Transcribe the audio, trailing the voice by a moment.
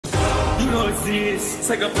You know it's this.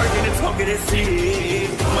 Take a perk and talk it and see.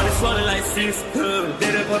 Money swallowed like sis.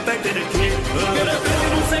 They done perfected the kid. Got a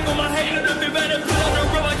billion take on my head. I've been better pull out the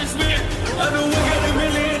rope I just spent. I know we got $1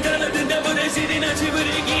 million. The devil, that shit ain't not cheaper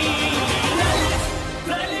than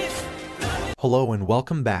Hello and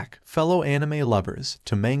welcome back, fellow anime lovers,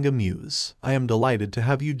 to MangaMuse. I am delighted to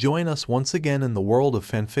have you join us once again in the world of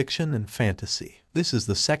fanfiction and fantasy. This is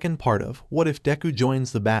the second part of What If Deku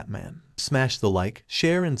Joins the Batman. Smash the like,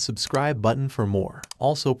 share and subscribe button for more.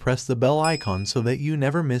 Also press the bell icon so that you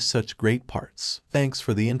never miss such great parts. Thanks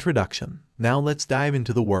for the introduction. Now let's dive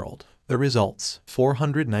into the world. The results: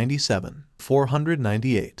 497,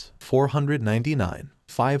 498, 499,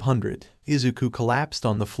 500. Izuku collapsed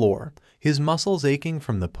on the floor, his muscles aching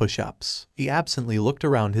from the push-ups. He absently looked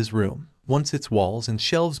around his room. Once its walls and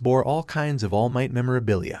shelves bore all kinds of All Might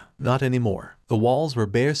memorabilia. Not anymore. The walls were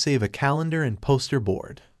bare save a calendar and poster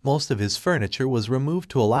board. Most of his furniture was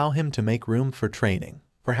removed to allow him to make room for training.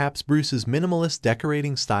 Perhaps Bruce's minimalist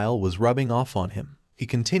decorating style was rubbing off on him. He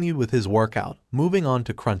continued with his workout, moving on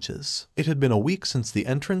to crunches. It had been a week since the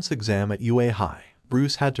entrance exam at UA High.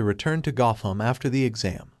 Bruce had to return to Gotham after the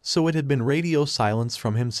exam, so it had been radio silence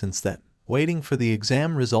from him since then. Waiting for the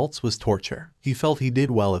exam results was torture. He felt he did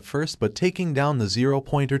well at first, but taking down the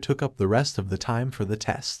 0-pointer took up the rest of the time for the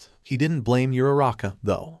test. He didn't blame Uraraka,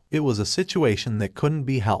 though. It was a situation that couldn't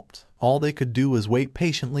be helped. All they could do was wait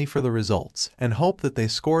patiently for the results and hope that they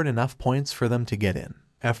scored enough points for them to get in.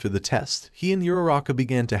 After the test, he and Uraraka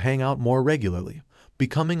began to hang out more regularly,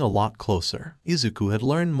 becoming a lot closer. Izuku had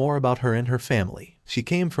learned more about her and her family. She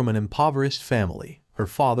came from an impoverished family. Her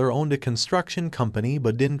father owned a construction company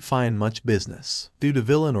but didn't find much business. Due to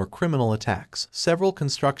villain or criminal attacks, several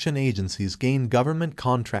construction agencies gained government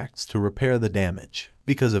contracts to repair the damage.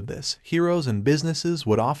 Because of this, heroes and businesses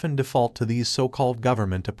would often default to these so-called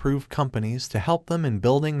government-approved companies to help them in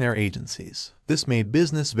building their agencies. This made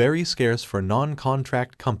business very scarce for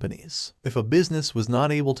non-contract companies. If a business was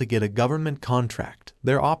not able to get a government contract,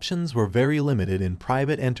 their options were very limited in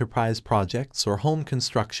private enterprise projects or home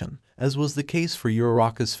construction, as was the case for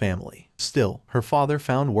Uraraka's family. Still, her father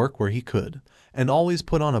found work where he could, and always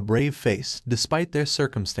put on a brave face despite their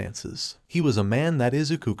circumstances. He was a man that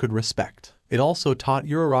Izuku could respect. It also taught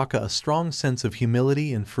Uraraka a strong sense of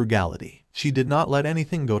humility and frugality. She did not let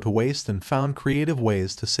anything go to waste and found creative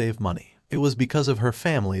ways to save money. It was because of her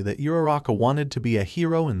family that Uraraka wanted to be a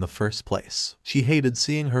hero in the first place. She hated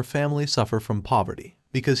seeing her family suffer from poverty,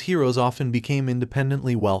 because heroes often became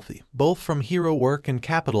independently wealthy, both from hero work and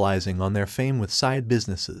capitalizing on their fame with side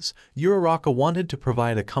businesses. Uraraka wanted to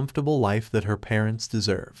provide a comfortable life that her parents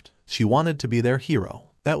deserved. She wanted to be their hero.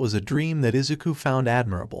 That was a dream that Izuku found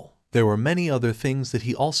admirable. There were many other things that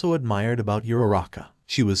he also admired about Uraraka.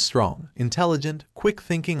 She was strong, intelligent,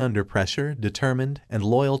 quick-thinking under pressure, determined, and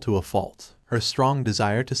loyal to a fault. Her strong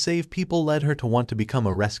desire to save people led her to want to become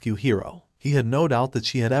a rescue hero. He had no doubt that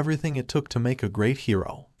she had everything it took to make a great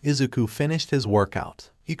hero. Izuku finished his workout.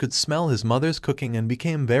 He could smell his mother's cooking and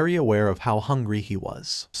became very aware of how hungry he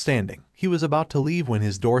was. Standing, he was about to leave when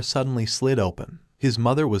his door suddenly slid open. His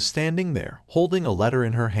mother was standing there, holding a letter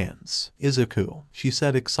in her hands. "Izuku," she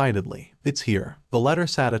said excitedly. "It's here." The letter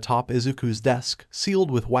sat atop Izuku's desk,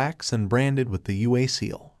 sealed with wax and branded with the UA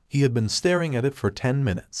seal. He had been staring at it for 10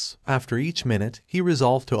 minutes. After each minute, he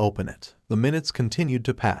resolved to open it. The minutes continued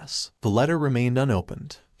to pass. The letter remained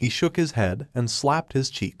unopened. He shook his head and slapped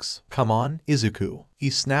his cheeks. "Come on, Izuku,"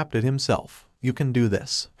 he snapped at himself. "You can do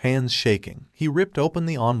this." Hands shaking, he ripped open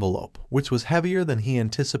the envelope, which was heavier than he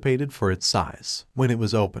anticipated for its size. When it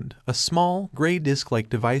was opened, a small, gray disc-like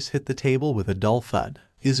device hit the table with a dull thud.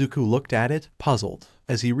 Izuku looked at it, puzzled.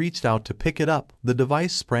 As he reached out to pick it up, the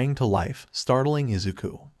device sprang to life, startling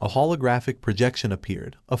Izuku. A holographic projection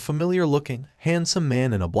appeared, a familiar-looking, handsome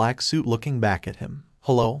man in a black suit looking back at him.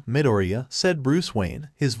 "Hello, Midoriya," said Bruce Wayne,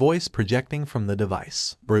 his voice projecting from the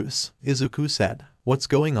device. "Bruce," Izuku said. "What's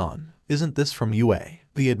going on? Isn't this from UA?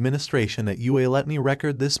 The administration at UA let me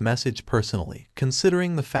record this message personally,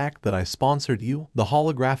 considering the fact that I sponsored you," the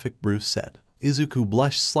holographic Bruce said. Izuku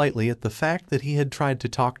blushed slightly at the fact that he had tried to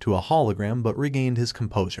talk to a hologram but regained his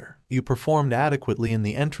composure. "You performed adequately in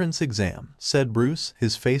the entrance exam," said Bruce,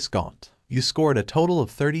 his face gaunt. "You scored a total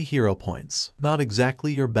of 30 hero points. Not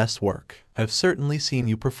exactly your best work. I've certainly seen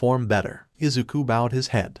you perform better." Izuku bowed his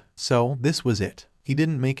head. So, this was it. He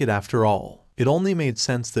didn't make it after all. It only made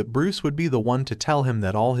sense that Bruce would be the one to tell him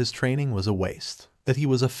that all his training was a waste, that he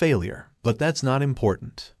was a failure. But that's not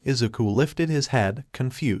important. Izuku lifted his head,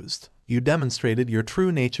 confused. "You demonstrated your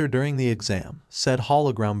true nature during the exam," said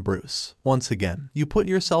hologram Bruce. "Once again, you put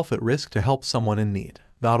yourself at risk to help someone in need.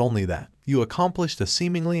 Not only that, you accomplished a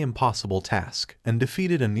seemingly impossible task and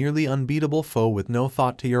defeated a nearly unbeatable foe with no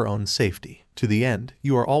thought to your own safety. To the end,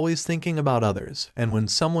 you are always thinking about others, and when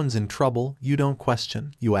someone's in trouble, you don't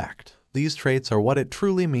question, you act. These traits are what it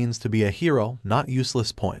truly means to be a hero, not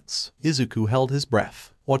useless points. Izuku held his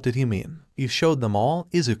breath. What did he mean? You showed them all,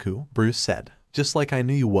 Izuku, Bruce said. Just like I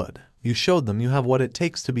knew you would. You showed them you have what it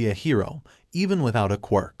takes to be a hero, even without a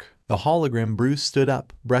quirk. The hologram Bruce stood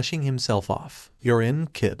up, brushing himself off. You're in,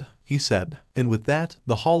 kid, he said. And with that,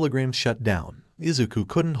 the hologram shut down. Izuku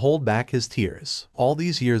couldn't hold back his tears. All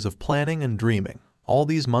these years of planning and dreaming. All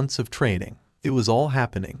these months of training. It was all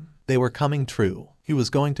happening. They were coming true. He was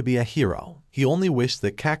going to be a hero. He only wished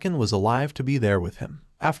that Kaken was alive to be there with him.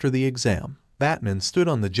 After the exam, Batman stood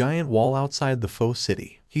on the giant wall outside the faux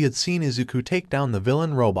city. He had seen Izuku take down the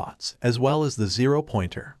villain robots, as well as the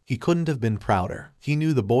zero-pointer. He couldn't have been prouder. He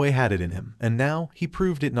knew the boy had it in him, and now he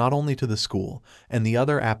proved it not only to the school and the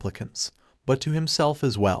other applicants, but to himself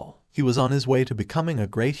as well. He was on his way to becoming a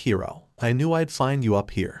great hero. I knew I'd find you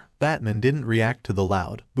up here. Batman didn't react to the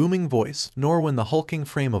loud, booming voice, nor when the hulking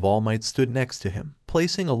frame of All Might stood next to him,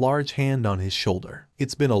 placing a large hand on his shoulder.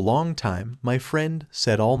 It's been a long time, my friend,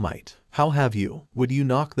 said All Might. How have you? Would you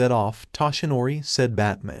knock that off, Toshinori, said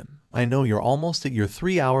Batman. I know you're almost at your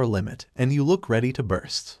 3-hour limit, and you look ready to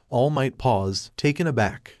burst. All Might paused, taken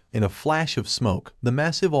aback. In a flash of smoke, the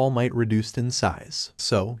massive All Might reduced in size.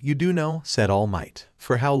 So, you do know, said All Might.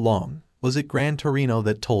 For how long? Was it Gran Torino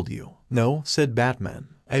that told you? No, said Batman.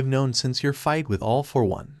 I've known since your fight with All for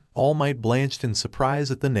One. All Might blanched in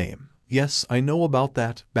surprise at the name. Yes, I know about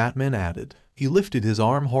that, Batman added. He lifted his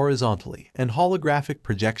arm horizontally, and holographic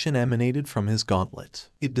projection emanated from his gauntlet.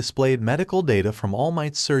 It displayed medical data from All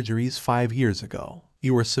Might's surgeries 5 years ago.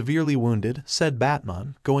 You were severely wounded, said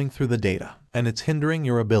Batman, going through the data, and it's hindering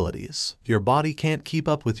your abilities. Your body can't keep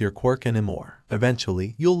up with your quirk anymore.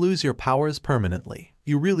 Eventually, you'll lose your powers permanently.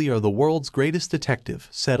 You really are the world's greatest detective,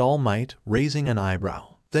 said All Might, raising an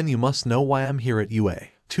eyebrow. Then you must know why I'm here at UA.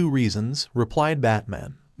 2 reasons, replied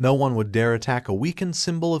Batman. No one would dare attack a weakened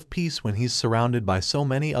symbol of peace when he's surrounded by so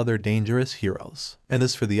many other dangerous heroes. And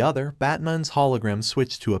as for the other, Batman's hologram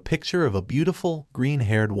switched to a picture of a beautiful,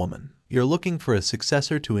 green-haired woman. You're looking for a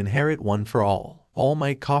successor to inherit one for all. All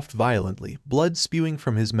Might coughed violently, blood spewing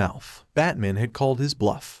from his mouth. Batman had called his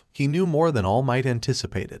bluff. He knew more than All Might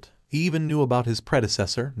anticipated. He even knew about his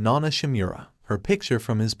predecessor, Nana Shimura. Her picture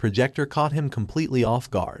from his projector caught him completely off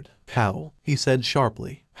guard. How? He said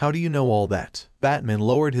sharply. How do you know all that? Batman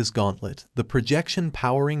lowered his gauntlet, the projection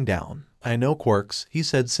powering down. I know quirks, he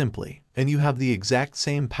said simply, and you have the exact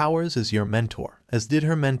same powers as your mentor, as did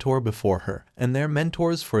her mentor before her, and their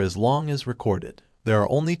mentors for as long as recorded. There are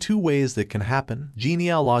only 2 ways that can happen,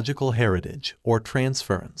 genealogical heritage or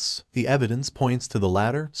transference. The evidence points to the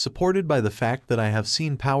latter, supported by the fact that I have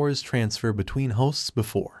seen powers transfer between hosts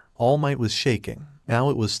before. All Might was shaking.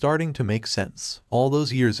 Now it was starting to make sense. All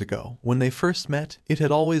those years ago, when they first met, it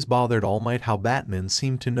had always bothered All Might how Batman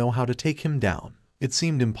seemed to know how to take him down. It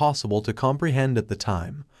seemed impossible to comprehend at the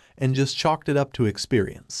time, and just chalked it up to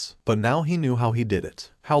experience. But now he knew how he did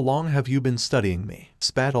it. How long have you been studying me?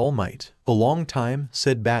 Spat All Might. A long time,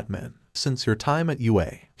 said Batman. Since your time at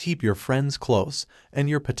UA. Keep your friends close, and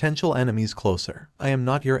your potential enemies closer. I am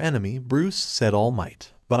not your enemy, Bruce, said All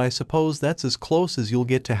Might. But I suppose that's as close as you'll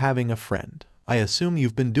get to having a friend. I assume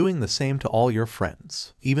you've been doing the same to all your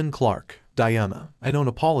friends. Even Clark. Diana. I don't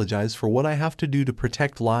apologize for what I have to do to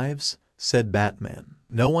protect lives, said Batman.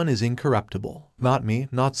 No one is incorruptible. Not me,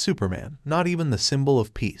 not Superman, not even the symbol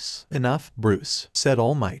of peace. Enough, Bruce, said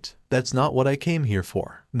All Might. That's not what I came here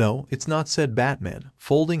for. No, it's not, said Batman,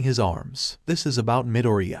 folding his arms. This is about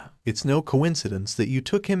Midoriya. It's no coincidence that you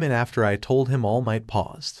took him in after I told him. All Might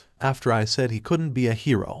paused. After I said he couldn't be a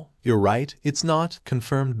hero. You're right, it's not,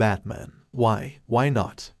 confirmed Batman. Why? Why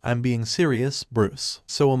not? I'm being serious, Bruce.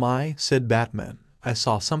 So am I, said Batman. I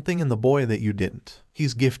saw something in the boy that you didn't.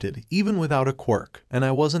 He's gifted, even without a quirk, and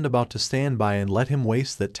I wasn't about to stand by and let him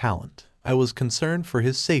waste that talent. I was concerned for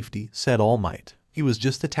his safety, said All Might. He was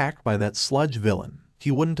just attacked by that sludge villain.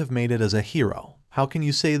 He wouldn't have made it as a hero. How can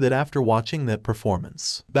you say that after watching that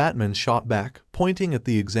performance? Batman shot back, pointing at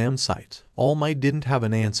the exam site. All Might didn't have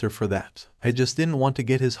an answer for that. I just didn't want to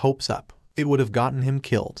get his hopes up. It would have gotten him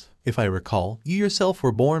killed. If I recall, you yourself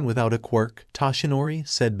were born without a quirk, Toshinori,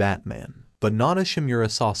 said Batman. But Nana Shimura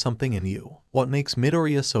saw something in you. What makes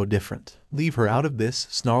Midoriya so different? Leave her out of this,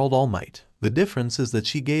 snarled All Might. The difference is that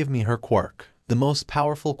she gave me her quirk, the most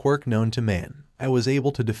powerful quirk known to man. I was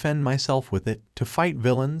able to defend myself with it, to fight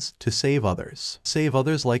villains, to save others. Save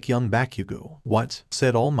others like young Bakugou. What?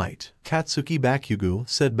 Said All Might. Katsuki Bakugou,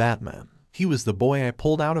 said Batman. He was the boy I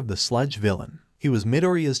pulled out of the sludge villain. He was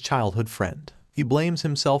Midoriya's childhood friend. He blames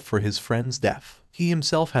himself for his friend's death. He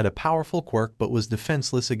himself had a powerful quirk but was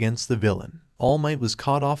defenseless against the villain. All Might was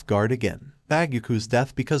caught off guard again. Bakugou's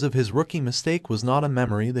death because of his rookie mistake was not a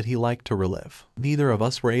memory that he liked to relive. Neither of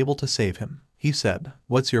us were able to save him, he said.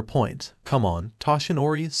 What's your point? Come on,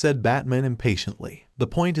 Toshinori, said Batman impatiently. The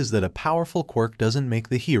point is that a powerful quirk doesn't make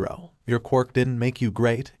the hero. Your quirk didn't make you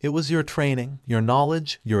great. It was your training, your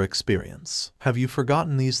knowledge, your experience. Have you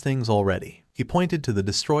forgotten these things already? He pointed to the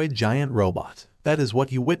destroyed giant robot. That is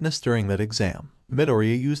what you witnessed during that exam.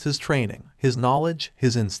 Midoriya used his training, his knowledge,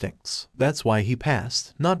 his instincts. That's why he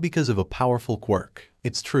passed, not because of a powerful quirk.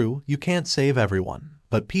 It's true, you can't save everyone.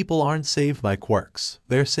 But people aren't saved by quirks.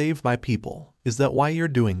 They're saved by people. Is that why you're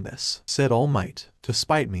doing this? Said All Might. To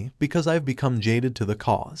spite me, because I've become jaded to the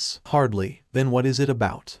cause. Hardly. Then what is it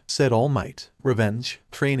about? Said All Might. Revenge.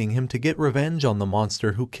 Training him to get revenge on the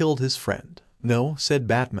monster who killed his friend. No, said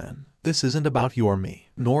Batman. This isn't about you or me,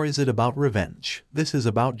 nor is it about revenge. This is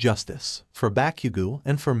about justice. For Bakugou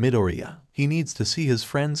and for Midoriya. He needs to see his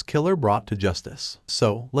friend's killer brought to justice.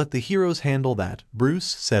 So, let the heroes handle that, Bruce,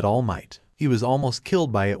 said All Might. He was almost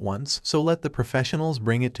killed by it once, so let the professionals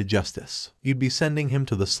bring it to justice. You'd be sending him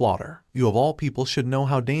to the slaughter. You of all people should know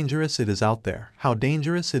how dangerous it is out there, how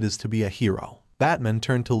dangerous it is to be a hero. Batman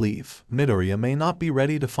turned to leave. Midoriya may not be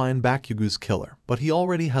ready to find Bakugou's killer, but he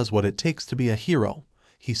already has what it takes to be a hero,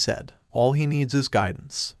 he said. All he needs is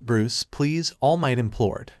guidance. Bruce, please, All Might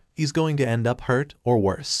implored. He's going to end up hurt, or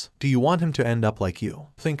worse. Do you want him to end up like you?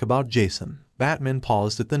 Think about Jason. Batman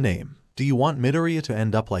paused at the name. Do you want Midoriya to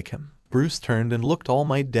end up like him? Bruce turned and looked All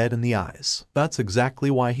Might dead in the eyes. That's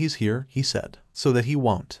exactly why he's here, he said. So that he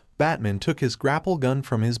won't. Batman took his grapple gun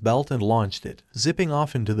from his belt and launched it, zipping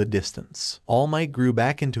off into the distance. All Might grew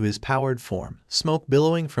back into his powered form, smoke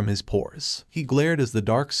billowing from his pores. He glared as the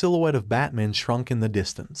dark silhouette of Batman shrunk in the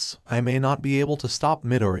distance. I may not be able to stop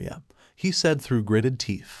Midoriya, he said through gritted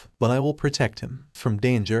teeth, but I will protect him. From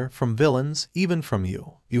danger, from villains, even from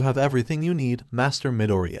you. You have everything you need, Master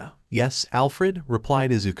Midoriya. Yes, Alfred,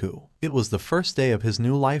 replied Izuku. It was the first day of his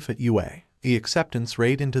new life at UA. The acceptance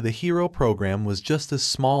rate into the hero program was just as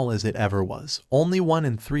small as it ever was, only 1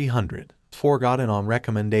 in 300. Forgotten on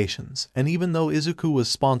recommendations, and even though Izuku was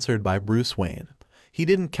sponsored by Bruce Wayne, he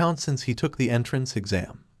didn't count since he took the entrance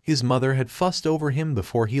exam. His mother had fussed over him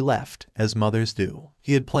before he left, as mothers do.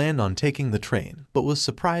 He had planned on taking the train, but was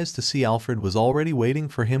surprised to see Alfred was already waiting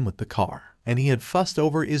for him with the car, and he had fussed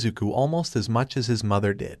over Izuku almost as much as his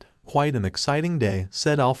mother did. Quite an exciting day,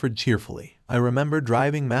 said Alfred cheerfully. I remember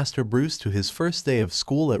driving Master Bruce to his first day of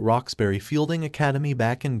school at Roxbury Fielding Academy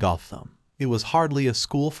back in Gotham. It was hardly a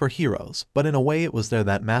school for heroes, but in a way it was there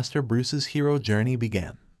that Master Bruce's hero journey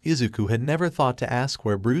began. Izuku had never thought to ask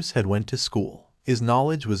where Bruce had went to school. His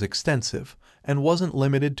knowledge was extensive, and wasn't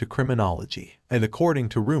limited to criminology. And according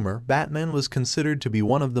to rumor, Batman was considered to be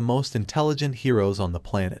one of the most intelligent heroes on the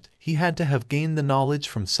planet. He had to have gained the knowledge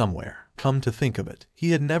from somewhere. Come to think of it,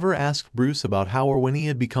 he had never asked Bruce about how or when he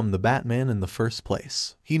had become the Batman in the first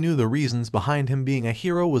place. He knew the reasons behind him being a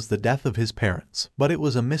hero was the death of his parents, but it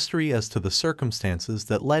was a mystery as to the circumstances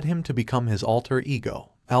that led him to become his alter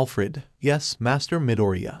ego. Alfred, yes, Master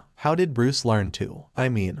Midoriya. How did Bruce learn to? I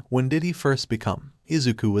mean, when did he first become?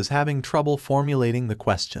 Izuku was having trouble formulating the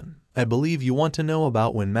question. I believe you want to know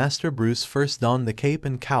about when Master Bruce first donned the cape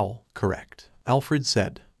and cowl, correct? Alfred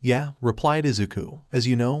said. Yeah, replied Izuku. As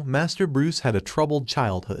you know, Master Bruce had a troubled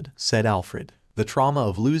childhood, said Alfred. The trauma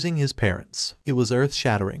of losing his parents. It was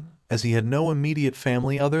earth-shattering. As he had no immediate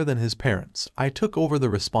family other than his parents, I took over the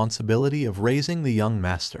responsibility of raising the young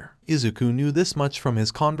master. Izuku knew this much from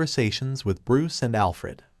his conversations with Bruce and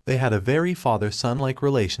Alfred. They had a very father-son-like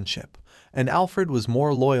relationship, and Alfred was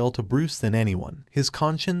more loyal to Bruce than anyone, his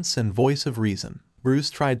conscience and voice of reason. Bruce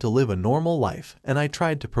tried to live a normal life, and I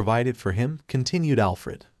tried to provide it for him, continued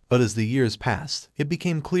Alfred. But as the years passed, it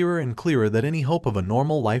became clearer and clearer that any hope of a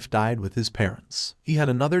normal life died with his parents. He had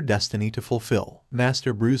another destiny to fulfill.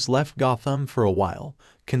 Master Bruce left Gotham for a while,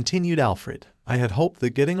 continued Alfred. I had hoped that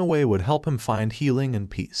getting away would help him find healing and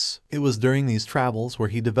peace. It was during these travels where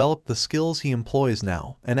he developed the skills he employs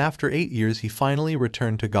now, and after 8 years he finally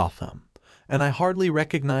returned to Gotham. And I hardly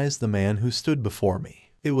recognized the man who stood before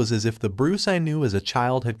me. It was as if the Bruce I knew as a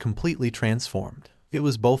child had completely transformed. It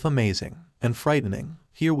was both amazing and frightening.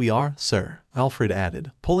 Here we are, sir, Alfred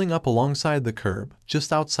added, pulling up alongside the curb,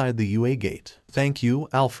 just outside the UA gate. Thank you,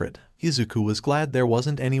 Alfred. Izuku was glad there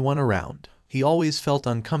wasn't anyone around. He always felt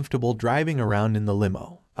uncomfortable driving around in the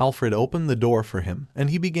limo. Alfred opened the door for him, and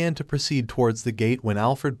he began to proceed towards the gate when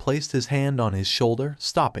Alfred placed his hand on his shoulder,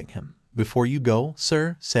 stopping him. Before you go,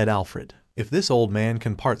 sir, said Alfred. If this old man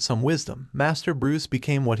can part some wisdom, Master Bruce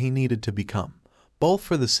became what he needed to become. both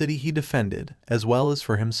for the city he defended, as well as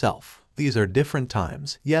for himself. These are different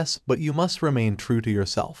times, yes, but you must remain true to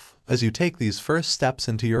yourself. As you take these first steps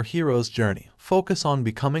into your hero's journey, focus on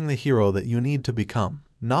becoming the hero that you need to become,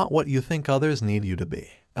 not what you think others need you to be.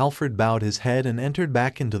 Alfred bowed his head and entered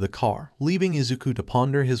back into the car, leaving Izuku to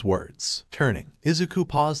ponder his words. Turning, Izuku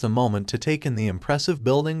paused a moment to take in the impressive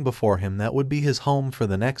building before him that would be his home for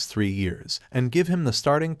the next 3 years, and give him the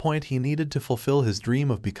starting point he needed to fulfill his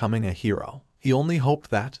dream of becoming a hero. He only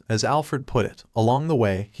hoped that, as Alfred put it, along the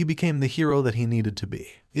way, he became the hero that he needed to be.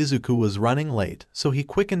 Izuku was running late, so he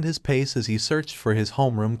quickened his pace as he searched for his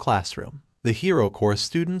homeroom classroom. The Hero Course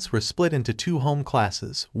students were split into 2 home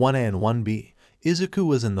classes, 1A and 1B. Izuku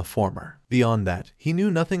was in the former. Beyond that, he knew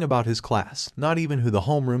nothing about his class, not even who the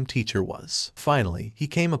homeroom teacher was. Finally, he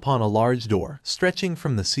came upon a large door, stretching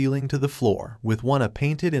from the ceiling to the floor, with one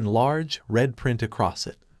painted in large, red print across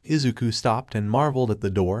it. Izuku stopped and marveled at the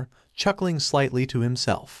door, chuckling slightly to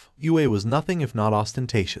himself. Yue was nothing if not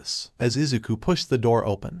ostentatious. As Izuku pushed the door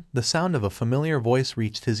open, the sound of a familiar voice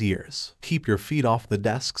reached his ears. "Keep your feet off the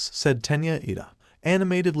desks," said Tenya Ida,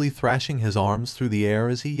 animatedly thrashing his arms through the air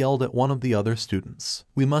as he yelled at one of the other students.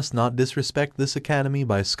 "We must not disrespect this academy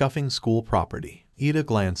by scuffing school property." Ida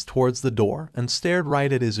glanced towards the door and stared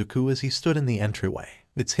right at Izuku as he stood in the entryway.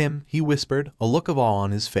 "It's him," he whispered, a look of awe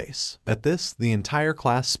on his face. At this, the entire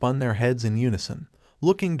class spun their heads in unison,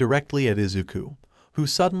 looking directly at Izuku, who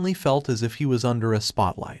suddenly felt as if he was under a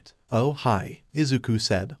spotlight. "Oh, hi," Izuku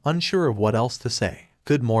said, unsure of what else to say.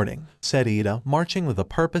 "Good morning," said Ida, marching with a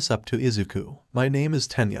purpose up to Izuku. "My name is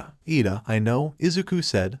Tenya." "Ida, I know," Izuku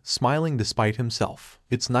said, smiling despite himself.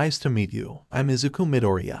 "It's nice to meet you. I'm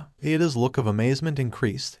izukumidoriya." Ida's look of amazement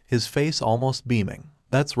increased, his face almost beaming.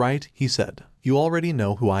 "That's right," he said. "You already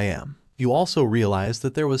know who I am. You also realized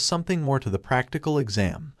that there was something more to the practical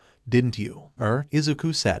exam, didn't you?"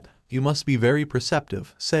 Izuku said. "You must be very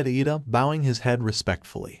perceptive," said Ida, bowing his head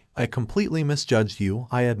respectfully. "I completely misjudged you,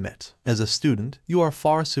 I admit. As a student, you are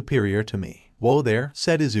far superior to me." "Whoa there,"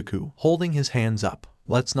 said Izuku, holding his hands up.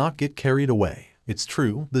 "Let's not get carried away. It's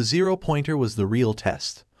true, the 0-pointer was the real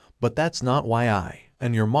test, but that's not why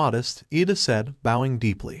And you're modest," Ida said, bowing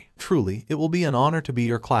deeply. "Truly, it will be an honor to be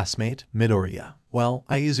your classmate, Midoriya." "Well,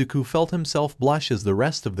 Izuku felt himself blush as the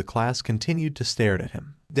rest of the class continued to stare at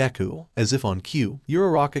him. Deku, as if on cue,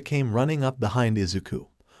 Uraraka came running up behind Izuku,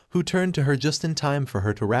 who turned to her just in time for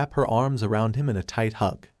her to wrap her arms around him in a tight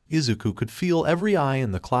hug. Izuku could feel every eye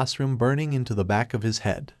in the classroom burning into the back of his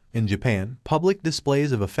head. In Japan, public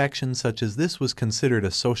displays of affection such as this was considered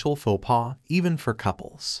a social faux pas, even for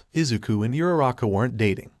couples. Izuku and Uraraka weren't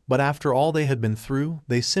dating, but after all they had been through,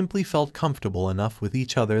 they simply felt comfortable enough with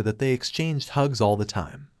each other that they exchanged hugs all the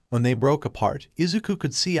time. When they broke apart, Izuku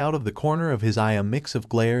could see out of the corner of his eye a mix of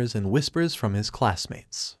glares and whispers from his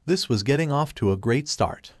classmates. This was getting off to a great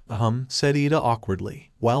start. Said Ida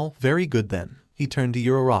awkwardly. "Well, very good then." He turned to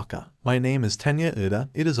Uraraka. "My name is Tenya Ida.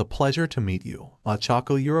 It is a pleasure to meet you."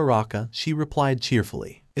 "Achako Uraraka," she replied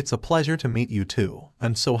cheerfully. "It's a pleasure to meet you too.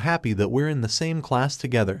 I'm so happy that we're in the same class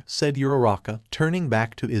together," said Uraraka, turning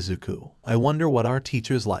back to Izuku. "I wonder what our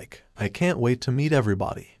teacher's like. I can't wait to meet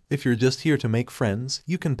everybody. If you're just here to make friends,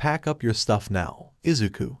 you can pack up your stuff now."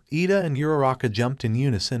 Izuku, Ida and Uraraka jumped in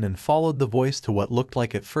unison and followed the voice to what looked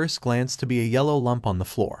like at first glance to be a yellow lump on the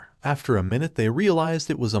floor. After a minute they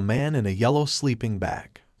realized it was a man in a yellow sleeping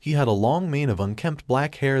bag. He had a long mane of unkempt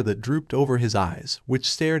black hair that drooped over his eyes,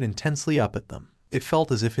 which stared intensely up at them. It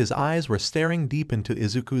felt as if his eyes were staring deep into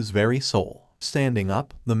Izuku's very soul. Standing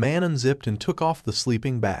up, the man unzipped and took off the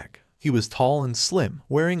sleeping bag. He was tall and slim,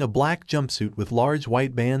 wearing a black jumpsuit with large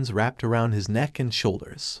white bands wrapped around his neck and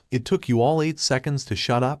shoulders. "It took you all 8 seconds to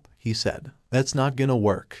shut up," he said. "That's not gonna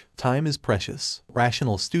work. Time is precious.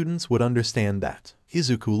 Rational students would understand that."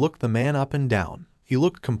 Izuku looked the man up and down. He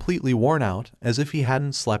looked completely worn out, as if he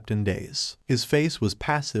hadn't slept in days. His face was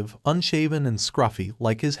passive, unshaven and scruffy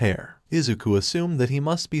like his hair. Izuku assumed that he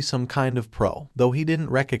must be some kind of pro, though he didn't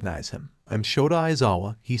recognize him. "I'm Shota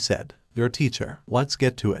Aizawa," he said. "Your teacher. Let's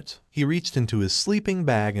get to it." He reached into his sleeping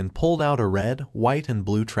bag and pulled out a red, white and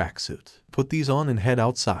blue tracksuit. "Put these on and head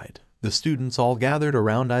outside." The students all gathered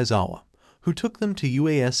around Aizawa, who took them to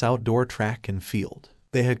UAS outdoor track and field.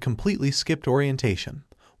 They had completely skipped orientation,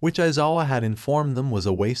 which Aizawa had informed them was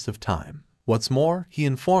a waste of time. What's more, he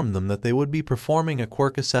informed them that they would be performing a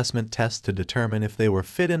quirk assessment test to determine if they were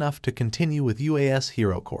fit enough to continue with UAS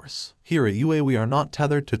Hero Course. "Here at UA we are not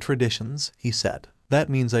tethered to traditions," he said. "That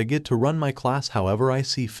means I get to run my class however I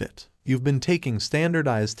see fit. You've been taking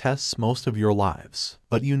standardized tests most of your lives,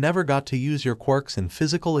 but you never got to use your quirks in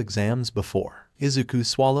physical exams before." Izuku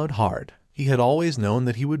swallowed hard. He had always known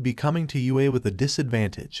that he would be coming to UA with a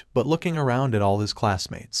disadvantage, but looking around at all his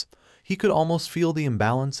classmates, he could almost feel the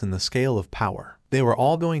imbalance in the scale of power. They were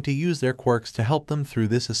all going to use their quirks to help them through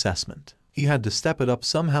this assessment. He had to step it up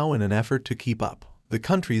somehow in an effort to keep up. The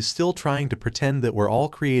country's still trying to pretend that we're all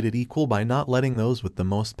created equal by not letting those with the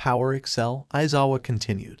most power excel, Aizawa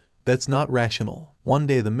continued. That's not rational. One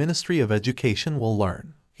day the Ministry of Education will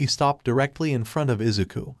learn. He stopped directly in front of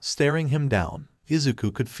Izuku, staring him down.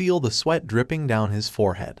 Izuku could feel the sweat dripping down his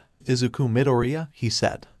forehead. "Izukumidoriya," he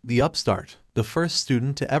said. "The upstart. The first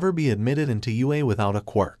student to ever be admitted into UA without a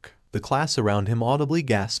quirk." The class around him audibly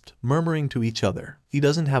gasped, murmuring to each other. "He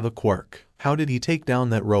doesn't have a quirk. How did he take down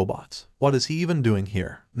that robot? What is he even doing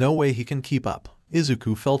here? No way he can keep up."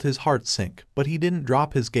 Izuku felt his heart sink, but he didn't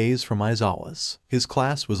drop his gaze from Aizawa's. His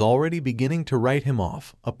class was already beginning to write him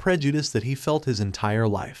off, a prejudice that he felt his entire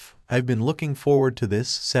life. "I've been looking forward to this,"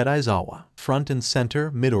 said Aizawa. "Front and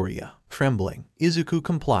center, Midoriya." Trembling, Izuku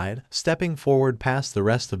complied, stepping forward past the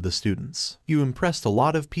rest of the students. "You impressed a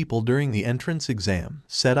lot of people during the entrance exam,"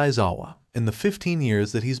 said Aizawa. "In the 15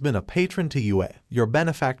 years that he's been a patron to UA, your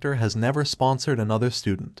benefactor has never sponsored another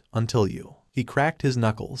student, until you." He cracked his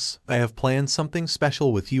knuckles. "I have planned something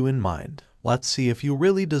special with you in mind. Let's see if you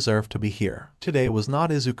really deserve to be here." Today was not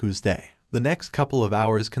Izuku's day. The next couple of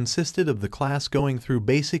hours consisted of the class going through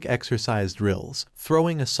basic exercise drills,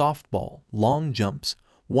 throwing a softball, long jumps,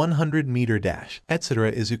 100-meter dash,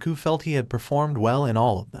 etc. Izuku felt he had performed well in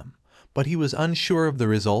all of them, but he was unsure of the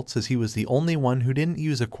results as he was the only one who didn't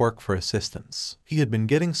use a quirk for assistance. He had been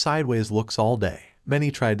getting sideways looks all day.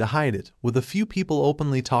 Many tried to hide it, with a few people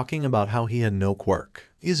openly talking about how he had no quirk.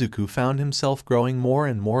 Izuku found himself growing more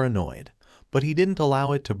and more annoyed, but he didn't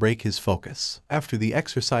allow it to break his focus. After the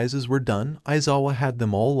exercises were done, Aizawa had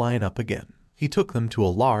them all line up again. He took them to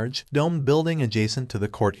a large, domed building adjacent to the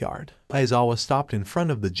courtyard. Aizawa stopped in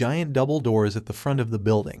front of the giant double doors at the front of the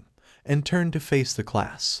building and turned to face the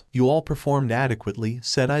class. "You all performed adequately,"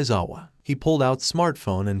 said Aizawa. He pulled out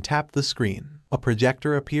smartphone and tapped the screen. A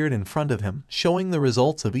projector appeared in front of him, showing the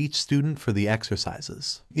results of each student for the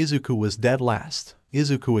exercises. Izuku was dead last.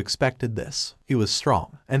 Izuku expected this. He was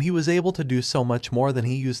strong, and he was able to do so much more than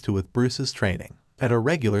he used to with Bruce's training. At a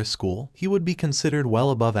regular school, he would be considered well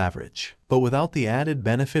above average. But without the added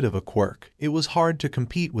benefit of a quirk, it was hard to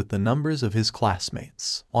compete with the numbers of his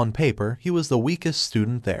classmates. On paper, he was the weakest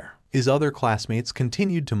student there. His other classmates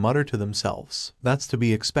continued to mutter to themselves. "That's to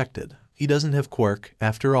be expected. He doesn't have quirk,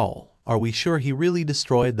 after all. Are we sure he really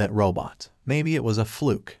destroyed that robot? Maybe it was a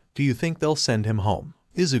fluke. Do you think they'll send him home?"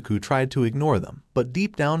 Izuku tried to ignore them, but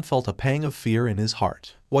deep down felt a pang of fear in his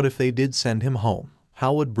heart. What if they did send him home?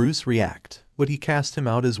 How would Bruce react? Would he cast him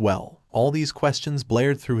out as well? All these questions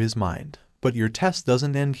blared through his mind. "But your test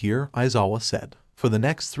doesn't end here," Aizawa said. "For the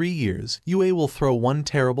next 3 years, UA will throw one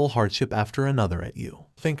terrible hardship after another at you.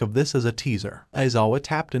 Think of this as a teaser." Aizawa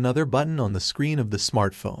tapped another button on the screen of the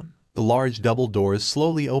smartphone. The large double doors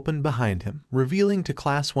slowly opened behind him, revealing to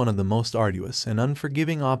class one of the most arduous and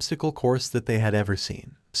unforgiving obstacle course that they had ever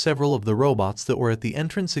seen. Several of the robots that were at the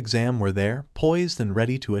entrance exam were there, poised and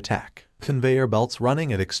ready to attack. Conveyor belts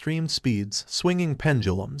running at extreme speeds, swinging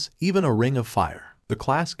pendulums, even a ring of fire. The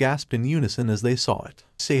class gasped in unison as they saw it.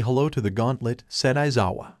 "Say hello to the gauntlet," said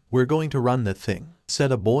Aizawa. "We're going to run that thing,"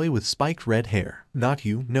 said a boy with spiked red hair. "Not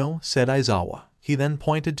you, no," said Aizawa. He then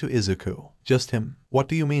pointed to Izuku. "Just him." "What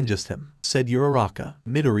do you mean just him?" said Uraraka.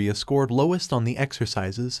 "Midoriya scored lowest on the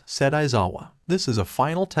exercises," said Aizawa. "This is a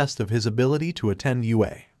final test of his ability to attend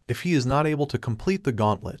UA. If he is not able to complete the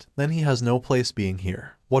gauntlet, then he has no place being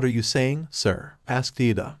here." "What are you saying, sir?" asked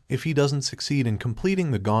Ida. "If he doesn't succeed in completing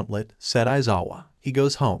the gauntlet," said Aizawa, "he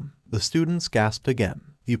goes home." The students gasped again.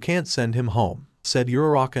 "You can't send him home," said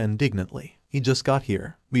Uraraka indignantly. "He just got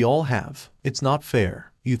here. We all have. It's not fair."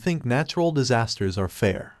 "You think natural disasters are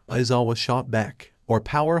fair?" Aizawa shot back. "Or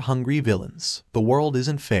power-hungry villains. The world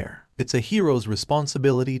isn't fair. It's a hero's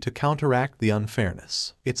responsibility to counteract the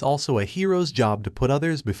unfairness. It's also a hero's job to put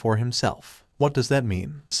others before himself." "What does that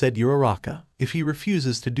mean?" said Uraraka. "If he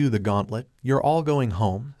refuses to do the gauntlet, you're all going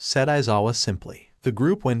home," said Aizawa simply. The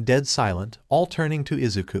group went dead silent, all turning to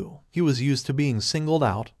Izuku. He was used to being singled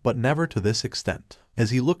out, but never to this extent.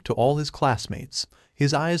 As he looked to all his classmates,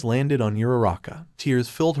 his eyes landed on Uraraka. Tears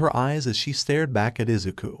filled her eyes as she stared back at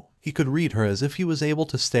Izuku. He could read her as if he was able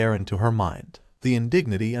to stare into her mind. The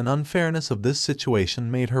indignity and unfairness of this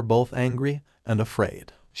situation made her both angry and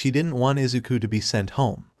afraid. She didn't want Izuku to be sent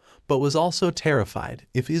home, but was also terrified.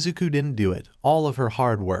 If Izuku didn't do it, all of her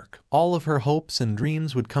hard work, all of her hopes and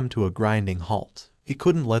dreams would come to a grinding halt. He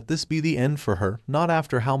couldn't let this be the end for her, not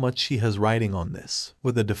after how much she has riding on this.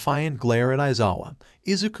 With a defiant glare at Aizawa,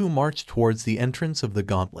 Izuku marched towards the entrance of the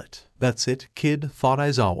gauntlet. "That's it, kid," thought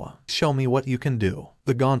Aizawa. "Show me what you can do."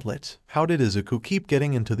 The gauntlet. How did Izuku keep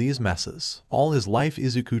getting into these messes? All his life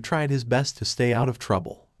Izuku tried his best to stay out of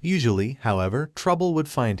trouble. Usually, however, trouble would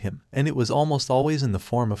find him, and it was almost always in the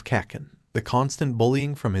form of Kaken. The constant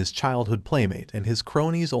bullying from his childhood playmate and his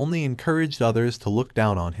cronies only encouraged others to look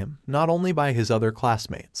down on him, not only by his other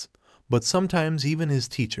classmates, but sometimes even his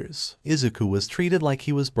teachers. Izuku was treated like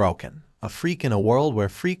he was broken, a freak in a world where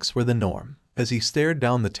freaks were the norm. As he stared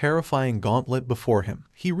down the terrifying gauntlet before him,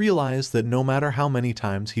 he realized that no matter how many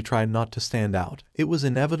times he tried not to stand out, it was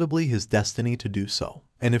inevitably his destiny to do so.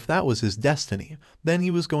 And if that was his destiny, then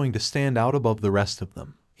he was going to stand out above the rest of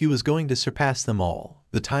them. He was going to surpass them all.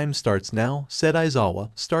 "The time starts now," said Aizawa,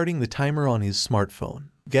 starting the timer on his smartphone.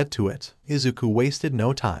 "Get to it." Izuku wasted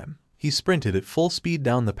no time. He sprinted at full speed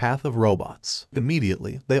down the path of robots.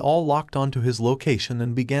 Immediately, they all locked onto his location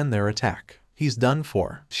and began their attack. "He's done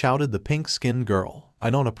for," shouted the pink-skinned girl. "I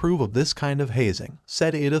don't approve of this kind of hazing,"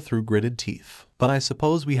 said Ada through gritted teeth. "But I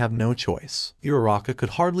suppose we have no choice." Uraraka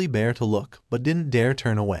could hardly bear to look, but didn't dare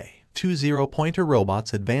turn away. Two zero-pointer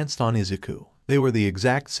robots advanced on Izuku. They were the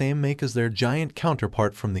exact same make as their giant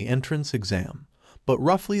counterpart from the entrance exam, but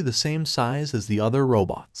roughly the same size as the other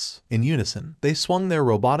robots. In unison, they swung their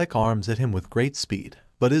robotic arms at him with great speed.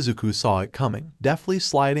 But Izuku saw it coming, deftly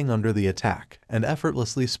sliding under the attack, and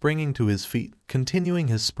effortlessly springing to his feet, continuing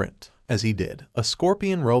his sprint. As he did, a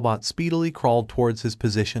scorpion robot speedily crawled towards his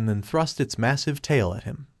position and thrust its massive tail at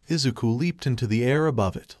him. Izuku leaped into the air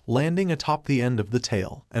above it, landing atop the end of the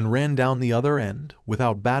tail, and ran down the other end,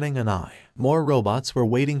 without batting an eye. More robots were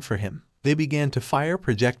waiting for him. They began to fire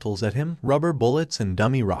projectiles at him, rubber bullets and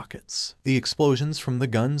dummy rockets. The explosions from the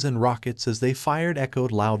guns and rockets as they fired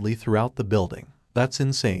echoed loudly throughout the building. "That's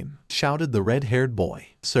insane," shouted the red-haired boy.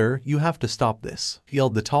 "Sir, you have to stop this,"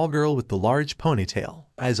 yelled the tall girl with the large ponytail.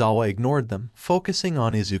 Aizawa ignored them, focusing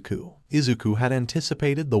on Izuku. Izuku had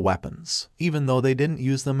anticipated the weapons. Even though they didn't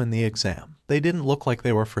use them in the exam, they didn't look like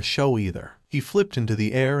they were for show either. He flipped into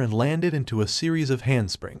the air and landed into a series of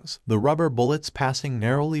handsprings, the rubber bullets passing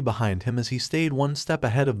narrowly behind him as he stayed one step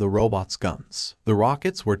ahead of the robot's guns. The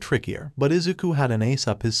rockets were trickier, but Izuku had an ace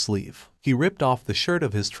up his sleeve. He ripped off the shirt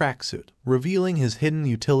of his tracksuit, revealing his hidden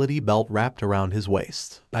utility belt wrapped around his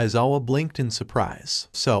waist. Aizawa blinked in surprise.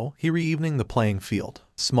 So, he re-evening the playing field.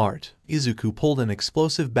 Smart. Izuku pulled an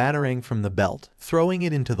explosive batarang from the belt, throwing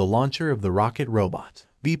it into the launcher of the rocket robot.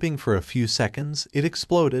 Beeping for a few seconds, it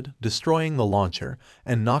exploded, destroying the launcher,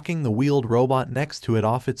 and knocking the wheeled robot next to it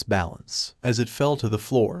off its balance. As it fell to the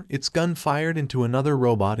floor, its gun fired into another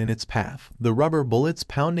robot in its path, the rubber bullets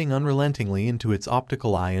pounding unrelentingly into its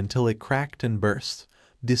optical eye until it cracked and burst,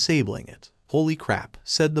 disabling it. "Holy crap,"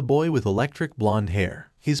 said the boy with electric blonde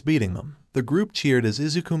hair. "He's beating them." The group cheered as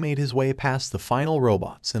Izuku made his way past the final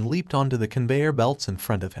robots and leaped onto the conveyor belts in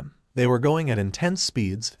front of him. They were going at intense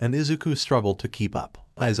speeds, and Izuku struggled to keep up.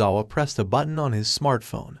 Aizawa pressed a button on his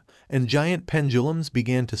smartphone, and giant pendulums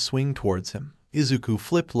began to swing towards him. Izuku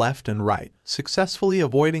flipped left and right, successfully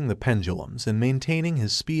avoiding the pendulums and maintaining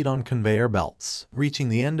his speed on conveyor belts. Reaching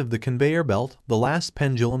the end of the conveyor belt, the last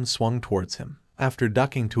pendulum swung towards him. After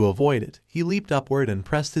ducking to avoid it, he leaped upward and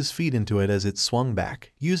pressed his feet into it as it swung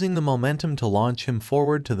back, using the momentum to launch him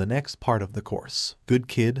forward to the next part of the course. "Good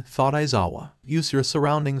kid," thought Aizawa. "Use your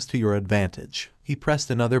surroundings to your advantage." He pressed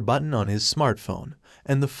another button on his smartphone,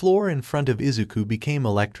 and the floor in front of Izuku became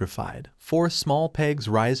electrified, 4 small pegs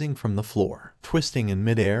rising from the floor. Twisting in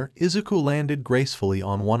midair, Izuku landed gracefully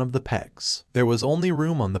on one of the pegs. There was only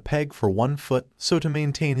room on the peg for 1 foot, so to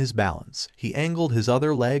maintain his balance, he angled his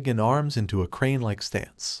other leg and arms into a crane-like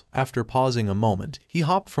stance. After pausing a moment, he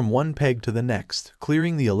hopped from one peg to the next,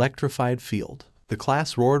 clearing the electrified field. The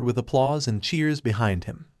class roared with applause and cheers behind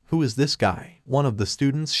him. "Who is this guy?" one of the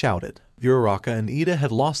students shouted. Uraraka and Ida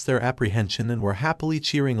had lost their apprehension and were happily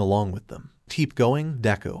cheering along with them. "Keep going,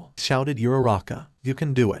 Deku," shouted Uraraka. "You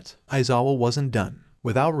can do it." Aizawa wasn't done.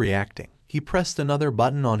 Without reacting, he pressed another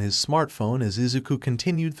button on his smartphone as Izuku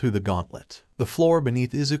continued through the gauntlet. The floor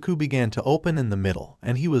beneath Izuku began to open in the middle,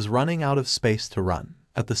 and he was running out of space to run.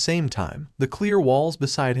 At the same time, the clear walls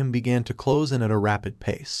beside him began to close in at a rapid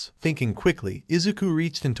pace. Thinking quickly, Izuku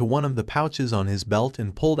reached into one of the pouches on his belt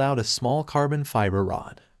and pulled out a small carbon fiber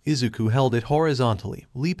rod. Izuku held it horizontally,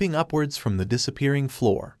 leaping upwards from the disappearing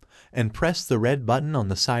floor, and pressed the red button on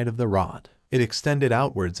the side of the rod. It extended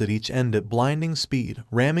outwards at each end at blinding speed,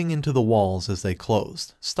 ramming into the walls as they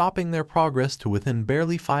closed, stopping their progress to within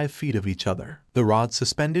barely 5 feet of each other. The rod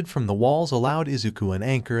suspended from the walls allowed Izuku an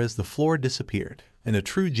anchor as the floor disappeared. In a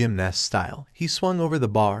true gymnast style, he swung over the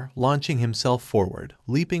bar, launching himself forward,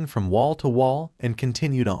 leaping from wall to wall, and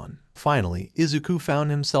continued on. Finally, Izuku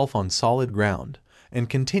found himself on solid ground and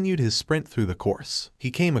continued his sprint through the course.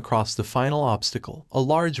 He came across the final obstacle, a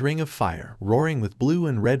large ring of fire roaring with blue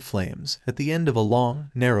and red flames at the end of a long,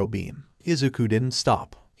 narrow beam. Izuku didn't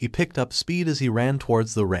stop. He picked up speed as he ran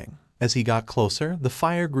towards the ring. As he got closer, the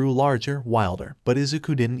fire grew larger, wilder, but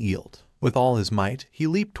Izuku didn't yield. With all his might, he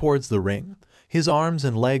leaped towards the ring, his arms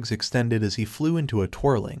and legs extended as he flew into a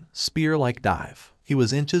twirling, spear-like dive. He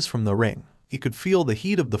was inches from the ring. He could feel the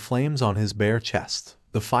heat of the flames on his bare chest.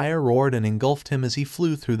 The fire roared and engulfed him as he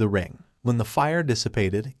flew through the ring. When the fire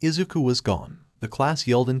dissipated, Izuku was gone. The class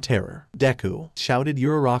yelled in terror. "Deku!" shouted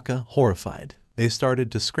Uraraka, horrified. They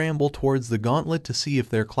started to scramble towards the gauntlet to see if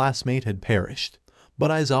their classmate had perished,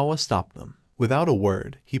 but Aizawa stopped them. Without a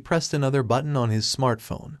word, he pressed another button on his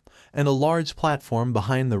smartphone, and a large platform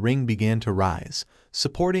behind the ring began to rise,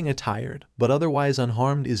 supporting a tired, but otherwise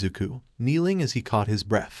unharmed Izuku, kneeling as he caught his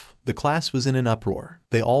breath. The class was in an uproar.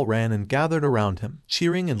 They all ran and gathered around him,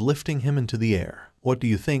 cheering and lifting him into the air. "What do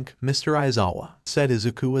you think, Mr. Aizawa?" said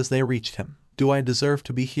Izuku as they reached him. "Do I deserve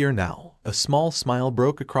to be here now?" A small smile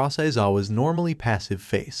broke across Aizawa's normally passive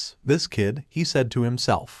face. "This kid," he said to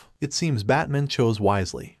himself. It seems Batman chose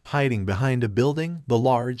wisely. Hiding behind a building, the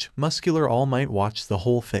large, muscular All Might watched the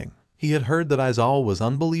whole thing. He had heard that Aizawa was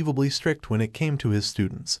unbelievably strict when it came to his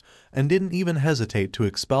students, and didn't even hesitate to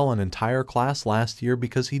expel an entire class last year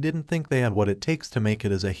because he didn't think they had what it takes to make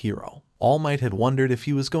it as a hero. All Might had wondered if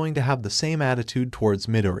he was going to have the same attitude towards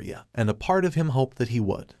Midoriya, and a part of him hoped that he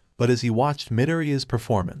would. But as he watched Midoriya's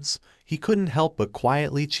performance, he couldn't help but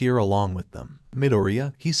quietly cheer along with them.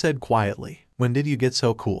 "Midoriya," he said quietly, "when did you get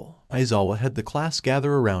so cool?" Aizawa had the class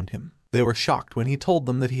gather around him. They were shocked when he told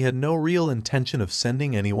them that he had no real intention of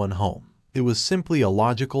sending anyone home. It was simply a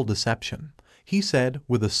logical deception, he said,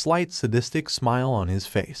 with a slight sadistic smile on his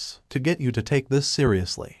face. "To get you to take this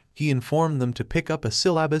seriously." He informed them to pick up a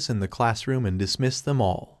syllabus in the classroom and dismiss them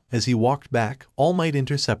all. As he walked back, All Might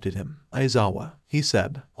intercepted him. "Aizawa," he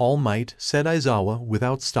said. "All Might," said Aizawa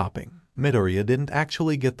without stopping. "Midoriya didn't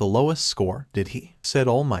actually get the lowest score, did he?" said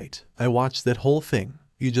All Might. "I watched that whole thing.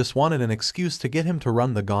 You just wanted an excuse to get him to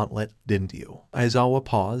run the gauntlet, didn't you?" Aizawa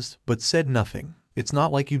paused, but said nothing. "It's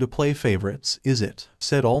not like you to play favorites, is it?"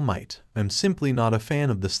 said All Might. "I'm simply not a fan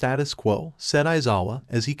of the status quo," said Aizawa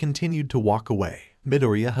as he continued to walk away.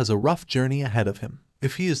 "Midoriya has a rough journey ahead of him.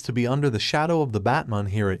 If he is to be under the shadow of the Batman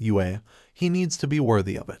here at UA, he needs to be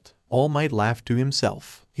worthy of it." All Might laughed to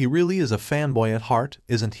himself. He really is a fanboy at heart,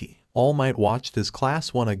 isn't he? All Might watched as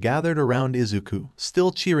Class 1A gathered around Izuku,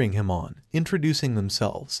 still cheering him on, introducing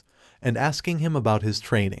themselves, and asking him about his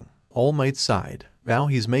training. All Might sighed. Now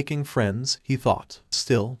he's making friends, he thought.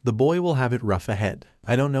 Still, the boy will have it rough ahead.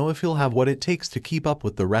 I don't know if he'll have what it takes to keep up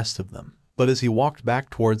with the rest of them. But as he walked back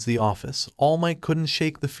towards the office, All Might couldn't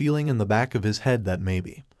shake the feeling in the back of his head that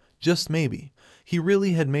maybe, just maybe, he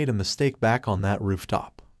really had made a mistake back on that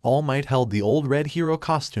rooftop. All Might held the old red hero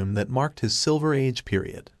costume that marked his Silver Age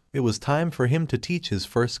period. It was time for him to teach his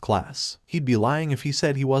first class. He'd be lying if he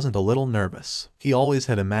said he wasn't a little nervous. He always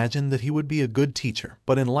had imagined that he would be a good teacher,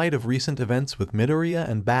 but in light of recent events with Midoriya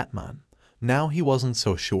and Batman, now he wasn't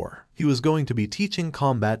so sure. He was going to be teaching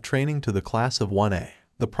combat training to the class of 1A.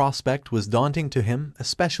 The prospect was daunting to him,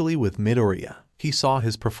 especially with Midoriya. He saw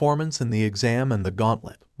his performance in the exam and the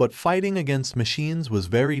gauntlet, but fighting against machines was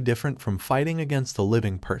very different from fighting against a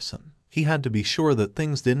living person. He had to be sure that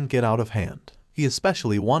things didn't get out of hand. He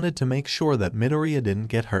especially wanted to make sure that Midoriya didn't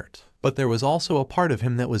get hurt. But there was also a part of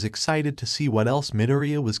him that was excited to see what else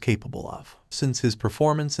Midoriya was capable of. Since his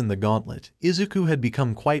performance in the gauntlet, Izuku had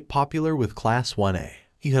become quite popular with Class 1A.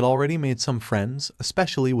 He had already made some friends,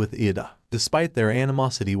 especially with Ida. Despite their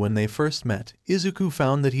animosity when they first met, Izuku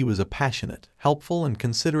found that he was a passionate, helpful and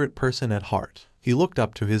considerate person at heart. He looked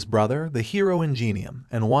up to his brother, the hero Ingenium,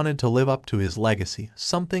 and wanted to live up to his legacy,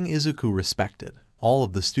 something Izuku respected. All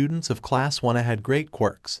of the students of Class 1A had great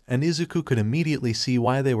quirks, and Izuku could immediately see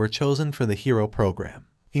why they were chosen for the hero program.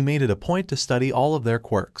 He made it a point to study all of their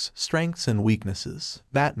quirks, strengths, and weaknesses.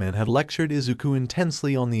 Batman had lectured Izuku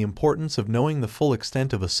intensely on the importance of knowing the full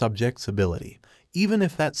extent of a subject's ability, even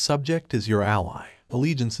if that subject is your ally.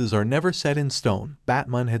 Allegiances are never set in stone,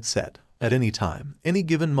 Batman had said. At any time, any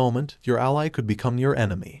given moment, your ally could become your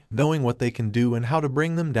enemy. Knowing what they can do and how to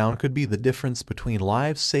bring them down could be the difference between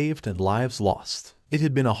lives saved and lives lost. It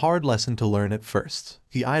had been a hard lesson to learn at first.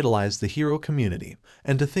 He idolized the hero community,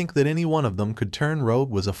 and to think that any one of them could turn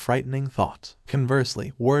rogue was a frightening thought.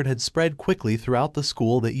 Conversely, word had spread quickly throughout the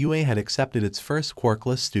school that UA had accepted its first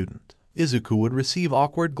quirkless student. Izuku would receive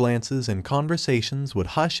awkward glances and conversations would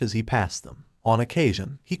hush as he passed them. On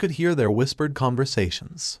occasion, he could hear their whispered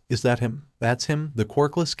conversations. "Is that him? That's him, the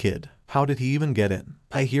quirkless kid. How did he even get in?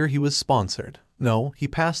 I hear he was sponsored. No, he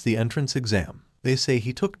passed the entrance exam. They say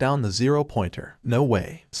he took down the 0-pointer. No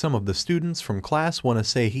way. Some of the students from class 1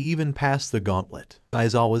 say he even passed the gauntlet.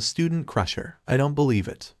 Aizawa's student crusher. I don't believe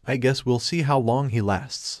it. I guess we'll see how long he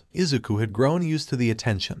lasts." Izuku had grown used to the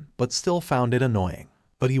attention, but still found it annoying.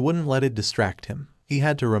 But he wouldn't let it distract him. He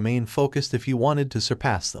had to remain focused if he wanted to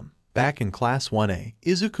surpass them. Back in Class 1A,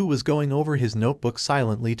 Izuku was going over his notebook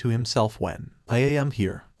silently to himself when, "I am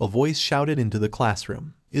here," a voice shouted into the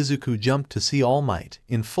classroom. Izuku jumped to see All Might,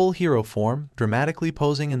 in full hero form, dramatically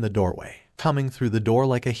posing in the doorway, coming through the door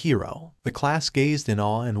like a hero. The class gazed in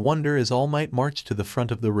awe and wonder as All Might marched to the front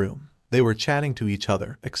of the room. They were chatting to each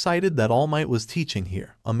other, excited that All Might was teaching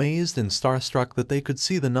here, amazed and starstruck that they could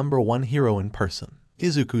see the #1 hero in person.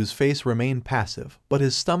 Izuku's face remained passive, but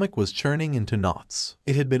his stomach was churning into knots.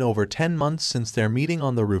 It had been over 10 months since their meeting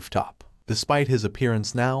on the rooftop. Despite his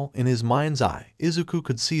appearance now, in his mind's eye, Izuku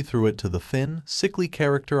could see through it to the thin, sickly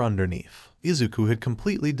character underneath. Izuku had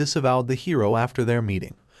completely disavowed the hero after their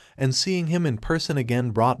meeting, and seeing him in person again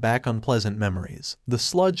brought back unpleasant memories. The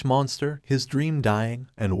sludge monster, his dream dying,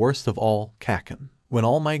 and worst of all, Kaken. When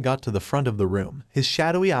All Might got to the front of the room, his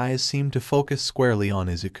shadowy eyes seemed to focus squarely on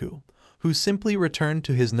Izuku, who simply returned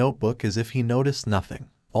to his notebook as if he noticed nothing.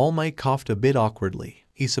 All Might coughed a bit awkwardly.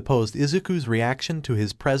 He supposed Izuku's reaction to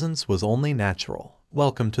his presence was only natural.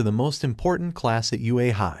 "Welcome to the most important class at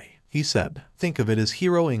UA High," he said. "Think of it as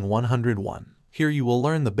Heroing 101. Here you will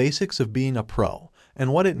learn the basics of being a pro,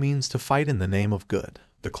 and what it means to fight in the name of good."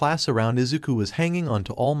 The class around Izuku was hanging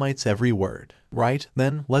onto All Might's every word. "Right,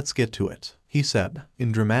 then, let's get to it," he said.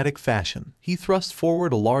 In dramatic fashion, he thrust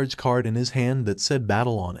forward a large card in his hand that said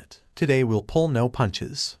battle on it. "Today we'll pull no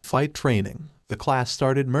punches. Fight training." The class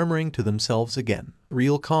started murmuring to themselves again.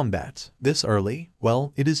 "Real combat. This early?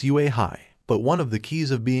 Well, it is UA High. But one of the keys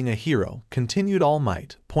of being a hero," continued All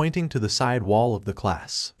Might, pointing to the side wall of the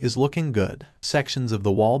class, "is looking good." Sections of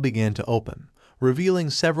the wall began to open, revealing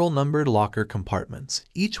several numbered locker compartments,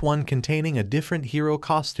 each one containing a different hero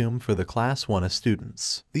costume for the Class 1A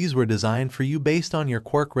students. These were designed for you based on your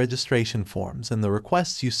Quirk registration forms and the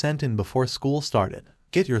requests you sent in before school started.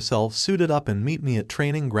 "Get yourselves suited up and meet me at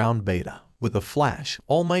Training Ground Beta." With a flash,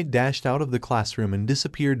 All Might dashed out of the classroom and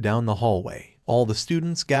disappeared down the hallway. All the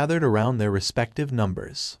students gathered around their respective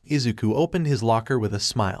numbers. Izuku opened his locker with a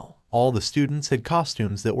smile. All the students had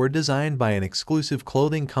costumes that were designed by an exclusive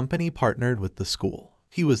clothing company partnered with the school.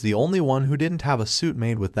 He was the only one who didn't have a suit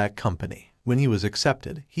made with that company. When he was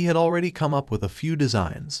accepted, he had already come up with a few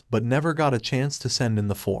designs, but never got a chance to send in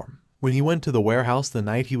the form. When he went to the warehouse the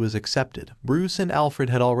night he was accepted, Bruce and Alfred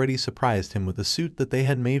had already surprised him with a suit that they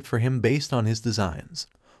had made for him based on his designs.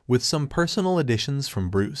 With some personal additions from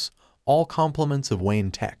Bruce, all compliments of Wayne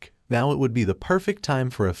Tech. Now it would be the perfect time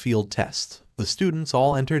for a field test. The students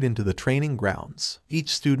all entered into the training grounds. Each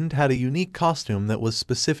student had a unique costume that was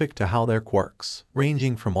specific to how their quirks.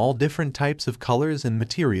 Ranging from all different types of colors and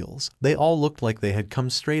materials, they all looked like they had come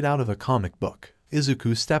straight out of a comic book.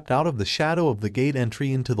 Izuku stepped out of the shadow of the gate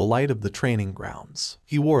entry into the light of the training grounds.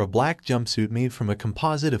 He wore a black jumpsuit made from a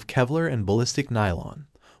composite of Kevlar and ballistic nylon,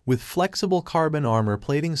 with flexible carbon armor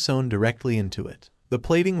plating sewn directly into it. The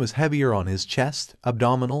plating was heavier on his chest,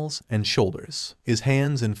 abdominals, and shoulders. His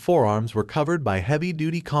hands and forearms were covered by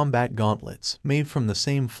heavy-duty combat gauntlets made from the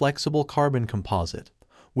same flexible carbon composite,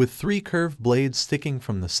 with 3 curved blades sticking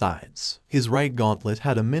from the sides. His right gauntlet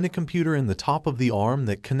had a minicomputer in the top of the arm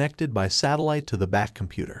that connected by satellite to the back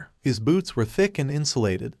computer. His boots were thick and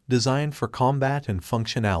insulated, designed for combat and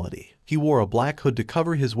functionality. He wore a black hood to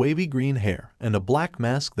cover his wavy green hair and a black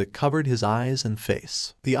mask that covered his eyes and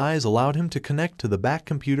face. The eyes allowed him to connect to the back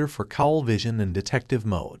computer for cowl vision and detective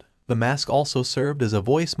mode. The mask also served as a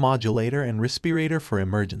voice modulator and respirator for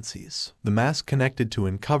emergencies. The mask connected to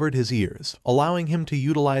and covered his ears, allowing him to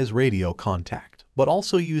utilize radio contact, but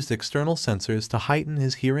also used external sensors to heighten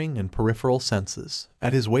his hearing and peripheral senses.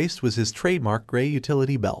 At his waist was his trademark gray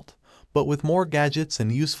utility belt, but with more gadgets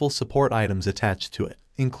and useful support items attached to it,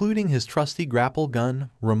 including his trusty grapple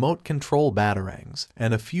gun, remote control batarangs,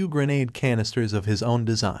 and a few grenade canisters of his own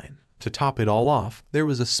design. To top it all off, there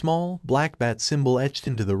was a small, black bat symbol etched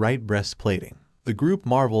into the right breast plating. The group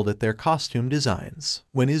marveled at their costume designs.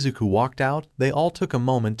 When Izuku walked out, they all took a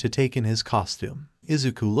moment to take in his costume.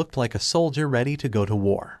 Izuku looked like a soldier ready to go to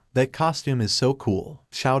war. "That costume is so cool,"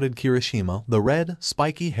 shouted Kirishima, the red,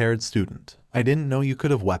 spiky-haired student. "I didn't know you could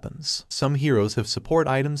have weapons." "Some heroes have support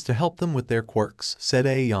items to help them with their quirks," said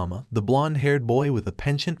Aoyama, the blonde-haired boy with a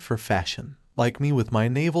penchant for fashion. Like me with my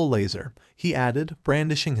naval laser, he added,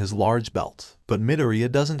 brandishing his large belt. But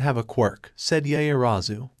Midoriya doesn't have a quirk, said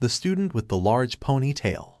Yaoyorozu, the student with the large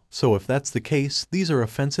ponytail. So if that's the case, these are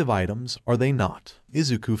offensive items, are they not?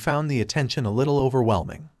 Izuku found the attention a little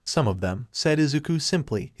overwhelming. Some of them, said Izuku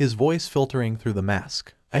simply, his voice filtering through the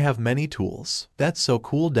mask. I have many tools. That's so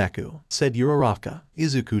cool, Deku, said Uraraka.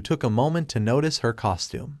 Izuku took a moment to notice her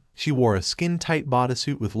costume. She wore a skin-tight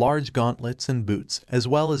bodysuit with large gauntlets and boots, as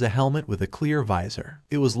well as a helmet with a clear visor.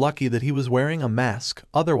 It was lucky that he was wearing a mask,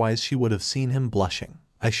 otherwise she would have seen him blushing.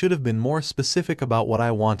 I should have been more specific about what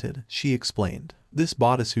I wanted, she explained. This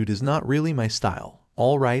bodysuit is not really my style.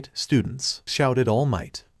 All right, students, shouted All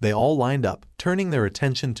Might. They all lined up, turning their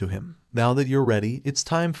attention to him. Now that you're ready, it's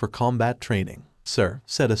time for combat training. Sir,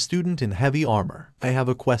 said a student in heavy armor. I have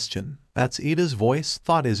a question. That's Ida's voice,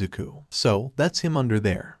 thought Izuku. So, that's him under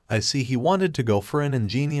there. I see he wanted to go for an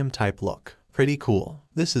Ingenium-type look. Pretty cool.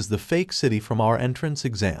 This is the fake city from our entrance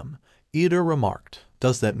exam, Ida remarked.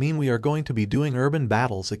 Does that mean we are going to be doing urban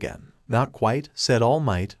battles again? Not quite, said All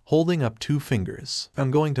Might, holding up 2 fingers.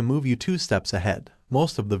 I'm going to move you 2 steps ahead.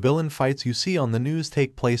 Most of the villain fights you see on the news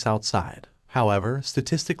take place outside. However,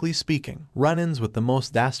 statistically speaking, run-ins with the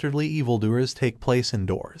most dastardly evildoers take place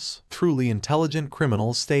indoors. Truly intelligent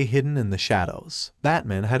criminals stay hidden in the shadows.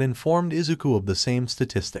 Batman had informed Izuku of the same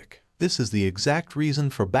statistic. This is the exact reason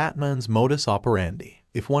for Batman's modus operandi.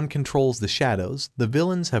 If one controls the shadows, the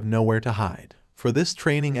villains have nowhere to hide. For this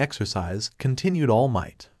training exercise, continued All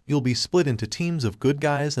Might, you'll be split into teams of good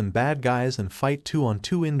guys and bad guys and fight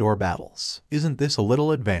 2-on-2 indoor battles. Isn't this a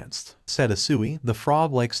little advanced? Said Asui, the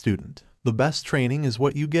frog-like student. The best training is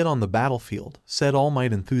what you get on the battlefield, said All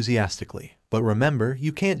Might enthusiastically. But remember,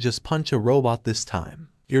 you can't just punch a robot this time.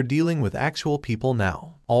 You're dealing with actual people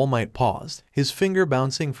now. All Might paused, his finger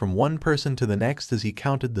bouncing from one person to the next as he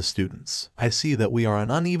counted the students. I see that we are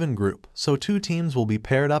an uneven group, so 2 teams will be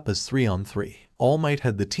paired up as 3-on-3. All Might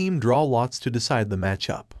had the team draw lots to decide the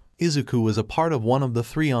matchup. Izuku was a part of one of the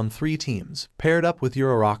 3-on-3 teams, paired up with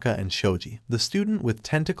Uraraka and Shoji, the student with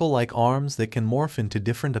tentacle-like arms that can morph into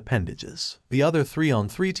different appendages. The other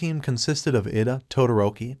 3-on-3 team consisted of Ida,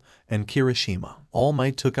 Todoroki, and Kirishima. All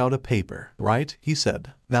Might took out a paper. Right, he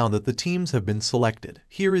said. Now that the teams have been selected,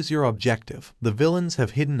 here is your objective. The villains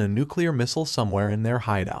have hidden a nuclear missile somewhere in their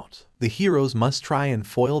hideout. The heroes must try and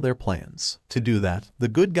foil their plans. To do that, the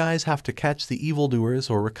good guys have to catch the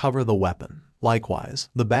evildoers or recover the weapon. Likewise,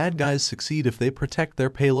 the bad guys succeed if they protect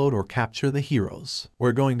their payload or capture the heroes.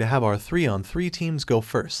 We're going to have our 3-on-3 teams go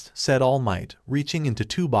first, said All Might, reaching into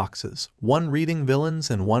 2 boxes, one reading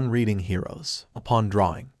villains and one reading heroes. Upon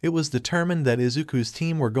drawing, it was determined that Izuku's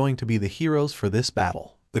team were going to be the heroes for this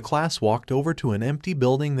battle. The class walked over to an empty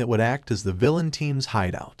building that would act as the villain team's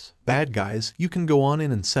hideout. Bad guys, you can go on in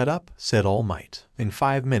and set up, said All Might. In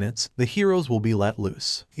 5 minutes, the heroes will be let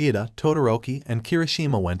loose. Ida, Todoroki, and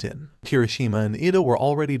Kirishima went in. Kirishima and Ida were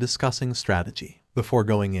already discussing strategy. Before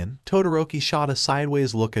going in, Todoroki shot a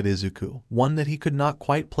sideways look at Izuku, one that he could not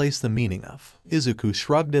quite place the meaning of. Izuku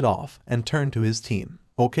shrugged it off and turned to his team.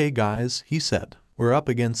 Okay guys, he said. We're up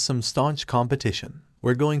against some staunch competition.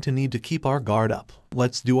 We're going to need to keep our guard up.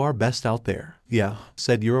 Let's do our best out there. Yeah,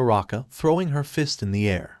 said Uraraka, throwing her fist in the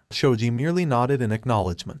air. Shoji merely nodded in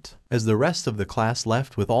acknowledgement. As the rest of the class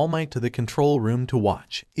left with All Might to the control room to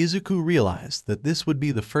watch, Izuku realized that this would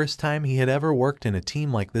be the first time he had ever worked in a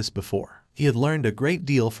team like this before. He had learned a great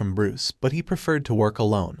deal from Bruce, but he preferred to work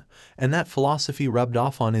alone, and that philosophy rubbed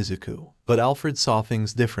off on Izuku. But Alfred saw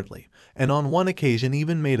things differently, and on one occasion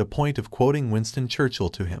even made a point of quoting Winston Churchill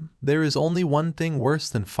to him. There is only one thing worse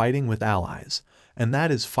than fighting with allies, and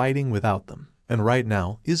that is fighting without them. And right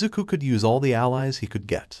now, Izuku could use all the allies he could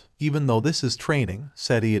get. Even though this is training,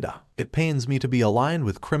 said Ida, it pains me to be aligned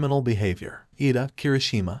with criminal behavior. Ida,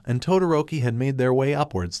 Kirishima, and Todoroki had made their way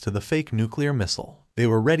upwards to the fake nuclear missile. They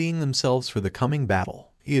were readying themselves for the coming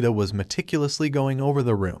battle. Ida was meticulously going over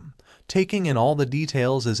the room, taking in all the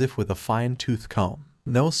details as if with a fine-tooth comb.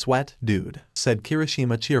 No sweat, dude, said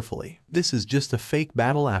Kirishima cheerfully. This is just a fake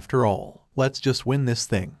battle after all. Let's just win this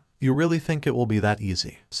thing. You really think it will be that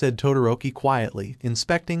easy, said Todoroki quietly,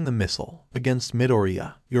 inspecting the missile. Against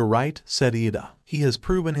Midoriya. You're right, said Ida. He has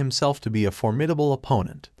proven himself to be a formidable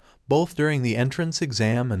opponent, both during the entrance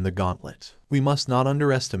exam and the gauntlet. We must not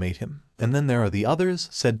underestimate him. And then there are the others,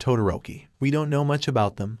 said Todoroki. We don't know much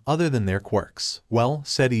about them, other than their quirks. Well,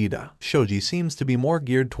 said Ida, Shoji seems to be more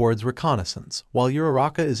geared towards reconnaissance, while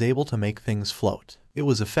Uraraka is able to make things float. It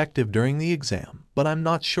was effective during the exam, but I'm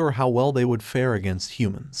not sure how well they would fare against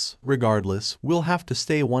humans. Regardless, we'll have to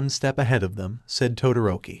stay one step ahead of them, said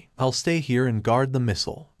Todoroki. I'll stay here and guard the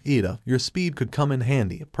missile. Ida, your speed could come in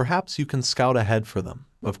handy. Perhaps you can scout ahead for them.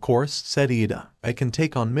 Of course, said Ida. I can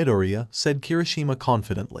take on Midoriya, said Kirishima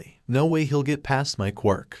confidently. No way he'll get past my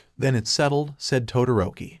Quirk. Then it's settled, said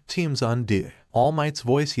Todoroki. Teams on D. All Might's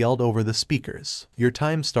voice yelled over the speakers. Your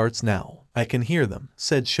time starts now. I can hear them,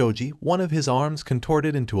 said Shoji, one of his arms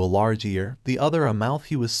contorted into a large ear, the other a mouth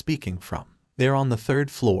he was speaking from. They're on the 3rd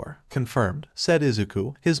floor. Confirmed, said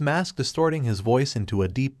Izuku, his mask distorting his voice into a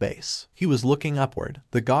deep bass. He was looking upward,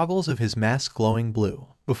 the goggles of his mask glowing blue.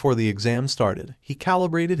 Before the exam started, he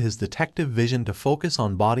calibrated his detective vision to focus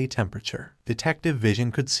on body temperature. Detective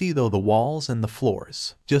vision could see though the walls and the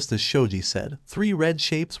floors. Just as Shoji said, 3 red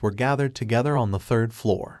shapes were gathered together on the 3rd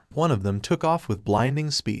floor. One of them took off with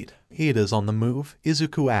blinding speed. Ida's on the move,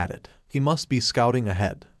 Izuku added. He must be scouting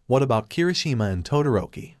ahead. What about Kirishima and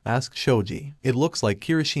Todoroki? Asked Shoji. It looks like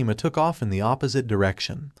Kirishima took off in the opposite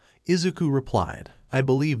direction. Izuku replied. I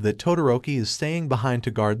believe that Todoroki is staying behind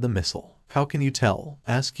to guard the missile. How can you tell?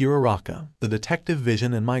 Asked Uraraka. The detective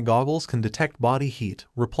vision in my goggles can detect body heat,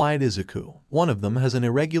 replied Izuku. One of them has an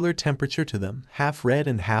irregular temperature to them, half red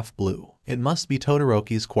and half blue. It must be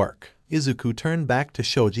Todoroki's Quirk. Izuku turned back to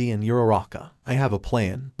Shoji and Uraraka. I have a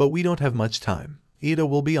plan, but we don't have much time. Ida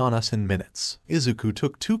will be on us in minutes. Izuku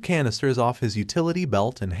took 2 canisters off his utility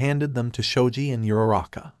belt and handed them to Shoji and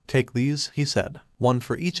Uraraka. Take these, he said. 1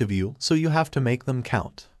 for each of you, so you have to make them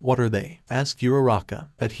count. What are they? Asked Uraraka.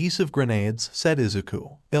 Adhesive grenades, said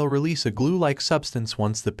Izuku. They'll release a glue-like substance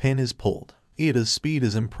once the pin is pulled. Ida's speed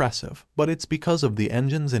is impressive, but it's because of the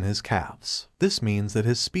engines in his calves. This means that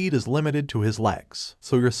his speed is limited to his legs.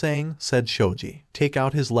 So you're saying, said Shoji, take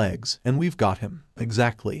out his legs, and we've got him.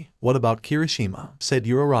 Exactly. What about Kirishima? Said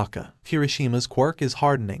Uraraka. Kirishima's Quirk is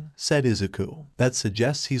hardening, said Izuku. That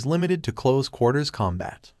suggests he's limited to close quarters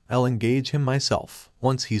combat. I'll engage him myself.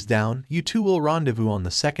 Once he's down, you two will rendezvous on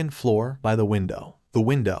the 2nd floor by the window. The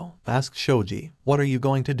window? Asked Shoji. What are you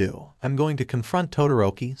going to do? I'm going to confront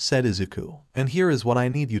Todoroki, said Izuku. And here is what I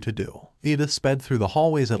need you to do. Ida sped through the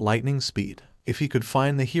hallways at lightning speed. If he could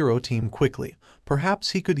find the hero team quickly,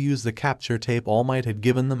 perhaps he could use the capture tape All Might had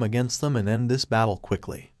given them against them and end this battle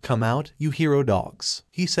quickly. Come out, you hero dogs,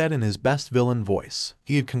 he said in his best villain voice.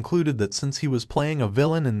 He had concluded that since he was playing a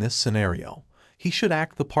villain in this scenario, he should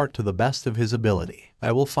act the part to the best of his ability.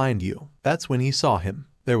 I will find you. That's when he saw him.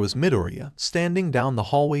 There was Midoriya, standing down the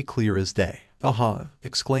hallway clear as day. Aha!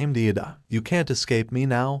 Exclaimed Ida. You can't escape me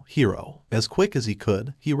now, hero. As quick as he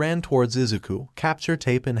could, he ran towards Izuku, capture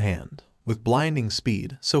tape in hand. With blinding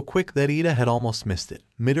speed, so quick that Ida had almost missed it,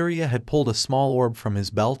 Midoriya had pulled a small orb from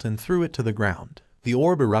his belt and threw it to the ground. The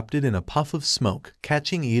orb erupted in a puff of smoke,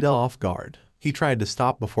 catching Ida off guard. He tried to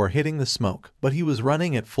stop before hitting the smoke, but he was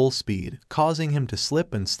running at full speed, causing him to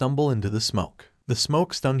slip and stumble into the smoke. The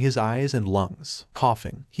smoke stung his eyes and lungs.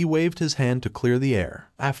 Coughing, he waved his hand to clear the air.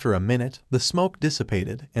 After a minute, the smoke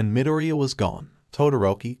dissipated, and Midoriya was gone.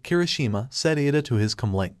 Todoroki, Kirishima, said Ida to his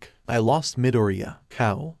comlink. I lost Midoriya.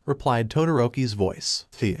 How? Replied Todoroki's voice.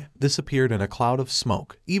 He disappeared in a cloud of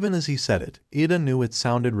smoke. Even as he said it, Ida knew it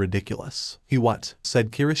sounded ridiculous. He what?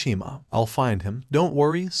 Said Kirishima. I'll find him. Don't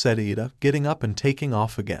worry, said Ida, getting up and taking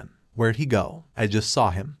off again. Where'd he go? I just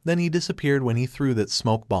saw him. Then he disappeared when he threw that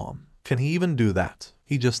smoke bomb. Can he even do that?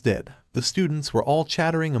 He just did. The students were all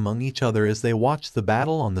chattering among each other as they watched the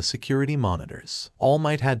battle on the security monitors. All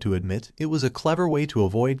Might had to admit it was a clever way to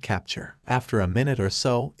avoid capture. After a minute or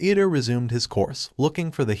so, Ida resumed his course,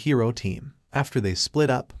 looking for the hero team. After they split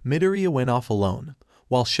up, Midoriya went off alone,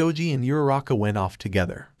 while Shoji and Uraraka went off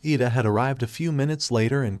together. Ida had arrived a few minutes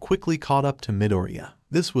later and quickly caught up to Midoriya.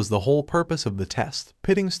 This was the whole purpose of the test,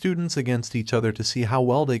 pitting students against each other to see how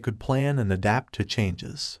well they could plan and adapt to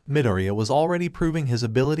changes. Midoriya was already proving his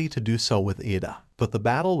ability to do so with Ida, but the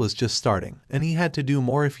battle was just starting, and he had to do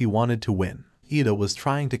more if he wanted to win. Ida was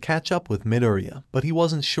trying to catch up with Midoriya, but he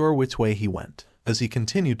wasn't sure which way he went. As he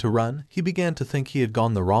continued to run, he began to think he had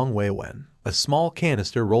gone the wrong way when a small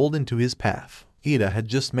canister rolled into his path. Ida had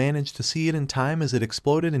just managed to see it in time as it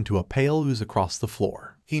exploded into a pale ooze across the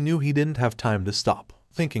floor. He knew he didn't have time to stop.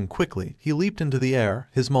 Thinking quickly, he leaped into the air,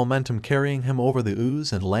 his momentum carrying him over the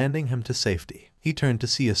ooze and landing him to safety. He turned to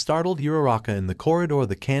see a startled Uraraka in the corridor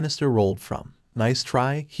the canister rolled from. Nice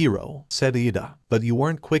try, hero, said Ida, but you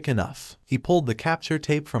weren't quick enough. He pulled the capture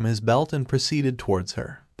tape from his belt and proceeded towards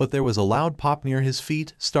her. But there was a loud pop near his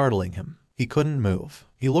feet, startling him. He couldn't move.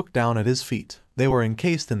 He looked down at his feet. They were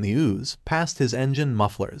encased in the ooze, past his engine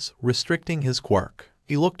mufflers, restricting his Quirk.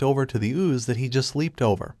 He looked over to the ooze that he just leaped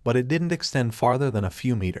over, but it didn't extend farther than a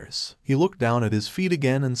few meters. He looked down at his feet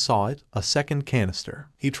again and saw it, a second canister.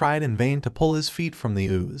 He tried in vain to pull his feet from the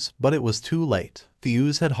ooze, but it was too late. The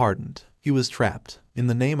ooze had hardened. He was trapped. "In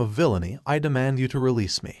the name of villainy, I demand you to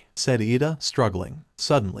release me," said Ida, struggling.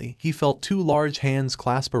 Suddenly, he felt two large hands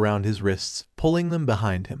clasp around his wrists, pulling them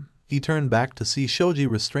behind him. He turned back to see Shoji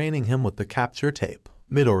restraining him with the capture tape.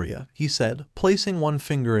 "Midoriya," he said, placing one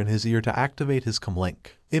finger in his ear to activate his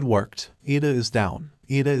comlink. "It worked. Ida is down."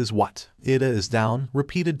 "Ida is what?" "Ida is down,"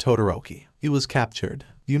 repeated Todoroki. "He was captured.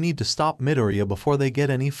 You need to stop Midoriya before they get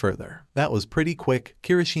any further." That was pretty quick,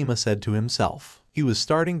 Kirishima said to himself. He was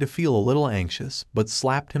starting to feel a little anxious, but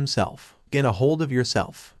slapped himself. "Get a hold of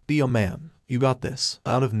yourself. Be a man. You got this."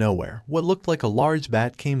 Out of nowhere, what looked like a large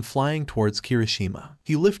bat came flying towards Kirishima.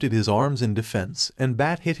 He lifted his arms in defense, and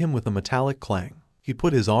bat hit him with a metallic clang. He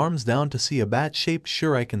put his arms down to see a bat-shaped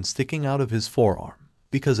shuriken sticking out of his forearm.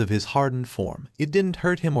 Because of his hardened form, it didn't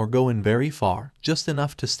hurt him or go in very far, just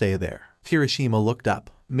enough to stay there. Kirishima looked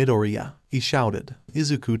up. "Midoriya," he shouted.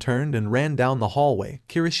 Izuku turned and ran down the hallway,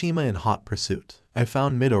 Kirishima in hot pursuit. "I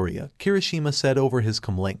found Midoriya," Kirishima said over his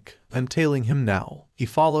comlink. "I'm tailing him now." He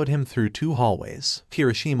followed him through 2 hallways.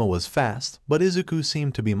 Kirishima was fast, but Izuku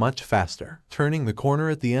seemed to be much faster. Turning the corner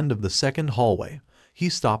at the end of the second hallway, he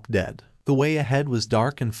stopped dead. The way ahead was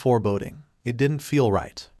dark and foreboding. It didn't feel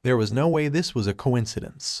right. There was no way this was a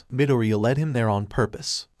coincidence. Midoriya led him there on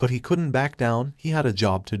purpose. But he couldn't back down, he had a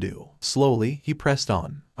job to do. Slowly, he pressed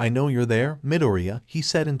on. "I know you're there, Midoriya," he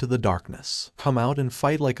said into the darkness. "Come out and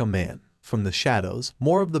fight like a man." From the shadows,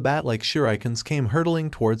 more of the bat-like shurikens came hurtling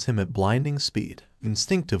towards him at blinding speed.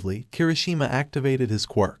 Instinctively, Kirishima activated his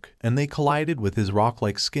quirk, and they collided with his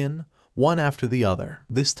rock-like skin, one after the other.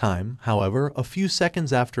 This time, however, a few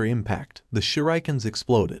seconds after impact, the shurikens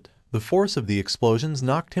exploded. The force of the explosions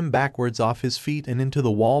knocked him backwards off his feet and into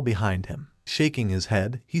the wall behind him. Shaking his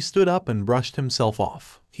head, he stood up and brushed himself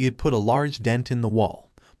off. He had put a large dent in the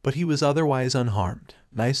wall, but he was otherwise unharmed.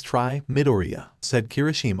 "Nice try, Midoriya," said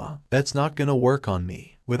Kirishima. "That's not gonna work on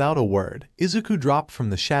me." Without a word, Izuku dropped from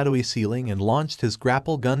the shadowy ceiling and launched his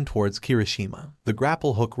grapple gun towards Kirishima. The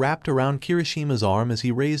grapple hook wrapped around Kirishima's arm as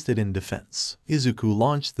he raised it in defense. Izuku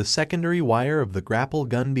launched the secondary wire of the grapple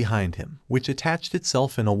gun behind him, which attached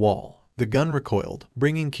itself in a wall. The gun recoiled,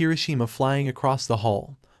 bringing Kirishima flying across the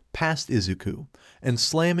hall, past Izuku, and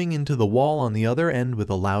slamming into the wall on the other end with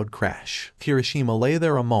a loud crash. Kirishima lay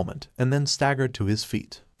there a moment and then staggered to his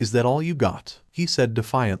feet. "Is that all you got?" he said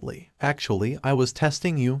defiantly. "Actually, I was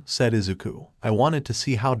testing you," said Izuku. "I wanted to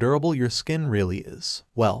see how durable your skin really is."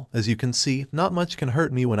 "Well, as you can see, not much can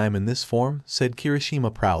hurt me when I'm in this form," said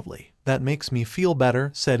Kirishima proudly. "That makes me feel better,"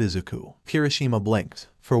 said Izuku. Kirishima blinked.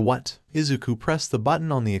 "For what?" Izuku pressed the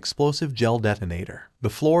button on the explosive gel detonator. The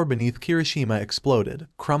floor beneath Kirishima exploded,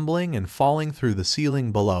 crumbling and falling through the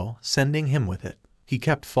ceiling below, sending him with it. He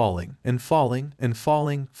kept falling and falling and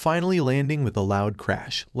falling, finally landing with a loud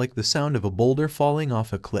crash, like the sound of a boulder falling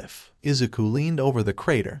off a cliff. Izuku leaned over the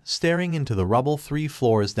crater, staring into the rubble 3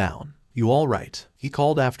 floors down. "You all right?" he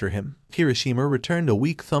called after him. Kirishima returned a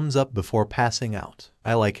weak thumbs up before passing out.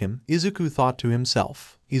 "I like him," Izuku thought to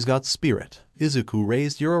himself. "He's got spirit." Izuku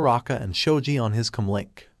raised Uraraka and Shoji on his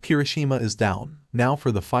comlink. Kirishima is down. Now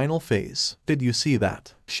for the final phase. "Did you see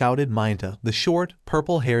that?" shouted Mainta, the short,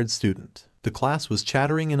 purple-haired student. The class was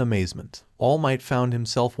chattering in amazement. All Might found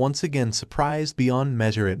himself once again surprised beyond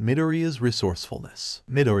measure at Midoriya's resourcefulness.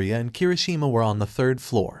 Midoriya and Kirishima were on the 3rd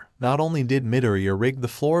floor. Not only did Midoriya rig the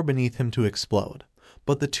floor beneath him to explode,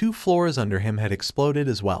 but the 2 floors under him had exploded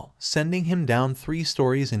as well, sending him down 3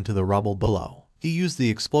 stories into the rubble below. He used the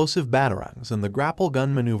explosive batarangs and the grapple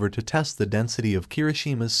gun maneuver to test the density of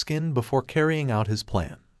Kirishima's skin before carrying out his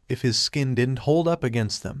plan. If his skin didn't hold up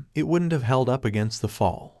against them, it wouldn't have held up against the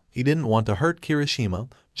fall. He didn't want to hurt Kirishima,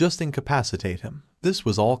 just incapacitate him. This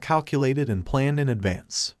was all calculated and planned in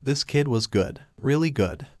advance. This kid was good. Really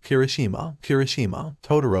good. Kirishima.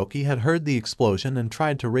 Todoroki had heard the explosion and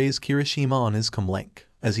tried to raise Kirishima on his comlink.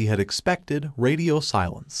 As he had expected, radio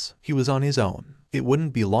silence. He was on his own. It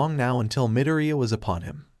wouldn't be long now until Midoriya was upon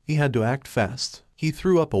him. He had to act fast. He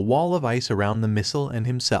threw up a wall of ice around the missile and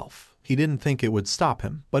himself. He didn't think it would stop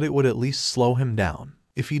him, but it would at least slow him down.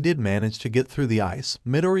 If he did manage to get through the ice,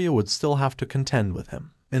 Midoriya would still have to contend with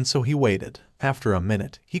him. And so he waited. After a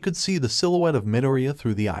minute, he could see the silhouette of Midoriya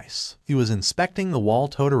through the ice. He was inspecting the wall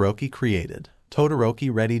Todoroki created.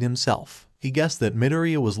 Todoroki readied himself. He guessed that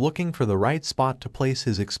Midoriya was looking for the right spot to place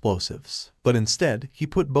his explosives. But instead, he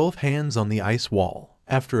put both hands on the ice wall.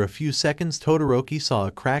 After a few seconds, Todoroki saw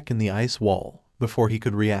a crack in the ice wall. Before he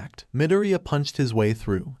could react, Midoriya punched his way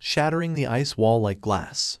through, shattering the ice wall like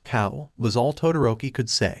glass. "How?" was all Todoroki could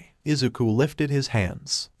say. Izuku lifted his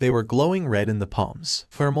hands. They were glowing red in the palms.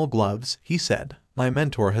 "Thermal gloves," he said. "My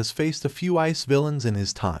mentor has faced a few ice villains in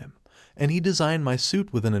his time, and he designed my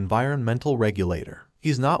suit with an environmental regulator.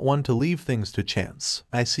 He's not one to leave things to chance.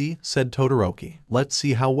 I see, said Todoroki. Let's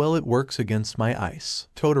see how well it works against my ice.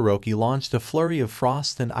 Todoroki launched a flurry of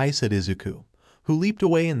frost and ice at Izuku, who leaped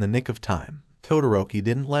away in the nick of time. Todoroki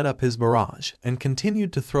didn't let up his barrage and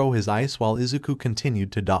continued to throw his ice while Izuku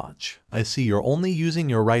continued to dodge. I see you're only using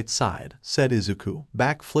your right side, said Izuku,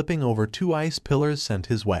 back flipping over 2 ice pillars sent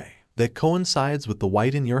his way. That coincides with the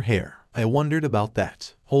white in your hair. I wondered about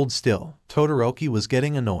that. Hold still. Todoroki was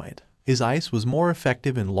getting annoyed. His ice was more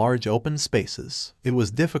effective in large open spaces. It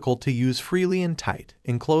was difficult to use freely in tight,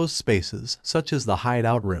 enclosed spaces such as the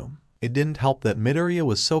hideout room. It didn't help that Midoriya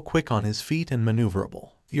was so quick on his feet and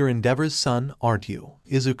maneuverable. You're Endeavor's son, aren't you?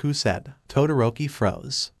 Izuku said. Todoroki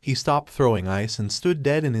froze. He stopped throwing ice and stood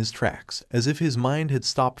dead in his tracks, as if his mind had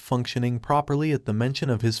stopped functioning properly at the mention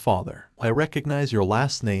of his father. I recognize your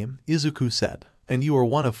last name, Izuku said, and you are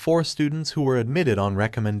one of 4 students who were admitted on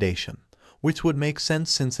recommendation, which would make sense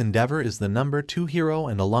since Endeavor is the number 2 hero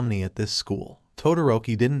and alumni at this school.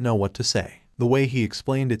 Todoroki didn't know what to say. The way he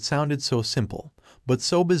explained it sounded so simple, but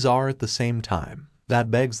so bizarre at the same time. That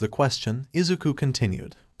begs the question, Izuku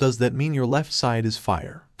continued. Does that mean your left side is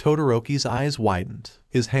fire? Todoroki's eyes widened.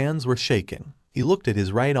 His hands were shaking. He looked at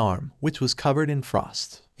his right arm, which was covered in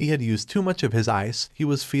frost. He had used too much of his ice. He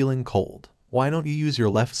was feeling cold. Why don't you use your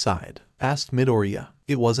left side? Asked Midoriya.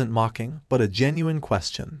 It wasn't mocking, but a genuine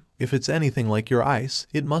question. If it's anything like your ice,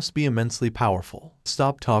 it must be immensely powerful.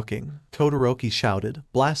 Stop talking, Todoroki shouted,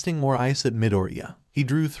 blasting more ice at Midoriya. He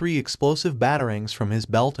drew 3 explosive batarangs from his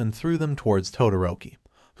belt and threw them towards Todoroki,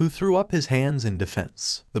 who threw up his hands in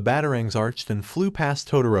defense. The batarangs arched and flew past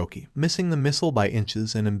Todoroki, missing the missile by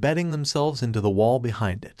inches and embedding themselves into the wall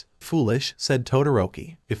behind it. Foolish, said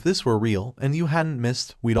Todoroki. If this were real and you hadn't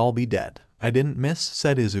missed, we'd all be dead. I didn't miss,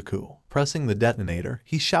 said Izuku. Pressing the detonator,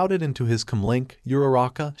 he shouted into his comlink,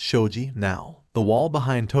 Uraraka, Shoji, now. The wall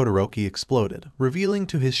behind Todoroki exploded, revealing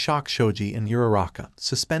to his shock Shoji and Uraraka,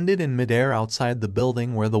 suspended in midair outside the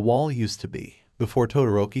building where the wall used to be. Before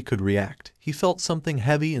Todoroki could react, he felt something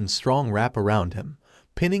heavy and strong wrap around him,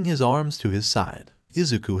 pinning his arms to his side.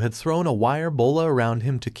 Izuku had thrown a wire bola around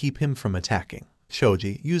him to keep him from attacking.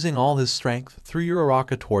 Shoji, using all his strength, threw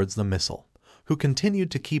Uraraka towards the missile, who continued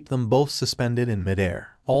to keep them both suspended in midair.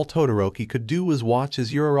 All Todoroki could do was watch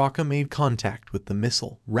as Uraraka made contact with the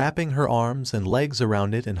missile, wrapping her arms and legs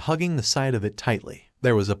around it and hugging the side of it tightly.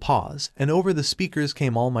 There was a pause, and over the speakers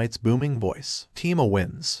came All Might's booming voice. Team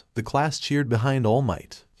wins. The class cheered behind All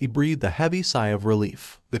Might. He breathed a heavy sigh of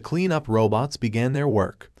relief. The cleanup robots began their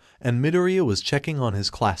work, and Midoriya was checking on his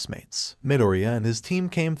classmates. Midoriya and his team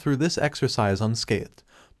came through this exercise unscathed,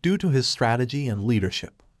 due to his strategy and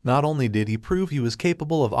leadership. Not only did he prove he was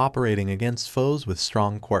capable of operating against foes with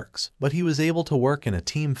strong quirks, but he was able to work in a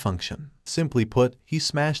team function. Simply put, he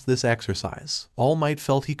smashed this exercise. All Might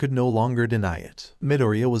felt he could no longer deny it.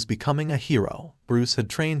 Midoriya was becoming a hero. Bruce had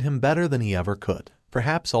trained him better than he ever could.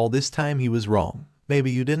 Perhaps all this time he was wrong. Maybe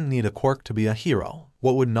you didn't need a quirk to be a hero.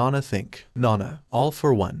 What would Nana think? Nana, All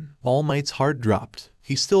for One. All Might's heart dropped.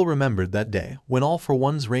 He still remembered that day, when All for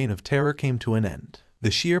One's reign of terror came to an end. The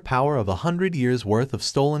sheer power of 100 years' worth of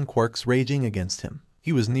stolen quirks raging against him.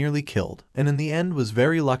 He was nearly killed, and in the end was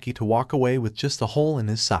very lucky to walk away with just a hole in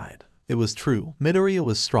his side. It was true, Midoriya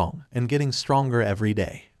was strong, and getting stronger every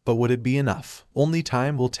day. But would it be enough? Only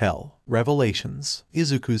time will tell. Revelations.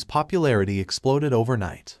 Izuku's popularity exploded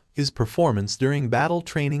overnight. His performance during battle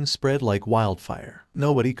training spread like wildfire.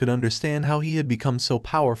 Nobody could understand how he had become so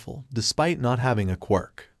powerful, despite not having a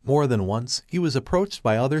quirk. More than once, he was approached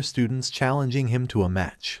by other students challenging him to a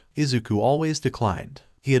match. Izuku always declined.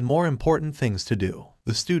 He had more important things to do.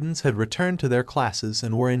 The students had returned to their classes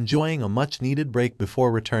and were enjoying a much-needed break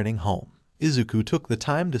before returning home. Izuku took the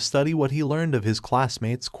time to study what he learned of his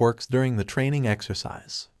classmates' quirks during the training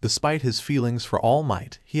exercise. Despite his feelings for All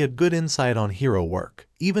Might, he had good insight on hero work,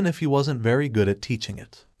 even if he wasn't very good at teaching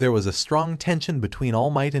it. There was a strong tension between All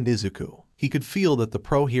Might and Izuku. He could feel that the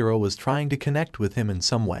pro-hero was trying to connect with him in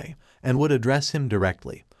some way, and would address him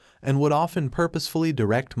directly, and would often purposefully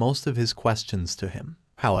direct most of his questions to him.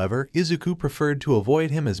 However, Izuku preferred to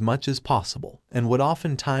avoid him as much as possible, and would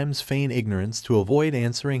oftentimes feign ignorance to avoid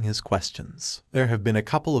answering his questions. There have been a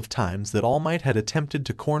couple of times that All Might had attempted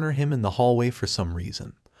to corner him in the hallway for some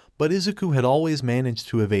reason, but Izuku had always managed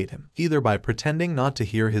to evade him, either by pretending not to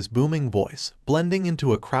hear his booming voice, blending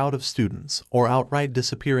into a crowd of students, or outright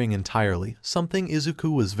disappearing entirely, something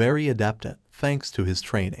Izuku was very adept at, thanks to his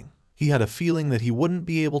training. He had a feeling that he wouldn't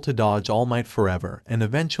be able to dodge All Might forever and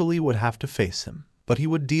eventually would have to face him. But he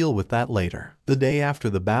would deal with that later. The day after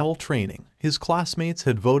the battle training, his classmates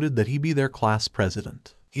had voted that he be their class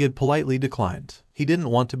president. He had politely declined. He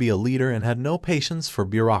didn't want to be a leader and had no patience for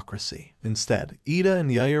bureaucracy. Instead, Ida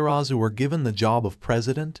and Yaoyorozu were given the job of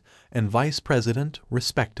president and vice president,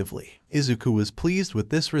 respectively. Izuku was pleased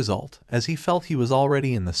with this result, as he felt he was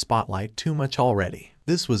already in the spotlight too much already.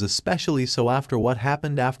 This was especially so after what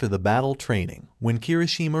happened after the battle training, when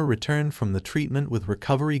Kirishima returned from the treatment with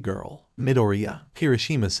recovery girl Midoriya.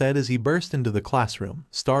 Kirishima said as he burst into the classroom,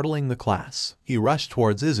 startling the class. He rushed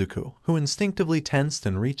towards Izuku, who instinctively tensed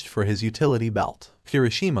and reached for his utility belt.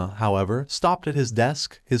 Kirishima, however, stopped at his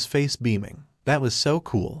desk, his face beaming. "That was so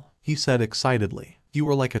cool," he said excitedly. "You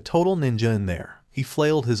were like a total ninja in there." He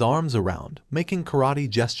flailed his arms around, making karate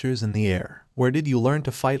gestures in the air. "Where did you learn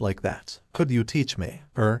to fight like that? Could you teach me?"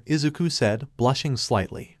 Izuku said, blushing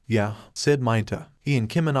slightly. "Yeah," said Mineta. He and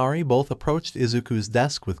Kiminari both approached Izuku's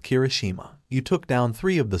desk with Kirishima. "You took down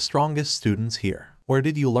 3 of the strongest students here. Where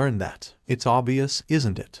did you learn that? It's obvious,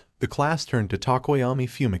 isn't it?" The class turned to Takoyami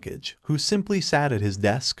Fumikage, who simply sat at his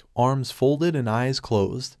desk, arms folded and eyes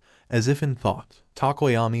closed, as if in thought.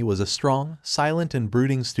 Takoyami was a strong, silent and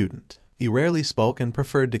brooding student. He rarely spoke and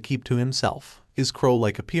preferred to keep to himself. His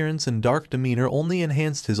crow-like appearance and dark demeanor only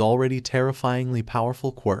enhanced his already terrifyingly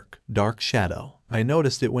powerful quirk, Dark Shadow. "I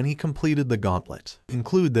noticed it when he completed the gauntlet.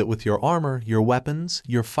 Include that with your armor, your weapons,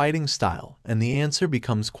 your fighting style, and the answer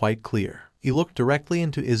becomes quite clear." He looked directly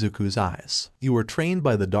into Izuku's eyes. "You were trained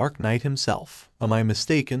by the Dark Knight himself. Am I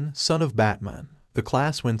mistaken, son of Batman?" The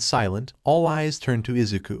class went silent, all eyes turned to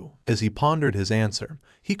Izuku. As he pondered his answer,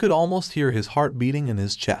 he could almost hear his heart beating in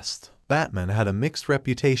his chest. Batman had a mixed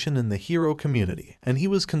reputation in the hero community, and he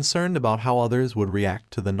was concerned about how others would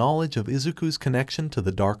react to the knowledge of Izuku's connection to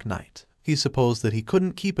the Dark Knight. He supposed that he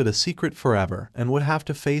couldn't keep it a secret forever and would have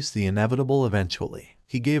to face the inevitable eventually.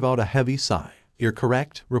 He gave out a heavy sigh. "You're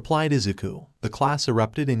correct," replied Izuku. The class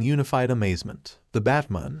erupted in unified amazement. "The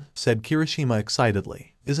Batman," said Kirishima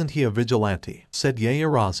excitedly. "Isn't he a vigilante?" said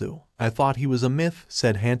Yaoyorozu. "I thought he was a myth,"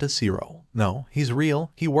 said Hantashiro. "No, he's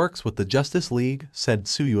real. He works with the Justice League," said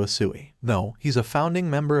Tsuyuasui. "No, he's a founding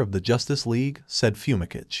member of the Justice League," said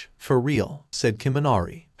Fumikage. "For real," said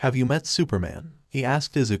Kiminari. "Have you met Superman?" he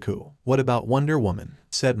asked Izuku. "What about Wonder Woman?"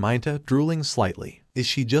 said Mineta, drooling slightly. "Is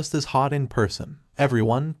she just as hot in person?"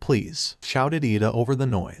 "Everyone, please," shouted Ida over the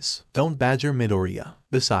noise. "Don't badger Midoriya.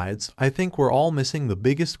 Besides, I think we're all missing the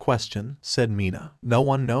biggest question," said Mina. "No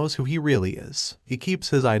one knows who he really is. He keeps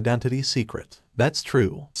his identity secret." "That's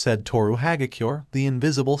true," said Toru Hagakure, the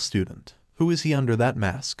invisible student. "Who is he under that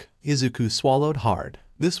mask?" Izuku swallowed hard.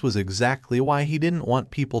 This was exactly why he didn't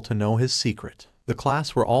want people to know his secret. The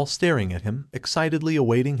class were all staring at him, excitedly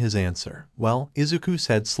awaiting his answer. "Well," Izuku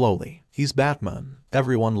said slowly, "he's Batman."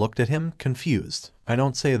 Everyone looked at him, confused. "I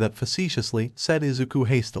don't say that facetiously," said Izuku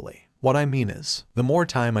hastily. "What I mean is, the more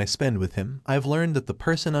time I spend with him, I've learned that the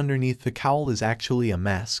person underneath the cowl is actually a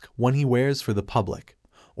mask, one he wears for the public,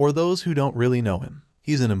 or those who don't really know him.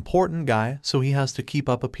 He's an important guy, so he has to keep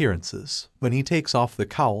up appearances. When he takes off the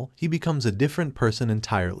cowl, he becomes a different person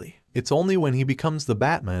entirely. It's only when he becomes the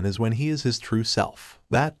Batman is when he is his true self."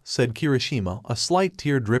 "That," said Kirishima, a slight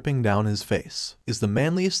tear dripping down his face, "is the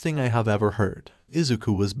manliest thing I have ever heard."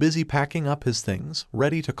 Izuku was busy packing up his things,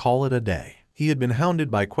 ready to call it a day. He had been hounded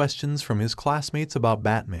by questions from his classmates about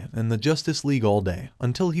Batman and the Justice League all day,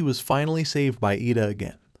 until he was finally saved by Ida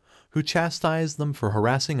again, who chastised them for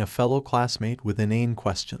harassing a fellow classmate with inane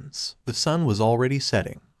questions. The sun was already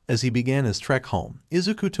setting. As he began his trek home,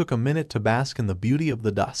 Izuku took a minute to bask in the beauty of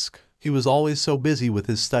the dusk. He was always so busy with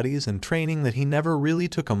his studies and training that he never really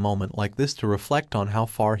took a moment like this to reflect on how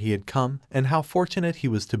far he had come and how fortunate he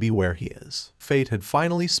was to be where he is. Fate had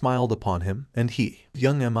finally smiled upon him, and he,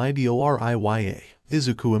 young Midoriya.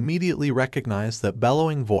 Izuku immediately recognized that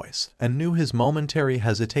bellowing voice and knew his momentary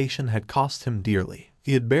hesitation had cost him dearly.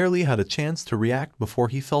 He had barely had a chance to react before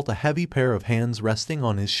he felt a heavy pair of hands resting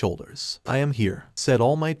on his shoulders. "I am here," said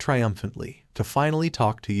All Might triumphantly, "to finally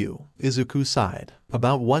talk to you." Izuku sighed.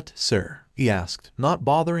 "About what, sir?" he asked, not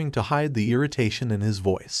bothering to hide the irritation in his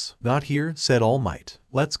voice. "Not here," said All Might.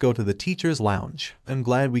 "Let's go to the teacher's lounge. I'm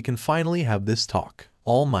glad we can finally have this talk."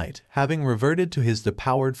 All Might, having reverted to his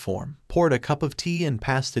depowered form, poured a cup of tea and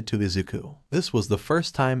passed it to Izuku. This was the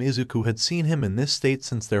first time Izuku had seen him in this state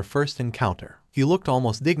since their first encounter. He looked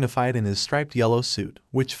almost dignified in his striped yellow suit,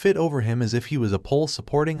 which fit over him as if he was a pole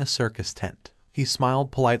supporting a circus tent. He smiled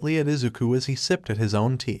politely at Izuku as he sipped at his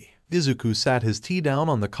own tea. Izuku sat his tea down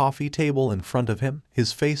on the coffee table in front of him,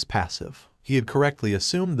 his face passive. He had correctly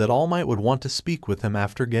assumed that All Might would want to speak with him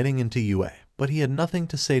after getting into UA, but he had nothing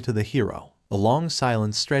to say to the hero. A long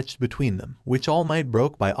silence stretched between them, which All Might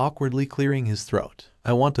broke by awkwardly clearing his throat.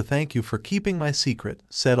 "I want to thank you for keeping my secret,"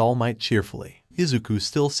 said All Might cheerfully. Izuku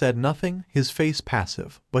still said nothing, his face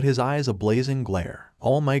passive, but his eyes a blazing glare.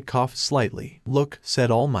 All Might coughed slightly. Look, said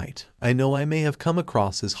All Might, I know I may have come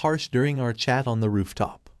across as harsh during our chat on the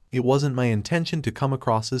rooftop. It wasn't my intention to come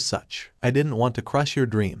across as such. I didn't want to crush your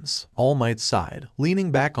dreams. All Might sighed,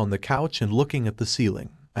 leaning back on the couch and looking at the ceiling.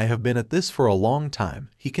 I have been at this for a long time,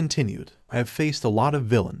 he continued. I have faced a lot of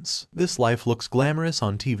villains. This life looks glamorous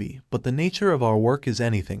on TV, but the nature of our work is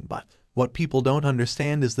anything but. What people don't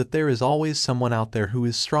understand is that there is always someone out there who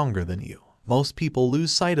is stronger than you. Most people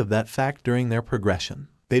lose sight of that fact during their progression.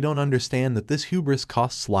 They don't understand that this hubris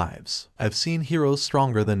costs lives. I've seen heroes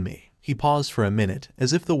stronger than me. He paused for a minute,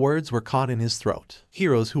 as if the words were caught in his throat.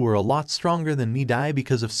 Heroes who were a lot stronger than me die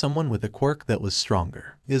because of someone with a quirk that was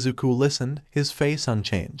stronger. Izuku listened, his face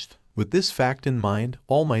unchanged. With this fact in mind,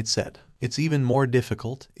 All Might said, it's even more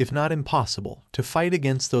difficult, if not impossible, to fight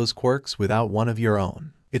against those quirks without one of your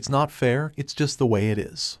own. It's not fair, it's just the way it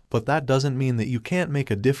is. But that doesn't mean that you can't make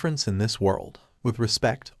a difference in this world. With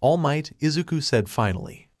respect, All Might, Izuku said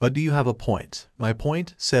finally. But do you have a point? My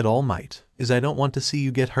point, said All Might, is I don't want to see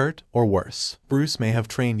you get hurt, or worse. Bruce may have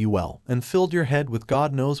trained you well, and filled your head with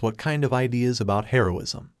God knows what kind of ideas about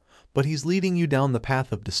heroism. But he's leading you down the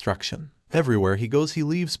path of destruction. Everywhere he goes he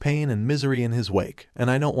leaves pain and misery in his wake, and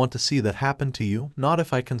I don't want to see that happen to you, not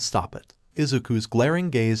if I can stop it. Izuku's glaring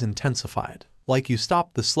gaze intensified. Like you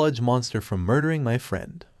stopped the sludge monster from murdering my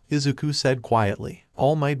friend, Izuku said quietly.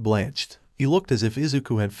 All Might blanched. He looked as if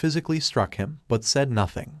Izuku had physically struck him, but said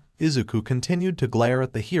nothing. Izuku continued to glare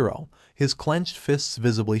at the hero, his clenched fists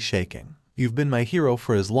visibly shaking. You've been my hero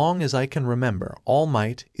for as long as I can remember, All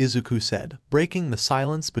Might, Izuku said, breaking the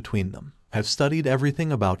silence between them. I've studied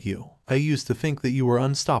everything about you. I used to think that you were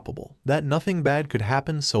unstoppable, that nothing bad could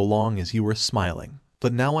happen so long as you were smiling.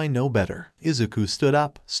 But now I know better. Izuku stood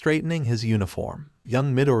up, straightening his uniform.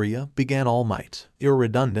 Young Midoriya, began All Might. You're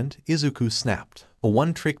redundant, Izuku snapped. A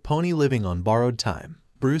one-trick pony living on borrowed time.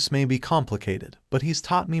 Bruce may be complicated, but he's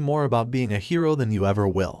taught me more about being a hero than you ever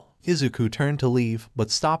will. Izuku turned to leave,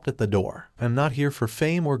 but stopped at the door. I'm not here for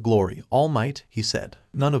fame or glory, All Might, he said.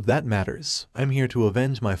 None of that matters. I'm here to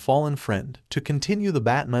avenge my fallen friend, to continue the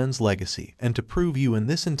Batman's legacy, and to prove you and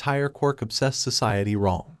this entire quirk-obsessed society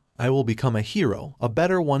wrong. I will become a hero, a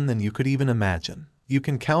better one than you could even imagine. You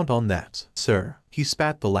can count on that, sir. He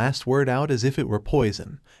spat the last word out as if it were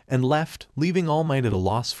poison, and left, leaving All Might at a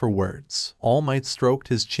loss for words. All Might stroked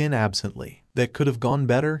his chin absently. That could have gone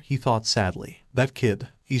better, he thought sadly. That kid,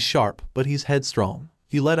 he's sharp, but he's headstrong.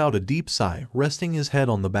 He let out a deep sigh, resting his head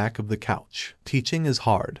on the back of the couch. Teaching is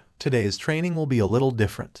hard. Today's training will be a little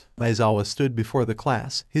different. Aizawa stood before the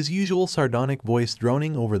class, his usual sardonic voice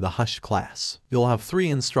droning over the hushed class. You'll have 3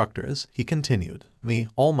 instructors, he continued. Me,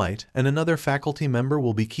 All Might, and another faculty member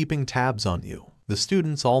will be keeping tabs on you. The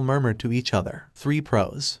students all murmured to each other. 3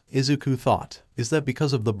 pros, Izuku thought. Is that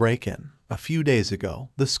because of the break-in? A few days ago,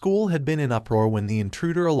 the school had been in uproar when the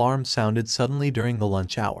intruder alarm sounded suddenly during the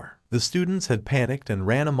lunch hour. The students had panicked and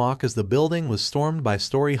ran amok as the building was stormed by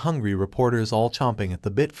story-hungry reporters all chomping at the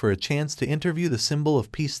bit for a chance to interview the symbol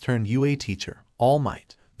of peace-turned-UA teacher, All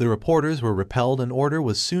Might. The reporters were repelled and order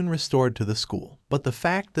was soon restored to the school, but the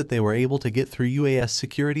fact that they were able to get through UA's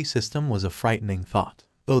security system was a frightening thought.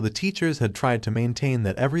 Though the teachers had tried to maintain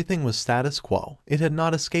that everything was status quo, it had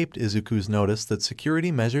not escaped Izuku's notice that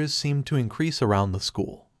security measures seemed to increase around the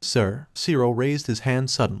school. Sir, Shiro raised his hand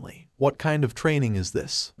suddenly. What kind of training is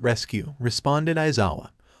this? Rescue, responded Aizawa,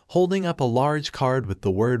 holding up a large card with the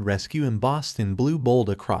word rescue embossed in blue bold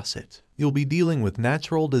across it. You'll be dealing with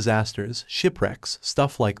natural disasters, shipwrecks,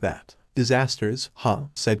 stuff like that. Disasters, huh?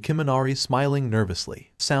 Said Kiminari, smiling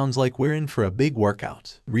nervously. Sounds like we're in for a big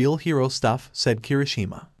workout. Real hero stuff, said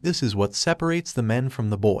Kirishima. This is what separates the men from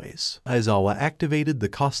the boys. Aizawa activated the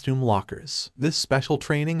costume lockers. This special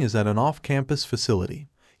training is at an off-campus facility,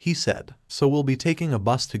 he said, so we'll be taking a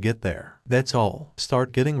bus to get there. That's all.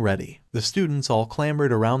 Start getting ready. The students all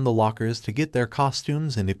clambered around the lockers to get their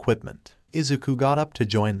costumes and equipment. Izuku got up to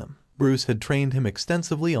join them. Bruce had trained him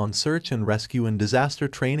extensively on search and rescue and disaster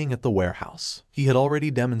training at the warehouse. He had already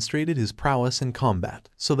demonstrated his prowess in combat,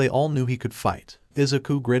 so they all knew he could fight.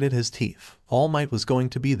 Izuku gritted his teeth. All Might was going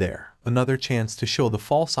to be there. Another chance to show the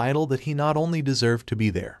false idol that he not only deserved to be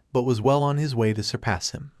there, but was well on his way to surpass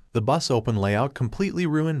him. The bus open layout completely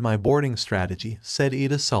ruined my boarding strategy, said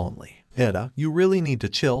Ida sullenly. Ida, you really need to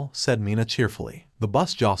chill, said Mina cheerfully. The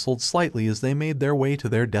bus jostled slightly as they made their way to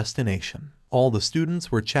their destination. All the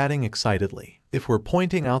students were chatting excitedly. If we're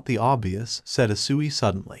pointing out the obvious, said Asui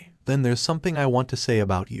suddenly, Then there's something I want to say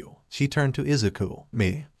about you. She turned to Izuku.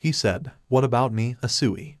 Me? He said. What about me,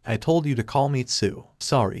 Asui? I told you to call me Tsu.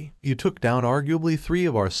 Sorry. You took down arguably 3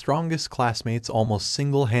 of our strongest classmates almost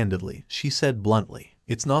single-handedly, she said bluntly.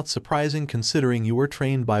 It's not surprising considering you were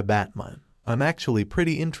trained by Batman. I'm actually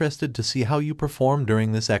pretty interested to see how you perform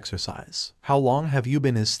during this exercise. How long have you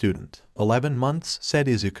been his student? 11 months, said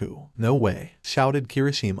Izuku. No way, shouted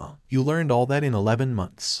Kirishima. You learned all that in 11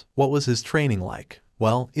 months. What was his training like?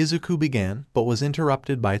 Well, Izuku began, but was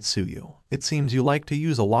interrupted by Tsuyu. It seems you like to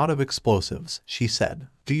use a lot of explosives, she said.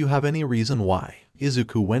 Do you have any reason why?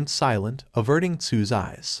 Izuku went silent, averting Tsu's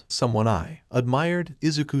eyes. Someone I admired,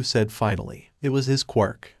 Izuku said finally. It was his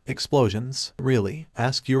quirk. Explosions? Really?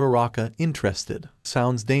 Asked Uraraka, interested.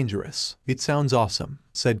 Sounds dangerous. It sounds awesome,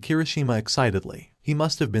 said Kirishima excitedly. He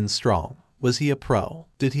must have been strong. Was he a pro?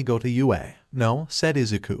 Did he go to UA? No, said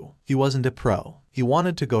Izuku. He wasn't a pro. He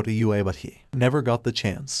wanted to go to UA but he never got the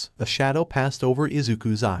chance. A shadow passed over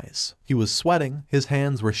Izuku's eyes. He was sweating, his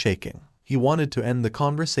hands were shaking. He wanted to end the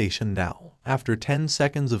conversation now. After 10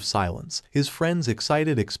 seconds of silence, his friend's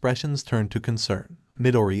excited expressions turned to concern.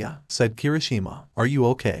 Midoriya, said Kirishima. Are you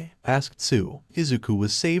okay? Asked Tsu. Izuku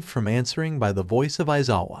was saved from answering by the voice of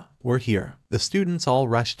Aizawa. We're here. The students all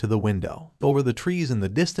rushed to the window. Over the trees in the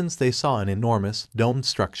distance they saw an enormous, domed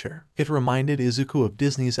structure. It reminded Izuku of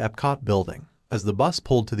Disney's Epcot building. As the bus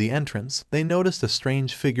pulled to the entrance, they noticed a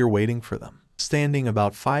strange figure waiting for them. Standing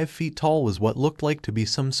about 5 feet tall was what looked like to be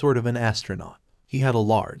some sort of an astronaut. He had a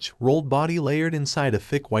large, rolled body layered inside a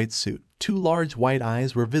thick white suit. 2 large white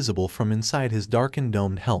eyes were visible from inside his darkened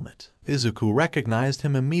domed helmet. Izuku recognized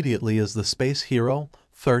him immediately as the space hero,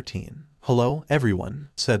 13. Hello, everyone,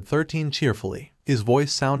 said 13 cheerfully. His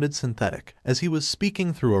voice sounded synthetic, as he was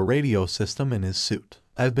speaking through a radio system in his suit.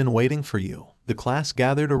 I've been waiting for you. The class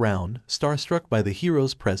gathered around, starstruck by the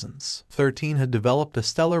hero's presence. 13 had developed a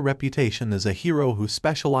stellar reputation as a hero who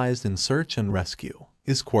specialized in search and rescue.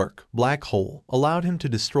 His quirk, Black Hole, allowed him to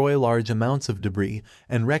destroy large amounts of debris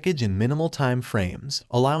and wreckage in minimal time frames,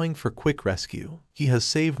 allowing for quick rescue. He has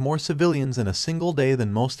saved more civilians in a single day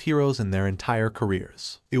than most heroes in their entire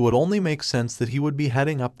careers. It would only make sense that he would be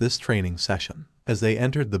heading up this training session. As they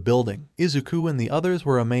entered the building, Izuku and the others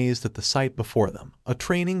were amazed at the sight before them. A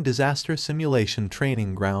training disaster simulation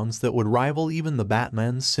training grounds that would rival even the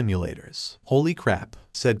Batman's simulators. Holy crap,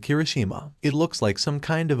 said Kirishima. It looks like some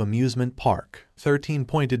kind of amusement park. 13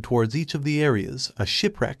 pointed towards each of the areas, a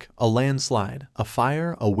shipwreck, a landslide, a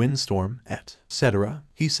fire, a windstorm, etc.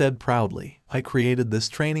 He said proudly. I created this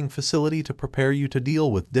training facility to prepare you to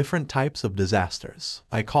deal with different types of disasters.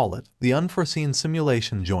 I call it the Unforeseen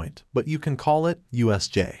Simulation Joint, but you can call it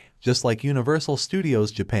USJ. Just like Universal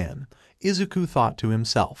Studios Japan, Izuku thought to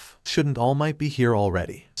himself. Shouldn't All Might be here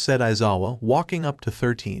already? Said Aizawa, walking up to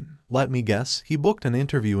 13. Let me guess, he booked an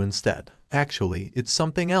interview instead. Actually, it's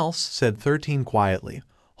something else, said 13 quietly,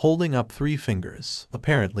 holding up 3 fingers.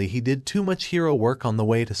 Apparently he did too much hero work on the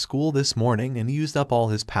way to school this morning and used up all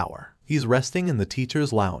his power. He's resting in the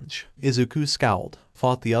teacher's lounge. Izuku scowled.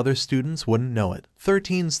 Thought the other students wouldn't know it.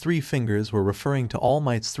 13's 3 fingers were referring to All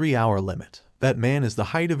Might's 3-hour limit. That man is the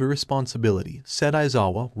height of irresponsibility, said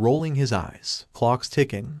Aizawa, rolling his eyes. Clock's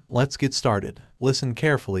ticking. Let's get started. Listen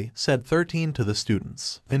carefully, said 13 to the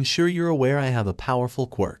students. I'm sure you're aware I have a powerful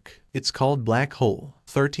quirk. It's called Black Hole.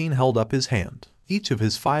 13 held up his hand. Each of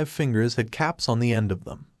his 5 fingers had caps on the end of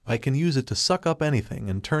them. I can use it to suck up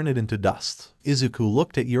anything and turn it into dust. Izuku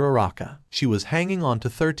looked at Uraraka. She was hanging on to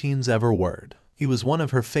 13's every word. He was one of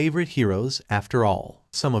her favorite heroes, after all.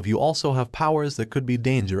 Some of you also have powers that could be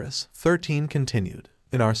dangerous, 13 continued.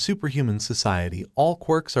 In our superhuman society, all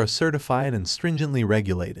quirks are certified and stringently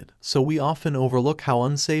regulated, so we often overlook how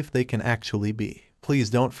unsafe they can actually be. Please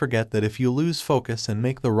don't forget that if you lose focus and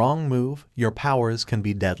make the wrong move, your powers can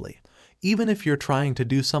be deadly. Even if you're trying to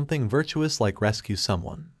do something virtuous like rescue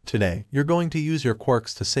someone. Today, you're going to use your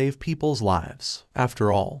quirks to save people's lives.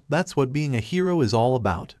 After all, that's what being a hero is all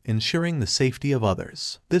about, ensuring the safety of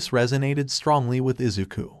others. This resonated strongly with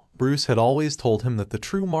Izuku. Bruce had always told him that the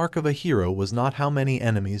true mark of a hero was not how many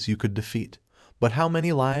enemies you could defeat, but how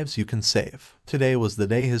many lives you can save. Today was the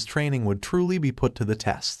day his training would truly be put to the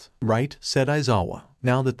test. Right, said Aizawa.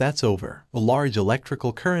 Now that that's over, a large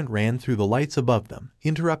electrical current ran through the lights above them,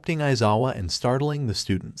 interrupting Aizawa and startling the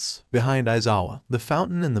students. Behind Aizawa, the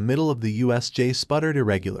fountain in the middle of the USJ sputtered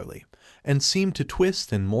irregularly, and seemed to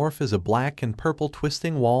twist and morph as a black and purple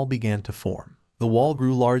twisting wall began to form. The wall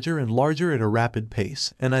grew larger and larger at a rapid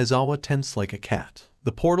pace, and Aizawa tensed like a cat.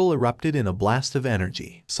 The portal erupted in a blast of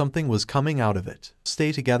energy. Something was coming out of it.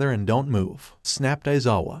 "Stay together and don't move," snapped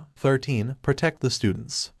Aizawa. 13. Protect the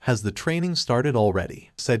students. "Has the training started already?"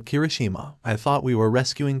 said Kirishima. "I thought we were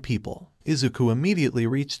rescuing people." Izuku immediately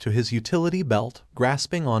reached to his utility belt,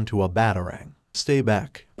 grasping onto a batarang. "Stay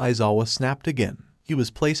back," Aizawa snapped again. He was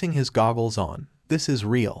placing his goggles on. "This is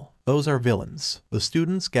real. Those are villains." The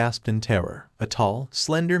students gasped in terror. A tall,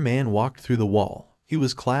 slender man walked through the wall. He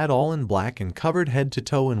was clad all in black and covered head to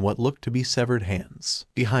toe in what looked to be severed hands.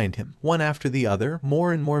 Behind him, one after the other,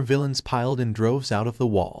 more and more villains piled in droves out of the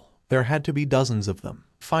wall. There had to be dozens of them.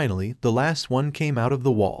 Finally, the last one came out of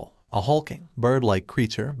the wall. A hulking, bird-like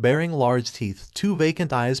creature bearing large teeth, two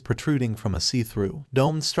vacant eyes protruding from a see-through,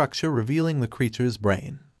 domed structure revealing the creature's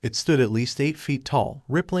brain. It stood at least 8 feet tall,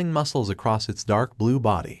 rippling muscles across its dark blue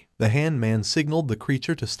body. The hand-man signaled the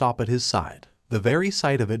creature to stop at his side. The very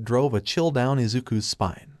sight of it drove a chill down Izuku's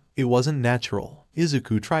spine. It wasn't natural.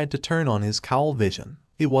 Izuku tried to turn on his cowl vision.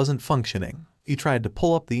 It wasn't functioning. He tried to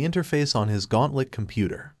pull up the interface on his gauntlet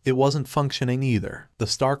computer. It wasn't functioning either. The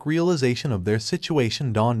stark realization of their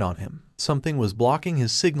situation dawned on him. Something was blocking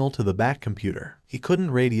his signal to the Bat computer. He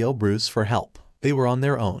couldn't radio Bruce for help. They were on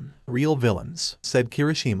their own. "Real villains," said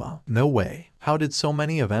Kirishima. "No way. How did so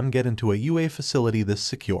many of them get into a UA facility this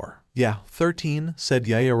secure?" "Yeah, 13, said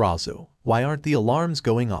Yaoyorozu. "Why aren't the alarms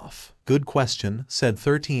going off?" "Good question," said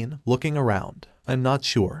 13, looking around. "I'm not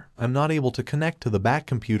sure. I'm not able to connect to the Bat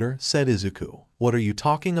computer," said Izuku. "What are you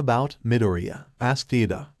talking about, Midoriya?" asked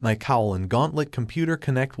Ida. "My cowl and gauntlet computer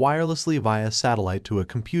connect wirelessly via satellite to a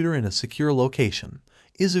computer in a secure location,"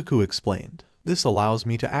 Izuku explained. "This allows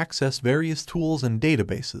me to access various tools and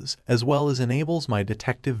databases, as well as enables my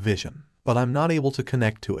detective vision. But I'm not able to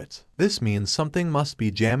connect to it. This means something must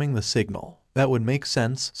be jamming the signal." "That would make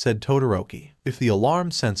sense," said Todoroki. "If the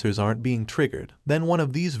alarm sensors aren't being triggered, then one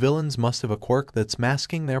of these villains must have a quirk that's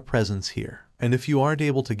masking their presence here. And if you aren't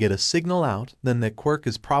able to get a signal out, then that quirk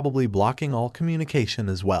is probably blocking all communication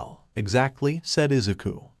as well." "Exactly," said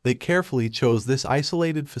Izuku. "They carefully chose this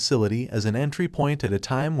isolated facility as an entry point at a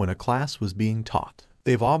time when a class was being taught.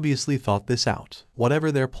 They've obviously thought this out.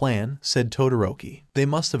 Whatever their plan," said Todoroki, "they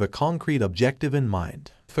must have a concrete objective in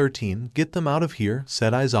mind." 13. "Get them out of here,"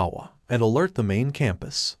 said Aizawa, "and alert the main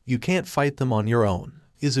campus. You can't fight them on your own."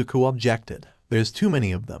 Izuku objected. "There's too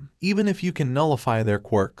many of them. Even if you can nullify their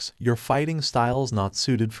quirks, your fighting style's not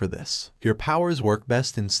suited for this. Your powers work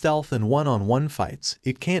best in stealth and one-on-one fights.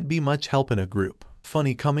 It can't be much help in a group."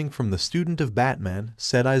 "Funny coming from the student of Batman,"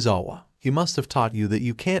 said Aizawa. "He must have taught you that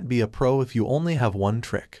you can't be a pro if you only have one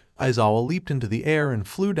trick." Aizawa leaped into the air and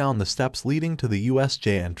flew down the steps leading to the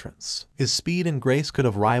USJ entrance. His speed and grace could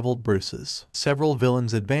have rivaled Bruce's. Several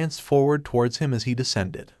villains advanced forward towards him as he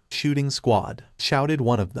descended. "Shooting squad," shouted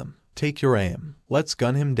one of them. "Take your aim. Let's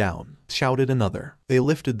gun him down," shouted another. They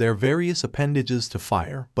lifted their various appendages to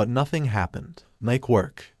fire, but nothing happened. "Make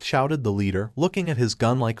work," shouted the leader, looking at his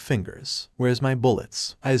gun-like fingers. "Where's my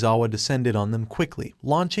bullets?" Aizawa descended on them quickly,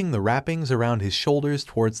 launching the wrappings around his shoulders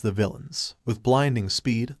towards the villains. With blinding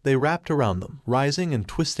speed, they wrapped around them, rising and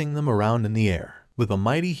twisting them around in the air. With a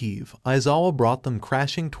mighty heave, Aizawa brought them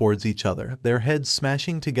crashing towards each other, their heads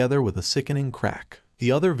smashing together with a sickening crack.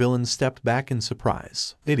 The other villains stepped back in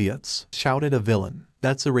surprise. "Idiots," shouted a villain.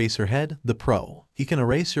 "That's Eraserhead, the pro. He can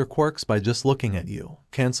erase your quirks by just looking at you."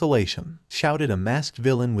 "Cancellation," shouted a masked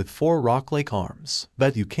villain with 4 rock-like arms.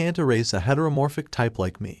 "Bet you can't erase a heteromorphic type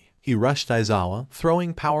like me." He rushed Aizawa,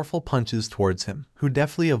 throwing powerful punches towards him, who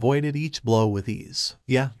deftly avoided each blow with ease.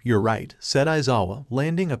 "Yeah, you're right," said Aizawa,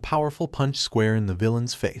 landing a powerful punch square in the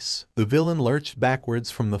villain's face. The villain lurched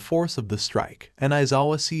backwards from the force of the strike, and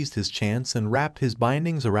Aizawa seized his chance and wrapped his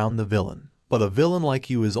bindings around the villain. "But a villain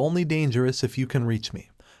like you is only dangerous if you can reach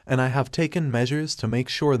me, and I have taken measures to make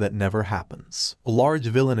sure that never happens." A large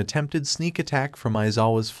villain attempted sneak attack from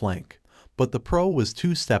Aizawa's flank, but the pro was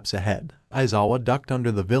 2 steps ahead. Aizawa ducked under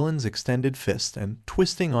the villain's extended fist and,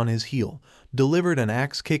 twisting on his heel, delivered an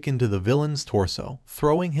axe kick into the villain's torso,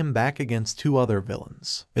 throwing him back against 2 other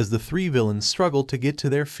villains. As the 3 villains struggled to get to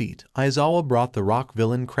their feet, Aizawa brought the rock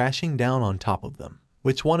villain crashing down on top of them.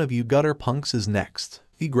 "Which one of you gutter punks is next?"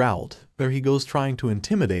 he growled. "There he goes trying to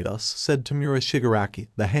intimidate us," said Tamura Shigaraki,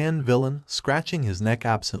 the hand villain, scratching his neck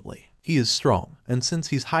absently. "He is strong, and since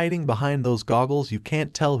he's hiding behind those goggles you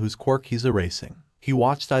can't tell whose quirk he's erasing." He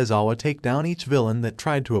watched Aizawa take down each villain that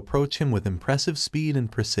tried to approach him with impressive speed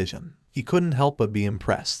and precision. He couldn't help but be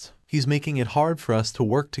impressed. "He's making it hard for us to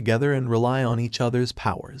work together and rely on each other's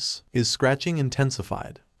powers." His scratching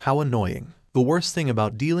intensified. "How annoying. The worst thing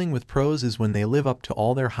about dealing with pros is when they live up to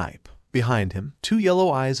all their hype. Behind him, 2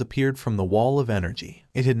 yellow eyes appeared from the wall of energy.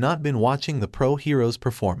 It had not been watching the pro hero's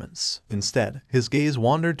performance. Instead, his gaze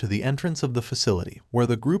wandered to the entrance of the facility, where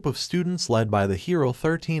the group of students led by the hero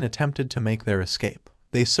 13 attempted to make their escape.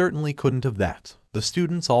 They certainly couldn't have that. The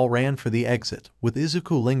students all ran for the exit, with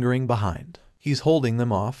Izuku lingering behind. He's holding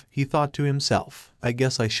them off, he thought to himself. I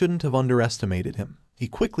guess I shouldn't have underestimated him. He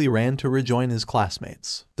quickly ran to rejoin his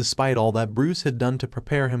classmates. Despite all that Bruce had done to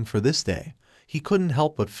prepare him for this day, he couldn't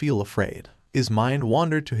help but feel afraid. His mind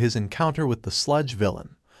wandered to his encounter with the sludge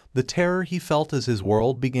villain, the terror he felt as his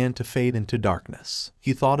world began to fade into darkness.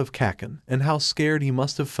 He thought of Kaken, and how scared he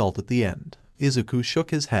must have felt at the end. Izuku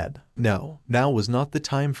shook his head. No, now was not the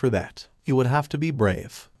time for that. He would have to be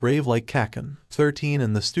brave. Brave like Kaken. 13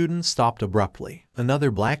 and the students stopped abruptly.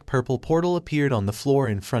 Another black-purple portal appeared on the floor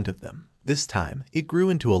in front of them. This time, it grew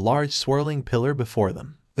into a large swirling pillar before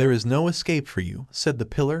them. There is no escape for you, said the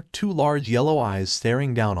pillar, 2 large yellow eyes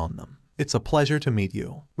staring down on them. It's a pleasure to meet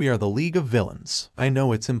you. We are the League of Villains. I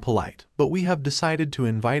know it's impolite, but we have decided to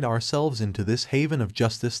invite ourselves into this haven of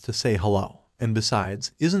justice to say hello. And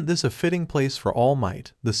besides, isn't this a fitting place for All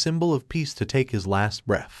Might, the symbol of peace, to take his last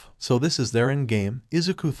breath? So this is their endgame,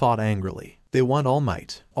 Izuku thought angrily. They want All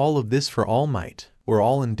Might. All of this for All Might. We're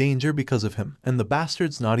all in danger because of him, and the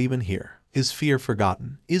bastard's not even here. His fear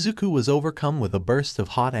forgotten, Izuku was overcome with a burst of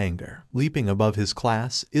hot anger. Leaping above his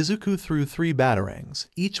class, Izuku threw 3 batarangs,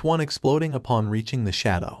 each one exploding upon reaching the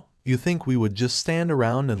shadow. You think we would just stand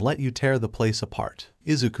around and let you tear the place apart?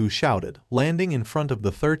 Izuku shouted, landing in front of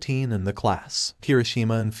the 13 and the class.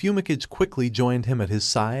 Kirishima and Fumikage quickly joined him at his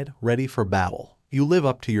side, ready for battle. You live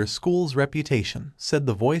up to your school's reputation, said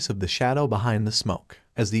the voice of the shadow behind the smoke.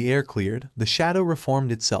 As the air cleared, the shadow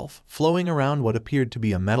reformed itself, flowing around what appeared to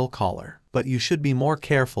be a metal collar. But you should be more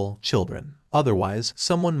careful, children. Otherwise,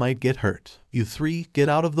 someone might get hurt. You 3, get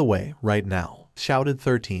out of the way, right now, shouted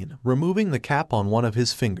 13, removing the cap on one of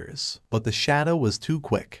his fingers. But the shadow was too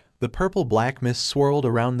quick. The purple-black mist swirled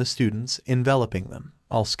around the students, enveloping them.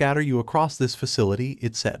 I'll scatter you across this facility,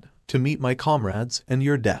 it said, to meet my comrades and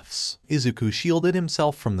your deaths. Izuku shielded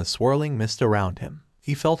himself from the swirling mist around him.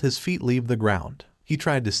 He felt his feet leave the ground. He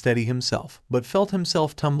tried to steady himself, but felt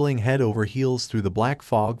himself tumbling head over heels through the black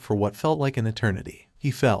fog for what felt like an eternity.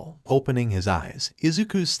 He fell. Opening his eyes,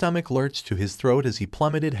 Izuku's stomach lurched to his throat as he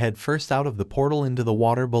plummeted headfirst out of the portal into the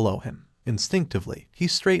water below him. Instinctively, he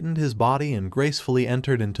straightened his body and gracefully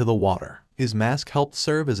entered into the water. His mask helped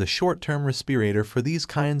serve as a short-term respirator for these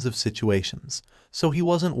kinds of situations, so he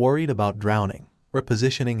wasn't worried about drowning.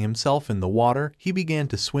 Repositioning himself in the water, he began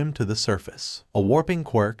to swim to the surface. A warping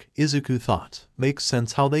quirk, Izuku thought. Makes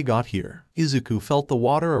sense how they got here. Izuku felt the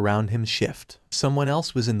water around him shift. Someone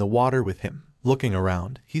else was in the water with him. Looking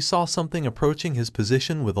around, he saw something approaching his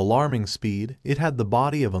position with alarming speed. It had the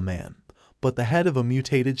body of a man, but the head of a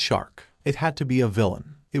mutated shark. It had to be a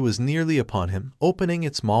villain. It was nearly upon him, opening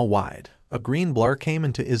its maw wide. A green blur came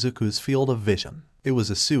into Izuku's field of vision. It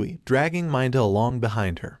was Asui, dragging Minda along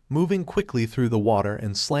behind her, moving quickly through the water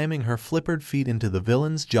and slamming her flippered feet into the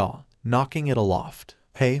villain's jaw, knocking it aloft.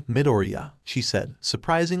 Hey, Midoriya, she said,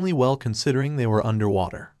 surprisingly well considering they were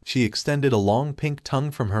underwater. She extended a long pink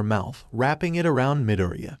tongue from her mouth, wrapping it around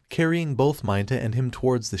Midoriya, carrying both Minda and him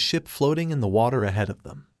towards the ship floating in the water ahead of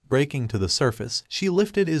them. Breaking to the surface, she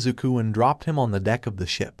lifted Izuku and dropped him on the deck of the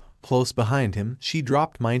ship. Close behind him, she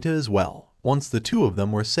dropped Minda as well. Once the 2 of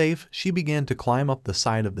them were safe, she began to climb up the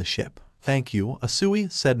side of the ship. Thank you,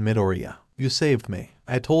 Asui, said Midoriya. You saved me.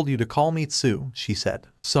 I told you to call me Tsu, she said.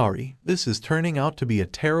 Sorry, this is turning out to be a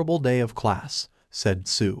terrible day of class, said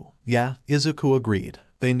Tsu. Yeah, Izuku agreed.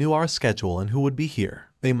 They knew our schedule and who would be here.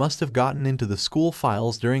 They must have gotten into the school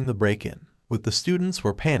files during the break-in. With the students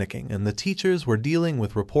were panicking and the teachers were dealing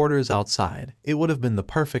with reporters outside, it would have been the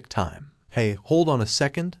perfect time. Hey, hold on a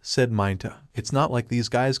second, said Minta. It's not like these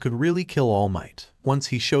guys could really kill All Might. Once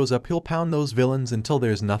he shows up, he'll pound those villains until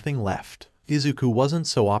there's nothing left. Izuku wasn't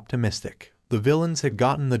so optimistic. The villains had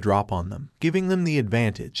gotten the drop on them, giving them the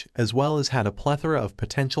advantage, as well as had a plethora of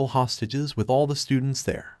potential hostages with all the students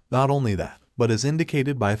there. Not only that, but as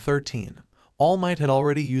indicated by 13, All Might had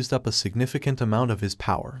already used up a significant amount of his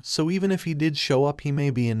power, so even if he did show up, he may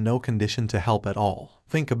be in no condition to help at all.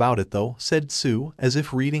 Think about it though, said Tsu, as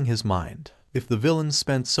if reading his mind. If the villains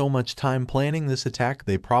spent so much time planning this attack,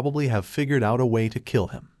 they probably have figured out a way to kill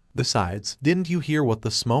him. Besides, didn't you hear what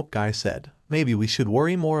the smoke guy said? Maybe we should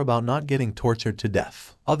worry more about not getting tortured to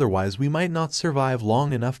death. Otherwise we might not survive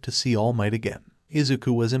long enough to see All Might again.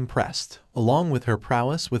 Izuku was impressed. Along with her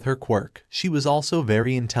prowess with her quirk, she was also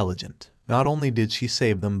very intelligent. Not only did she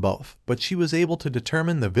save them both, but she was able to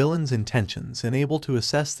determine the villain's intentions and able to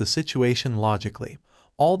assess the situation logically,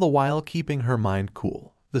 all the while keeping her mind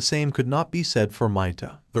cool. The same could not be said for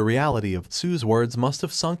Maita. The reality of Tsu's words must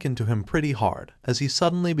have sunk into him pretty hard, as he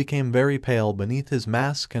suddenly became very pale beneath his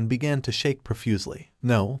mask and began to shake profusely.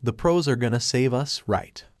 "No, the pros are gonna save us,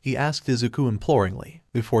 right?" he asked Izuku imploringly.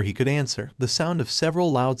 Before he could answer, the sound of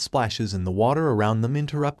several loud splashes in the water around them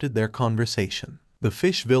interrupted their conversation. The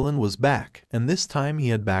fish villain was back, and this time he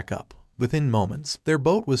had backup. Within moments, their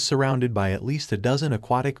boat was surrounded by at least a dozen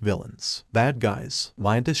aquatic villains. "Bad guys,"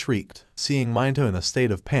 Maita shrieked. Seeing Maita in a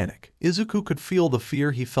state of panic, Izuku could feel the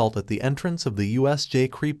fear he felt at the entrance of the USJ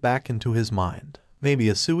creep back into his mind. Maybe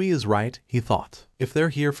Asui is right, he thought. If they're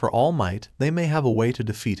here for All Might, they may have a way to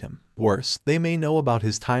defeat him. Worse, they may know about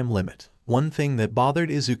his time limit. One thing that bothered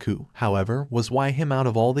Izuku, however, was why him out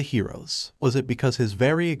of all the heroes? Was it because his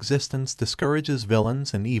very existence discourages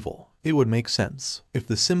villains and evil? It would make sense. If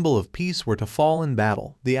the symbol of peace were to fall in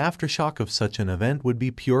battle, the aftershock of such an event would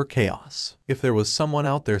be pure chaos. If there was someone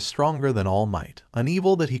out there stronger than All Might, an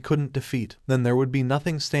evil that he couldn't defeat, then there would be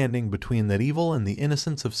nothing standing between that evil and the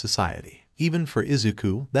innocence of society. Even for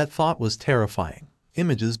Izuku, that thought was terrifying.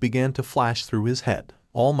 Images began to flash through his head.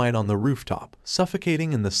 All Might on the rooftop,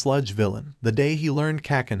 suffocating in the sludge villain, the day he learned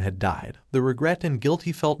Kaken had died, the regret and guilt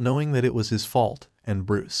he felt knowing that it was his fault, and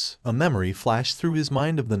Bruce. A memory flashed through his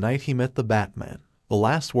mind of the night he met the Batman. The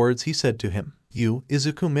last words he said to him, "You,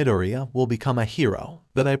 Izukumidoriya, will become a hero.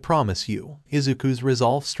 That I promise you." Izuku's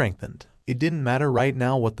resolve strengthened. It didn't matter right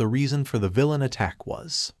now what the reason for the villain attack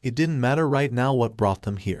was. It didn't matter right now what brought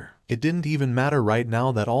them here. It didn't even matter right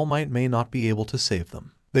now that All Might may not be able to save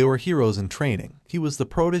them. They were heroes in training. He was the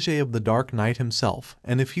protege of the Dark Knight himself,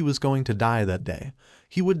 and if he was going to die that day,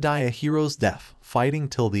 he would die a hero's death, fighting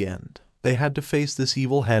till the end. They had to face this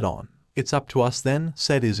evil head-on. "It's up to us then,"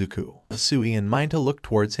 said Izuku. Asui and Maita looked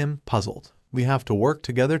towards him, puzzled. "We have to work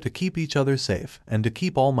together to keep each other safe, and to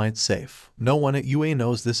keep All Might safe. No one at UA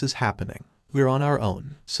knows this is happening. We're on our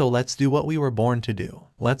own, so let's do what we were born to do.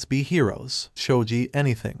 Let's be heroes." "Shoji,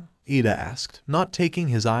 anything?" Ida asked, not taking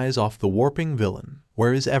his eyes off the warping villain.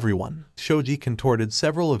 "Where is everyone?" Shoji contorted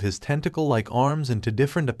several of his tentacle-like arms into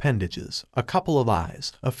different appendages, a couple of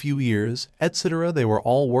eyes, a few ears, etc. They were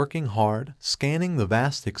all working hard, scanning the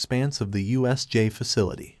vast expanse of the USJ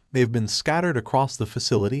facility. "They've been scattered across the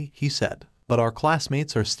facility," he said. "But our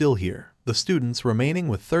classmates are still here. The students remaining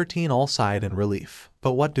with 13 all sighed in relief.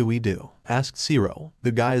 "But what do we do?" asked Zero.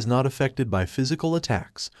 "The guy is not affected by physical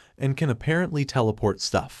attacks, and can apparently teleport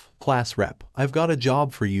stuff." "Class rep, I've got a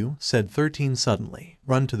job for you," said 13 suddenly.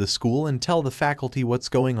 "Run to the school and tell the faculty what's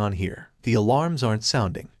going on here. The alarms aren't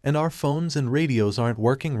sounding, and our phones and radios aren't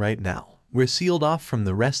working right now. We're sealed off from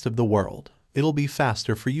the rest of the world. It'll be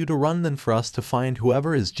faster for you to run than for us to find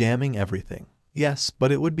whoever is jamming everything." "Yes,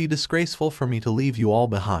 but it would be disgraceful for me to leave you all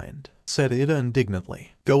behind," said Ida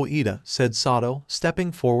indignantly. "Go Ida," said Sato,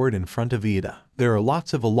 stepping forward in front of Ida. "There are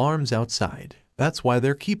lots of alarms outside. That's why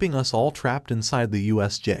they're keeping us all trapped inside the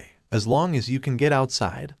USJ. As long as you can get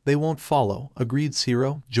outside, they won't follow," agreed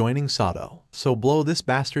Zero, joining Sato. "So blow this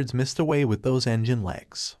bastard's mist away with those engine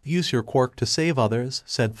legs. Use your quirk to save others,"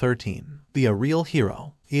 said 13. "Be a real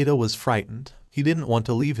hero." Ida was frightened. He didn't want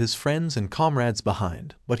to leave his friends and comrades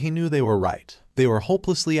behind, but he knew they were right. They were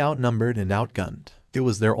hopelessly outnumbered and outgunned. It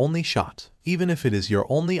was their only shot. "Even if it is your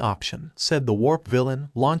only option," said the warp villain,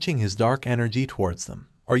 launching his dark energy towards them.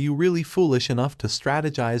 "Are you really foolish enough to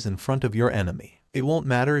strategize in front of your enemy? It won't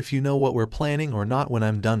matter if you know what we're planning or not when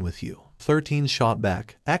I'm done with you." 13 shot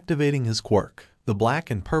back, activating his quirk. The black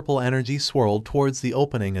and purple energy swirled towards the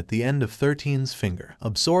opening at the end of 13's finger,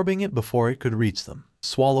 absorbing it before it could reach them.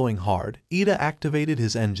 Swallowing hard, Ida activated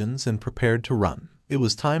his engines and prepared to run. It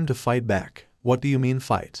was time to fight back. "What do you mean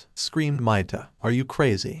fight?" screamed Maita. "Are you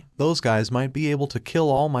crazy? Those guys might be able to kill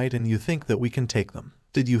All Might and you think that we can take them.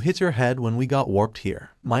 Did you hit your head when we got warped here?"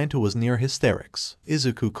 Maita was near hysterics.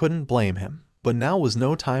 Izuku couldn't blame him. But now was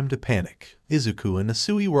no time to panic. Izuku and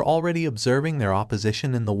Asui were already observing their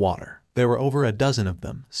opposition in the water. There were over a dozen of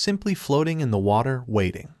them, simply floating in the water,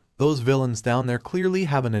 waiting. "Those villains down there clearly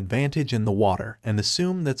have an advantage in the water and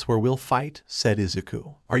assume that's where we'll fight," said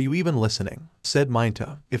Izuku. "Are you even listening?" said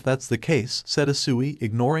Maita. "If that's the case," said Asui,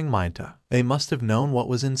 ignoring Maita, "they must have known what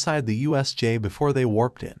was inside the USJ before they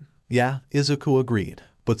warped in." "Yeah," Izuku agreed,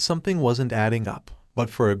 but something wasn't adding up.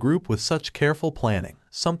 "But for a group with such careful planning,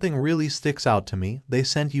 something really sticks out to me. They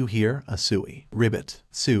sent you here, Asui." "Ribbit."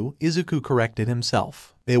 Izuku corrected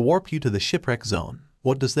himself. "They warp you to the shipwreck zone."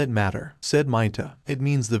 "What does that matter?" said Maita. "It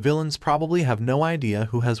means the villains probably have no idea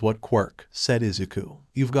who has what quirk," said Izuku.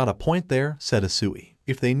 "You've got a point there," said Asui.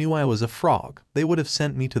 "If they knew I was a frog, they would have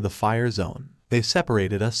sent me to the fire zone." They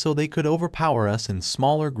separated us so they could overpower us in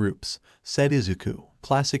smaller groups, said Izuku.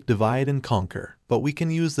 Classic divide and conquer, but we can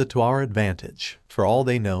use that to our advantage. For all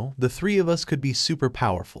they know, the three of us could be super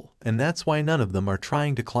powerful, and that's why none of them are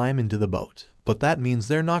trying to climb into the boat. But that means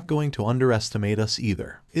they're not going to underestimate us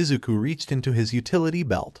either. Izuku reached into his utility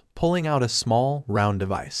belt, pulling out a small, round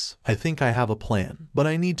device. I think I have a plan, but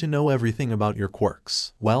I need to know everything about your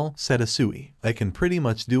quirks. Well, said Asui, I can pretty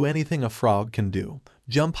much do anything a frog can do.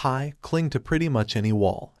 Jump high, cling to pretty much any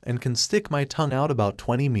wall, and can stick my tongue out about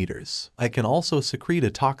 20 meters. I can also secrete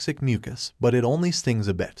a toxic mucus, but it only stings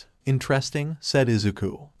a bit. Interesting, said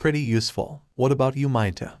Izuku. Pretty useful. What about you,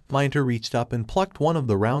 Mainta? Mainta reached up and plucked one of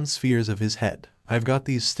the round spheres of his head. I've got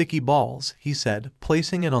these sticky balls, he said,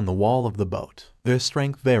 placing it on the wall of the boat. Their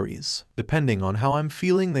strength varies. Depending on how I'm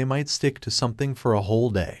feeling, they might stick to something for a whole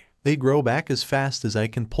day. They grow back as fast as I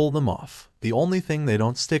can pull them off. The only thing they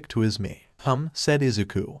don't stick to is me. Said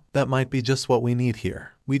Izuku. That might be just what we need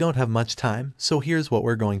here. We don't have much time, so here's what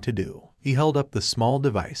we're going to do. He held up the small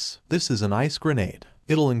device. This is an ice grenade.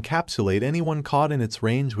 It'll encapsulate anyone caught in its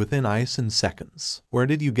range within ice in seconds. Where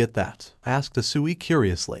did you get that? Asked Asui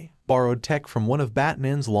curiously. Borrowed tech from one of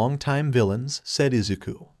Batman's longtime villains, said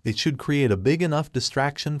Izuku. It should create a big enough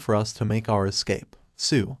distraction for us to make our escape.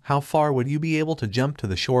 Sue, how far would you be able to jump to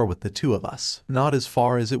the shore with the two of us? Not as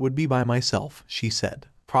far as it would be by myself, she said.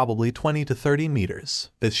 Probably 20 to 30 meters.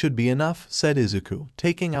 That should be enough, said Izuku,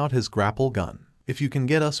 taking out his grapple gun. If you can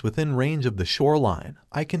get us within range of the shoreline,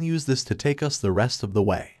 I can use this to take us the rest of the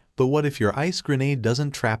way. But what if your ice grenade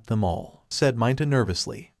doesn't trap them all? Said Mainta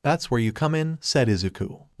nervously. That's where you come in, said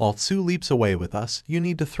Izuku. While Tsu leaps away with us, you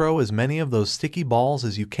need to throw as many of those sticky balls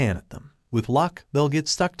as you can at them. With luck, they'll get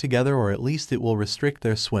stuck together, or at least it will restrict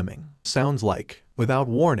their swimming. Sounds like. Without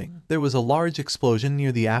warning, there was a large explosion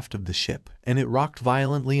near the aft of the ship, and it rocked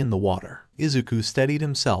violently in the water. Izuku steadied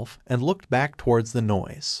himself and looked back towards the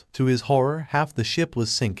noise. To his horror, half the ship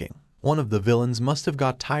was sinking. One of the villains must have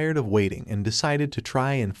got tired of waiting and decided to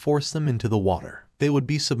try and force them into the water. They would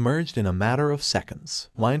be submerged in a matter of seconds.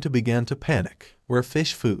 Mainta began to panic. We're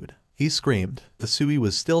fish food, he screamed. Asui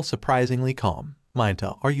was still surprisingly calm.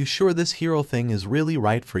 Mainta, are you sure this hero thing is really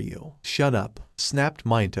right for you? Shut up, snapped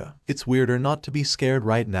Mainta. It's weirder not to be scared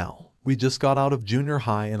right now. We just got out of junior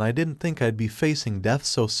high and I didn't think I'd be facing death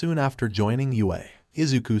so soon after joining UA.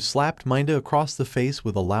 Izuku slapped Mainta across the face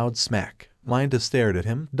with a loud smack. Mainta stared at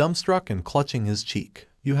him, dumbstruck and clutching his cheek.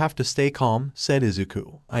 You have to stay calm, said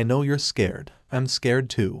Izuku. I know you're scared. I'm scared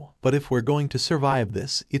too. But if we're going to survive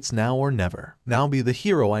this, it's now or never. Now be the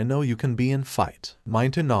hero I know you can be and fight.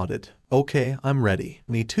 Mainta nodded. Okay, I'm ready.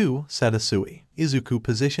 Me too, said Asui. Izuku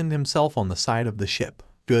positioned himself on the side of the ship.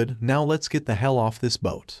 Good, now let's get the hell off this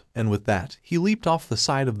boat. And with that, he leaped off the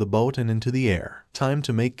side of the boat and into the air. Time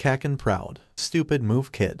to make Kaken proud. Stupid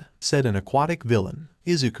move, kid, said an aquatic villain.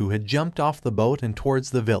 Izuku had jumped off the boat and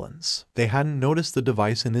towards the villains. They hadn't noticed the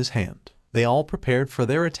device in his hand. They all prepared for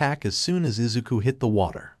their attack as soon as Izuku hit the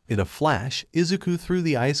water. In a flash, Izuku threw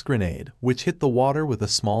the ice grenade, which hit the water with a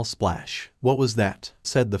small splash. What was that?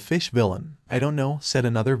 Said the fish villain. I don't know, said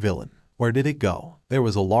another villain. Where did it go? There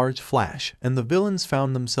was a large flash, and the villains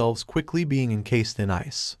found themselves quickly being encased in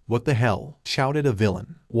ice. What the hell? Shouted a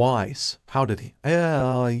villain. Why? How did he?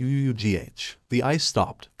 The ice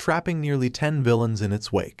stopped, trapping nearly 10 villains in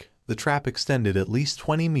its wake. The trap extended at least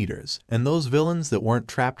 20 meters, and those villains that weren't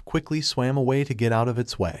trapped quickly swam away to get out of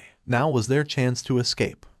its way. Now was their chance to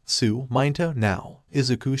escape. Su, Mainta, now,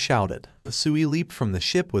 Izuku shouted. Asui leaped from the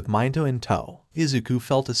ship with Mainta in tow. Izuku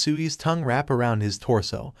felt Asui's tongue wrap around his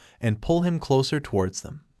torso and pull him closer towards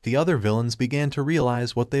them. The other villains began to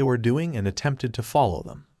realize what they were doing and attempted to follow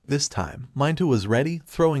them. This time, Mainta was ready,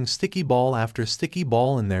 throwing sticky ball after sticky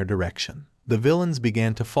ball in their direction. The villains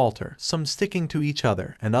began to falter, some sticking to each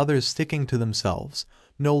other and others sticking to themselves,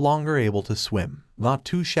 no longer able to swim. Not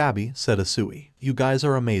too shabby, said Asui. You guys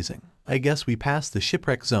are amazing. I guess we passed the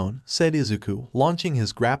shipwreck zone, said Izuku, launching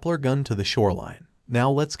his grappler gun to the shoreline. Now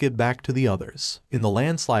let's get back to the others. In the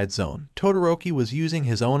landslide zone, Todoroki was using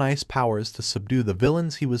his own ice powers to subdue the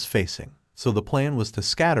villains he was facing. So the plan was to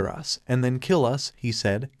scatter us and then kill us, he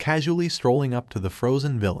said, casually strolling up to the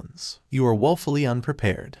frozen villains. You are woefully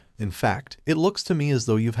unprepared. In fact, it looks to me as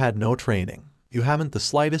though you've had no training. You haven't the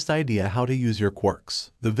slightest idea how to use your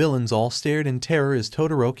quirks. The villains all stared in terror as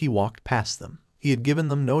Todoroki walked past them. He had given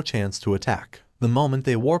them no chance to attack. The moment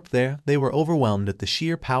they warped there, they were overwhelmed at the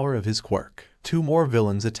sheer power of his quirk. 2 more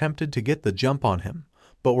villains attempted to get the jump on him,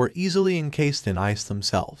 but were easily encased in ice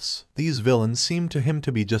themselves. These villains seemed to him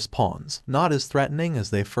to be just pawns, not as threatening as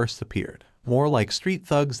they first appeared. more like street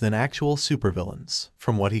thugs than actual supervillains.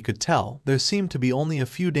 From what he could tell, there seemed to be only a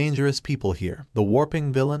few dangerous people here: the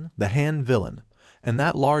warping villain, the hand villain, and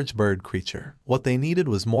that large bird creature. What they needed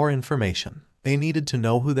was more information. They needed to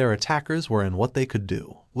know who their attackers were and what they could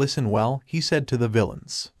do. Listen well, he said to the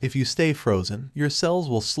villains. If you stay frozen, your cells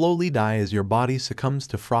will slowly die as your body succumbs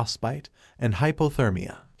to frostbite and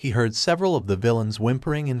hypothermia. He heard several of the villains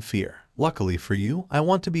whimpering in fear. Luckily for you, I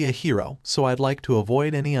want to be a hero, so I'd like to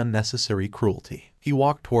avoid any unnecessary cruelty. He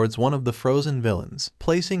walked towards one of the frozen villains,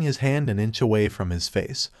 placing his hand an inch away from his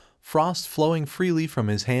face, frost flowing freely from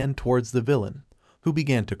his hand towards the villain, who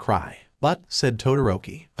began to cry. But, said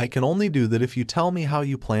Todoroki, I can only do that if you tell me how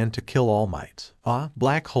you plan to kill All Might. Ah,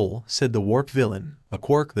 black hole, said the warp villain, a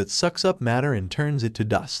quirk that sucks up matter and turns it to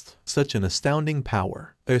dust. Such an astounding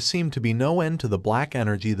power. There seemed to be no end to the black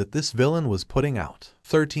energy that this villain was putting out.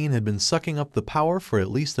 13 had been sucking up the power for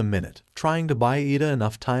at least a minute, trying to buy Ida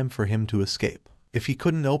enough time for him to escape. If he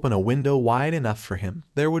couldn't open a window wide enough for him,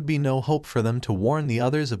 there would be no hope for them to warn the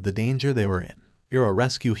others of the danger they were in. You're a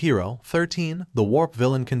rescue hero, 13, the warp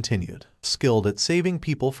villain continued, skilled at saving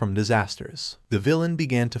people from disasters. The villain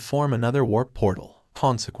began to form another warp portal.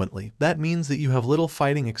 Consequently, that means that you have little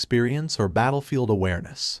fighting experience or battlefield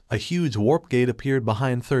awareness. A huge warp gate appeared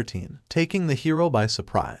behind 13, taking the hero by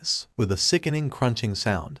surprise. With a sickening crunching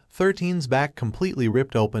sound, 13's back completely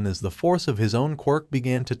ripped open as the force of his own quirk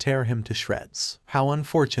began to tear him to shreds. How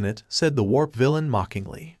unfortunate, said the warp villain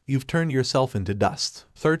mockingly. You've turned yourself into dust.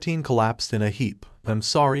 13 collapsed in a heap. I'm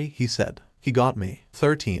sorry, he said. He got me.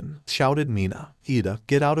 13, shouted Mina. Ida,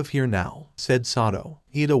 get out of here now, said Sato.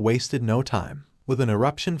 Ida wasted no time. With an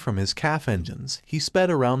eruption from his calf engines, he sped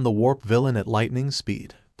around the warp villain at lightning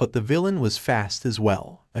speed. But the villain was fast as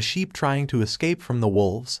well. A sheep trying to escape from the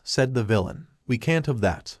wolves, said the villain. We can't have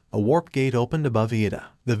that. A warp gate opened above Ida.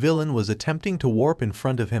 The villain was attempting to warp in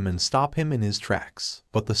front of him and stop him in his tracks.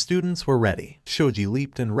 But the students were ready. Shoji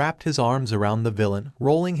leaped and wrapped his arms around the villain,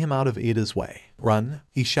 rolling him out of Ida's way. Run,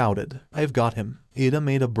 he shouted. I've got him. Ida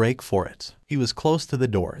made a break for it. He was close to the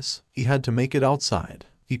doors. He had to make it outside.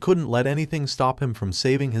 He couldn't let anything stop him from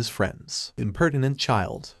saving his friends. Impertinent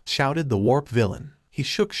child, shouted the warp villain. He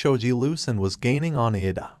shook Shoji loose and was gaining on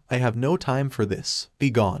Ida. I have no time for this. Be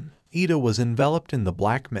gone. Ida was enveloped in the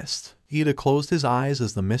black mist. Ida closed his eyes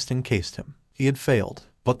as the mist encased him. He had failed,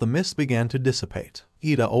 but the mist began to dissipate.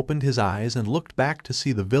 Ida opened his eyes and looked back to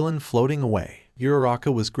see the villain floating away.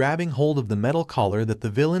 Uraraka was grabbing hold of the metal collar that the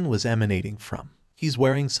villain was emanating from. He's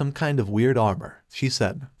wearing some kind of weird armor, she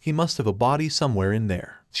said. He must have a body somewhere in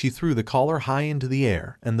there. She threw the collar high into the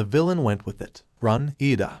air, and the villain went with it. Run,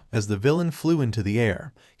 Ida. As the villain flew into the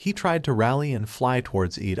air, he tried to rally and fly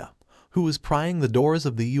towards Ida, who was prying the doors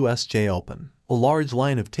of the USJ open. A large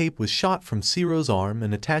line of tape was shot from Siro's arm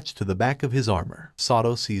and attached to the back of his armor.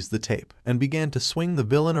 Sato seized the tape and began to swing the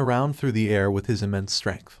villain around through the air with his immense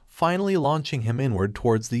strength, finally launching him inward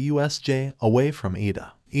towards the USJ, away from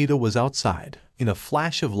Ida. Ida was outside. In a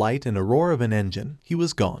flash of light and a roar of an engine, he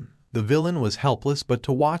was gone. The villain was helpless but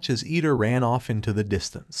to watch as Ida ran off into the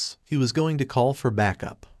distance. He was going to call for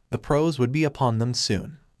backup. The pros would be upon them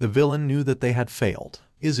soon. The villain knew that they had failed.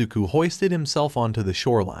 Izuku hoisted himself onto the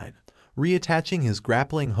shoreline, reattaching his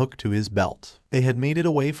grappling hook to his belt. They had made it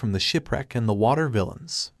away from the shipwreck and the water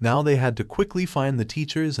villains. Now they had to quickly find the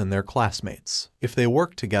teachers and their classmates. If they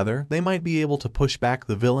worked together, they might be able to push back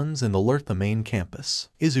the villains and alert the main campus.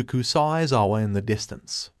 Izuku saw Aizawa in the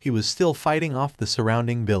distance. He was still fighting off the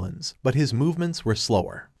surrounding villains, but his movements were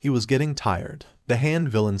slower. He was getting tired. The hand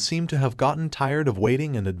villain seemed to have gotten tired of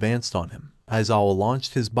waiting and advanced on him. Aizawa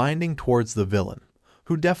launched his binding towards the villain,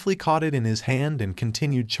 who deftly caught it in his hand and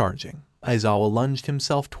continued charging. Aizawa lunged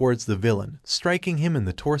himself towards the villain, striking him in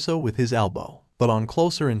the torso with his elbow. But on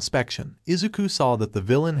closer inspection, Izuku saw that the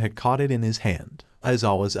villain had caught it in his hand.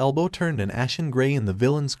 Aizawa's elbow turned an ashen gray in the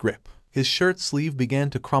villain's grip. His shirt sleeve began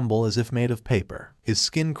to crumble as if made of paper. His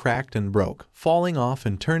skin cracked and broke, falling off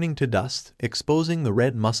and turning to dust, exposing the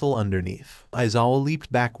red muscle underneath. Aizawa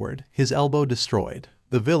leaped backward, his elbow destroyed.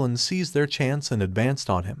 The villains seized their chance and advanced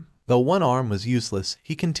on him. Though one arm was useless,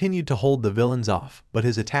 he continued to hold the villains off, but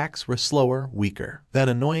his attacks were slower, weaker. That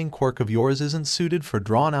annoying quirk of yours isn't suited for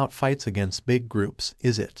drawn-out fights against big groups,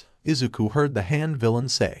 is it? Izuku heard the hand villain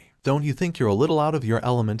say. Don't you think you're a little out of your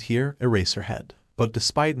element here, Eraserhead? But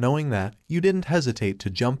despite knowing that, you didn't hesitate to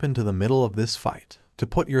jump into the middle of this fight, to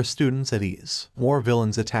put your students at ease. More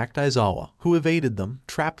villains attacked Aizawa, who evaded them,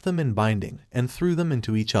 trapped them in binding, and threw them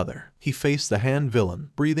into each other. He faced the hand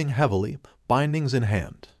villain, breathing heavily, bindings in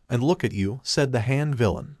hand. And look at you, said the hand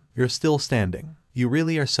villain. You're still standing. You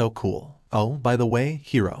really are so cool. Oh, by the way,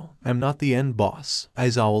 hero, I'm not the end boss.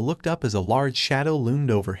 Aizawa looked up as a large shadow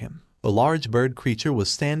loomed over him. The large bird creature was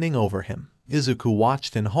standing over him. Izuku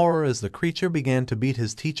watched in horror as the creature began to beat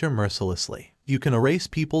his teacher mercilessly. "You can erase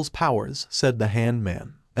people's powers," said the hand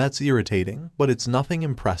man. "That's irritating, but it's nothing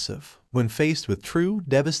impressive. When faced with true,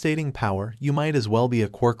 devastating power, you might as well be a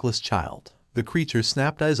quirkless child." The creature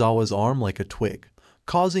snapped Aizawa's arm like a twig,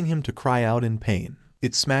 causing him to cry out in pain.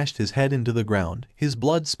 It smashed his head into the ground, his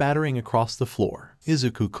blood spattering across the floor.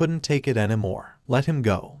 Izuku couldn't take it anymore. "Let him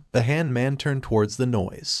go." The hand man turned towards the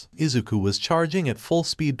noise. Izuku was charging at full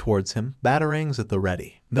speed towards him, batarangs at the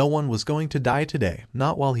ready. No one was going to die today,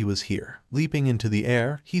 not while he was here. Leaping into the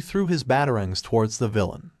air, he threw his batarangs towards the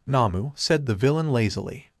villain. "Namu," said the villain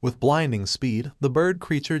lazily. With blinding speed, the bird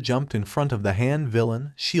creature jumped in front of the hand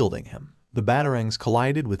villain, shielding him. The batarangs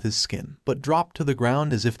collided with his skin, but dropped to the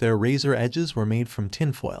ground as if their razor edges were made from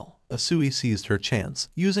tinfoil. Asui seized her chance,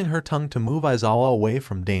 using her tongue to move Aizawa away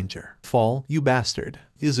from danger. "Fall, you bastard!"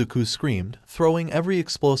 Izuku screamed, throwing every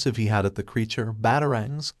explosive he had at the creature,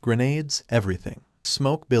 batarangs, grenades, everything.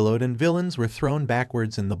 Smoke billowed and villains were thrown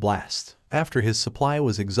backwards in the blast. After his supply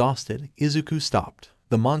was exhausted, Izuku stopped.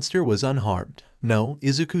 The monster was unharmed. No,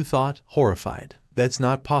 Izuku thought, horrified. That's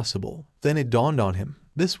not possible. Then it dawned on him.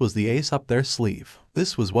 This was the ace up their sleeve.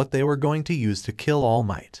 This was what they were going to use to kill All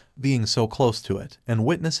Might. Being so close to it, and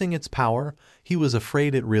witnessing its power, he was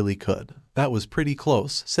afraid it really could. "That was pretty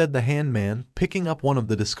close," said the hand man, picking up one of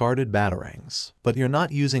the discarded batarangs. "But you're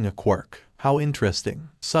not using a quirk. How interesting."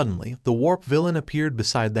 Suddenly, the warp villain appeared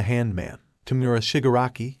beside the hand man. "Tamura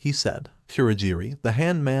Shigaraki," he said. "Kurogiri," the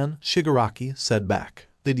hand man, Shigaraki, said back.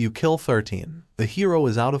 "Did you kill 13? "The hero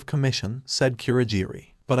is out of commission," said Kurogiri.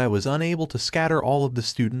 "But I was unable to scatter all of the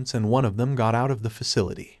students and one of them got out of the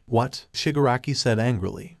facility." "What?" Shigaraki said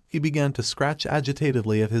angrily. He began to scratch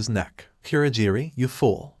agitatedly at his neck. "Kurogiri, you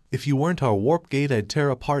fool. If you weren't our warp gate, I'd tear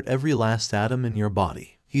apart every last atom in your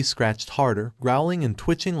body." He scratched harder, growling and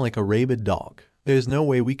twitching like a rabid dog. "There's no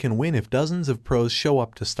way we can win if dozens of pros show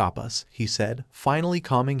up to stop us," he said, finally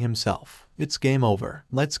calming himself. "It's game over.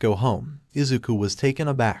 Let's go home." Izuku was taken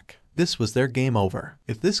aback. This was their game over.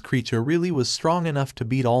 If this creature really was strong enough to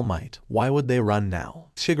beat All Might, why would they run now?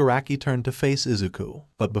 Shigaraki turned to face Izuku.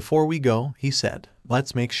 "But before we go," he said,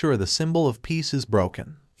 "let's make sure the symbol of peace is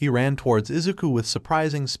broken." He ran towards Izuku with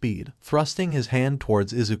surprising speed, thrusting his hand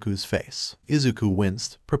towards Izuku's face. Izuku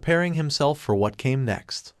winced, preparing himself for what came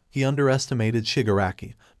next. He underestimated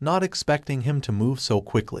Shigaraki, not expecting him to move so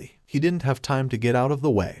quickly. He didn't have time to get out of the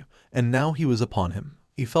way, and now he was upon him.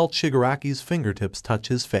 He felt Shigaraki's fingertips touch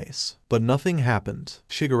his face. But nothing happened.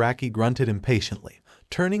 Shigaraki grunted impatiently,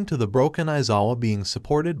 turning to the broken Aizawa being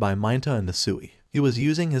supported by Mainta and Asui. He was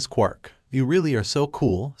using his quirk. "You really are so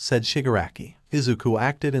cool," said Shigaraki. Izuku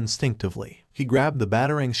acted instinctively. He grabbed the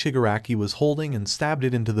batarang Shigaraki was holding and stabbed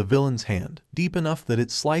it into the villain's hand, deep enough that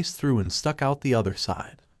it sliced through and stuck out the other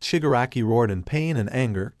side. Shigaraki roared in pain and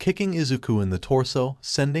anger, kicking Izuku in the torso,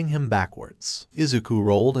 sending him backwards. Izuku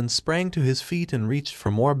rolled and sprang to his feet and reached for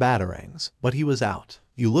more batarangs, but he was out.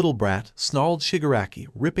 "You little brat," snarled Shigaraki,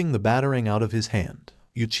 ripping the batarang out of his hand.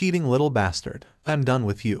 "You cheating little bastard. I'm done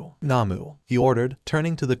with you." "Namu," he ordered,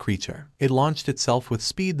 turning to the creature. It launched itself with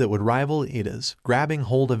speed that would rival Ida's, grabbing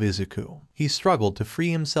hold of Izuku. He struggled to free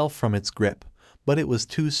himself from its grip, but it was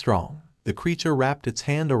too strong. The creature wrapped its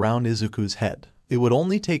hand around Izuku's head. It would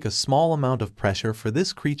only take a small amount of pressure for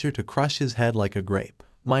this creature to crush his head like a grape.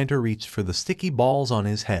 Mainta reached for the sticky balls on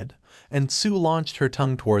his head, and Tsu launched her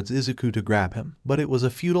tongue towards Izuku to grab him, but it was a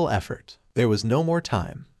futile effort. There was no more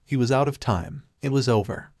time. He was out of time. It was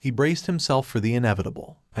over. He braced himself for the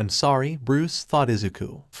inevitable. "I'm sorry, Bruce," thought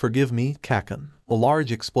Izuku. "Forgive me, Kaken." A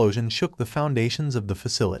large explosion shook the foundations of the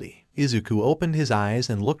facility. Izuku opened his eyes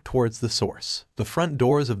and looked towards the source. The front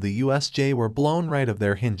doors of the USJ were blown right of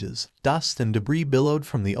their hinges. Dust and debris billowed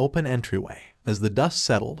from the open entryway. As the dust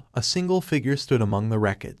settled, a single figure stood among the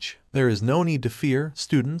wreckage. "There is no need to fear,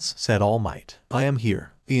 students," said All Might. "I am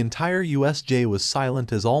here." The entire USJ was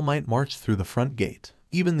silent as All Might marched through the front gate.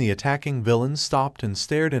 Even the attacking villains stopped and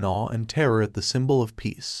stared in awe and terror at the symbol of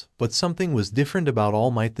peace. But something was different about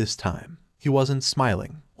All Might this time. He wasn't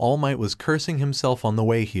smiling. All Might was cursing himself on the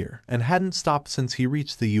way here, and hadn't stopped since he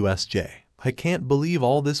reached the USJ. "I can't believe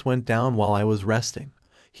all this went down while I was resting,"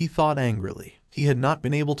 he thought angrily. He had not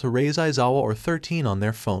been able to raise Aizawa or 13 on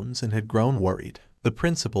their phones and had grown worried. The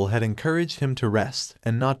principal had encouraged him to rest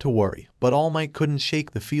and not to worry, but All Might couldn't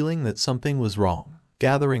shake the feeling that something was wrong.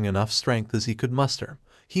 Gathering enough strength as he could muster,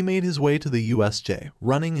 he made his way to the USJ,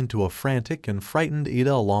 running into a frantic and frightened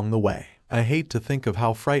Ida along the way. "I hate to think of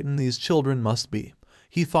how frightened these children must be,"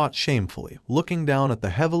 he thought shamefully, looking down at the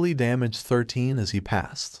heavily damaged 13 as he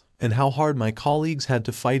passed. "And how hard my colleagues had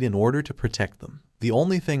to fight in order to protect them. The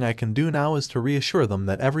only thing I can do now is to reassure them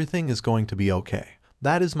that everything is going to be okay.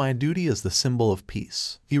 That is my duty as the symbol of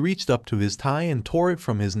peace." He reached up to his tie and tore it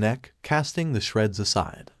from his neck, casting the shreds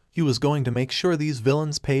aside. He was going to make sure these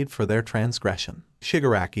villains paid for their transgression.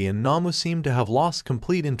 Shigaraki and Namu seemed to have lost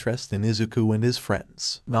complete interest in Izuku and his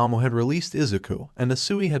friends. Namu had released Izuku, and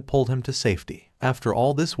Asui had pulled him to safety. "After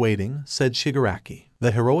all this waiting," said Shigaraki,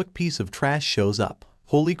 "the heroic piece of trash shows up."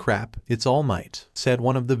 "Holy crap, it's All Might," said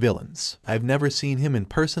one of the villains. "I've never seen him in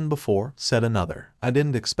person before," said another. "I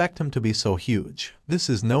didn't expect him to be so huge." "This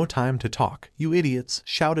is no time to talk, you idiots,"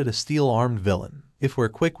 shouted a steel-armed villain. "If we're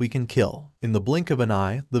quick we can kill." In the blink of an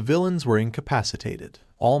eye, the villains were incapacitated.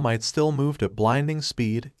 All Might still moved at blinding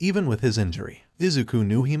speed, even with his injury. Izuku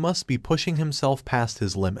knew he must be pushing himself past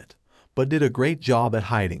his limit, but did a great job at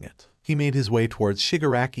hiding it. He made his way towards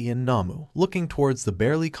Shigaraki and Namu, looking towards the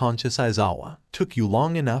barely conscious Aizawa. "Took you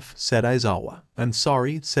long enough," said Aizawa. "I'm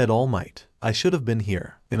sorry," said All Might. "I should have been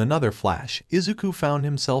here." In another flash, Izuku found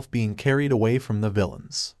himself being carried away from the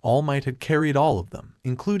villains. All Might had carried all of them,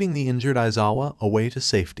 including the injured Aizawa, away to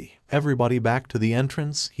safety. "Everybody back to the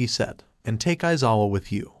entrance," he said, "and take Aizawa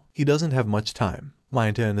with you. He doesn't have much time."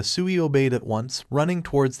 Maita and Asui obeyed at once, running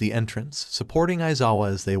towards the entrance, supporting Aizawa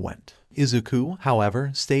as they went. Izuku,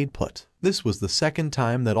 however, stayed put. This was the second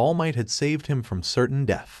time that All Might had saved him from certain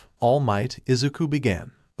death. "All Might," Izuku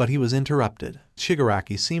began, but he was interrupted.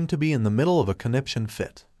 Shigaraki seemed to be in the middle of a conniption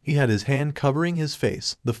fit. He had his hand covering his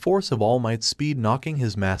face, the force of All Might's speed knocking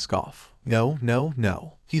his mask off. "No, no,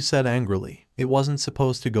 no," he said angrily. "It wasn't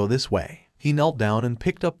supposed to go this way." He knelt down and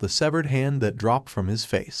picked up the severed hand that dropped from his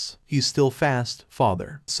face. "He's still fast,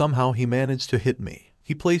 father. Somehow he managed to hit me."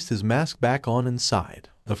 He placed his mask back on and sighed.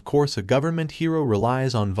 "Of course a government hero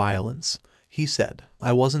relies on violence," he said.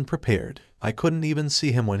 "I wasn't prepared. I couldn't even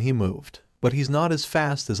see him when he moved. But he's not as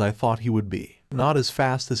fast as I thought he would be. Not as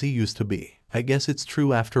fast as he used to be. I guess it's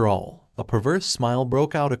true after all." A perverse smile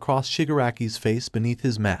broke out across Shigaraki's face beneath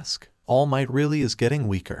his mask. All Might really is getting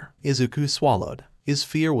weaker. Izuku swallowed. His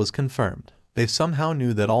fear was confirmed. They somehow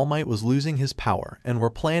knew that All Might was losing his power and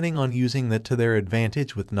were planning on using that to their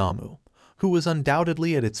advantage with Namu, who was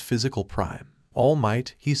undoubtedly at its physical prime. "All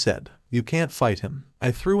Might," he said, "you can't fight him.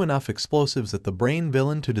 I threw enough explosives at the brain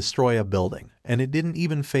villain to destroy a building, and it didn't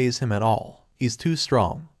even faze him at all. He's too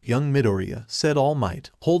strong." "Young Midoriya," said All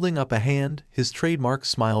Might, holding up a hand, his trademark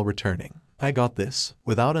smile returning. "I got this."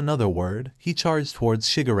 Without another word, he charged towards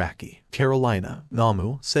Shigaraki. "Carolina."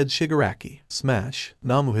 "Namu," said Shigaraki. "Smash."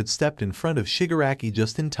 Namu had stepped in front of Shigaraki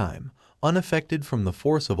just in time, unaffected from the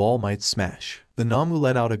force of All Might's smash. The Namu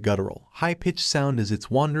let out a guttural, high-pitched sound as its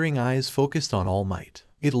wandering eyes focused on All Might.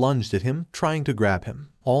 It lunged at him, trying to grab him.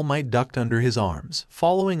 All Might ducked under his arms,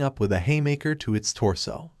 following up with a haymaker to its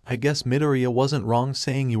torso. "I guess Midoriya wasn't wrong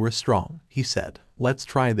saying you were strong," he said. "Let's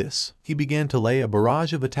try this." He began to lay a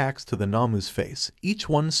barrage of attacks to the Namu's face, each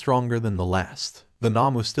one stronger than the last. The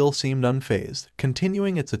Namu still seemed unfazed,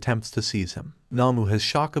 continuing its attempts to seize him. "Namu has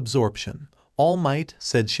shock absorption." "All Might,"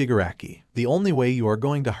 said Shigaraki. "The only way you are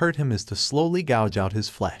going to hurt him is to slowly gouge out his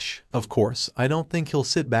flesh. Of course, I don't think he'll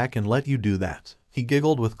sit back and let you do that." He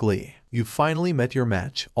giggled with glee. "You've finally met your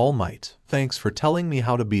match, All Might. Thanks for telling me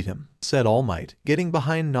how to beat him," said All Might, getting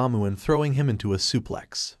behind Namu and throwing him into a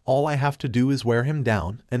suplex. "All I have to do is wear him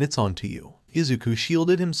down, and it's on to you." Izuku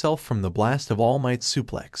shielded himself from the blast of All Might's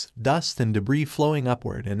suplex, dust and debris flowing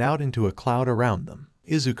upward and out into a cloud around them.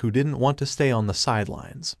 Izuku didn't want to stay on the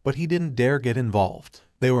sidelines, but he didn't dare get involved.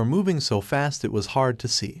 They were moving so fast it was hard to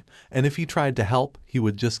see, and if he tried to help, he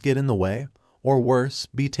would just get in the way, or worse,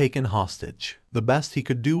 be taken hostage. The best he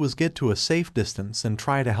could do was get to a safe distance and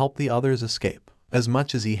try to help the others escape. As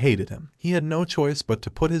much as he hated him, he had no choice but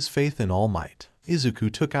to put his faith in All Might.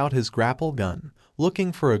 Izuku took out his grapple gun,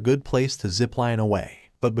 looking for a good place to zipline away.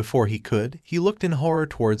 But before he could, he looked in horror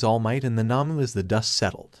towards All Might and the Namu as the dust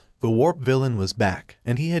settled. The warp villain was back,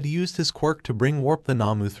 and he had used his quirk to bring warp the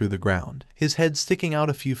Namu through the ground, his head sticking out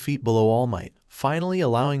a few feet below All Might, finally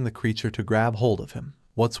allowing the creature to grab hold of him.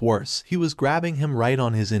 What's worse, he was grabbing him right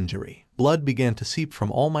on his injury. Blood began to seep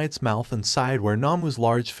from All Might's mouth and side where Namu's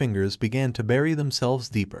large fingers began to bury themselves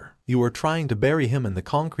deeper. "You were trying to bury him in the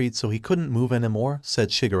concrete so he couldn't move anymore," said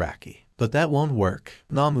Shigaraki. "But that won't work.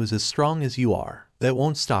 Namu's as strong as you are. That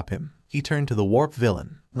won't stop him." He turned to the warp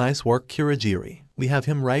villain. "Nice work, Kurogiri. We have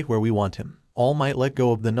him right where we want him." All Might let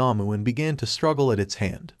go of the Namu and began to struggle at its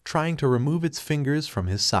hand, trying to remove its fingers from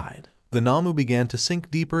his side. The Namu began to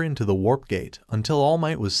sink deeper into the warp gate until All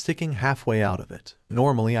Might was sticking halfway out of it.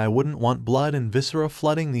 "Normally I wouldn't want blood and viscera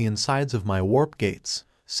flooding the insides of my warp gates,"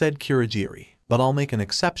 said Kurogiri, "but I'll make an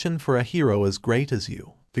exception for a hero as great as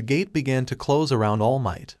you." The gate began to close around All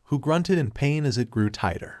Might, who grunted in pain as it grew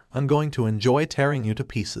tighter. "I'm going to enjoy tearing you to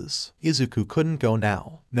pieces." Izuku couldn't go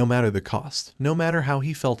now. No matter the cost, no matter how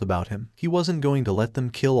he felt about him, he wasn't going to let them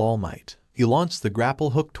kill All Might. He launched the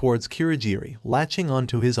grapple hook towards Kirigiri, latching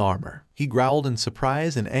onto his armor. He growled in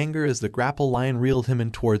surprise and anger as the grapple line reeled him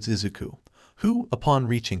in towards Izuku, who, upon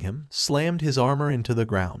reaching him, slammed his armor into the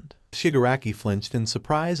ground. Shigaraki flinched in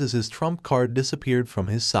surprise as his trump card disappeared from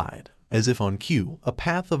his side. As if on cue, a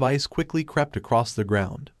path of ice quickly crept across the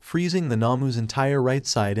ground, freezing the Namu's entire right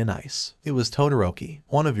side in ice. "It was Todoroki.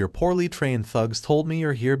 One of your poorly trained thugs told me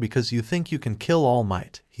you're here because you think you can kill All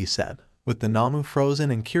Might," he said. With the Namu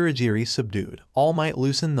frozen and Kirigiri subdued, All Might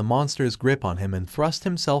loosened the monster's grip on him and thrust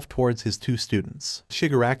himself towards his two students.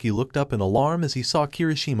 Shigaraki looked up in alarm as he saw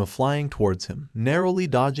Kirishima flying towards him, narrowly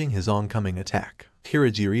dodging his oncoming attack.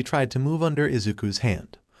 Kirigiri tried to move under Izuku's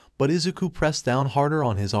hand, but Izuku pressed down harder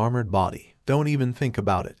on his armored body. "Don't even think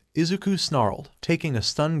about it," Izuku snarled, taking a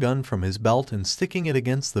stun gun from his belt and sticking it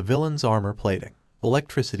against the villain's armor plating.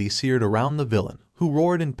 Electricity seared around the villain, who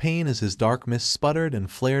roared in pain as his dark mist sputtered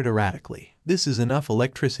and flared erratically. This is enough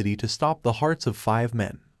electricity to stop the hearts of 5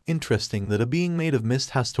 men. Interesting that a being made of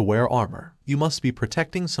mist has to wear armor. You must be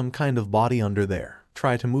protecting some kind of body under there.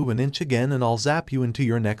 Try to move an inch again and I'll zap you into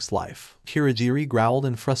your next life. Kirigiri growled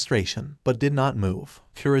in frustration, but did not move.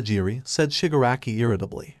 "Kirigiri," said Shigaraki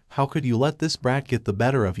irritably, "how could you let this brat get the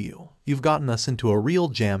better of you? You've gotten us into a real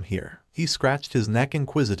jam here." He scratched his neck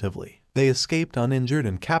inquisitively. "They escaped uninjured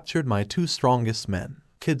and captured my 2 strongest men.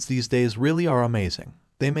 Kids these days really are amazing.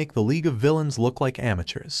 They make the League of Villains look like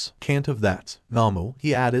amateurs. Can't have that. Namu,"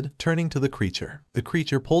 he added, turning to the creature. The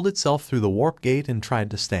creature pulled itself through the warp gate and tried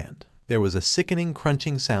to stand. There was a sickening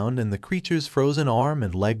crunching sound and the creature's frozen arm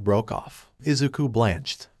and leg broke off. Izuku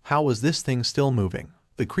blanched. How was this thing still moving?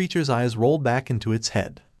 The creature's eyes rolled back into its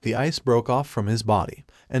head. The ice broke off from his body,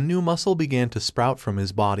 and new muscle began to sprout from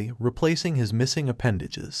his body, replacing his missing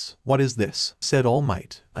appendages. "What is this?" said All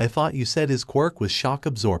Might. "I thought you said his quirk was shock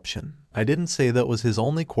absorption." "I didn't say that was his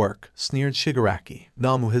only quirk," sneered Shigaraki.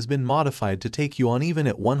 "Namu has been modified to take you on even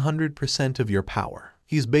at 100% of your power.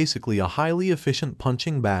 He's basically a highly efficient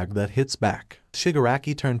punching bag that hits back."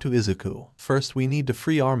 Shigaraki turned to Izuku. "First we need to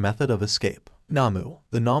free our method of escape." Namu.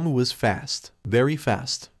 The Namu was fast. Very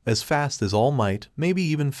fast. As fast as All Might, maybe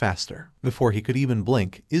even faster. Before he could even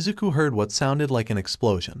blink, Izuku heard what sounded like an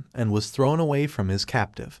explosion, and was thrown away from his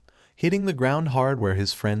captive, hitting the ground hard where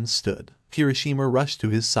his friends stood. Kirishima rushed to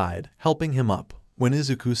his side, helping him up. When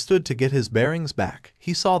Izuku stood to get his bearings back,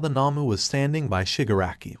 he saw the Namu was standing by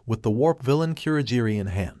Shigaraki, with the warp villain Kirigiri in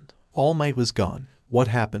hand. All Might was gone. "What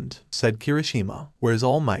happened?" said Kirishima. "Where's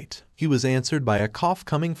All Might?" He was answered by a cough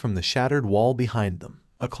coming from the shattered wall behind them.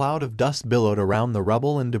 A cloud of dust billowed around the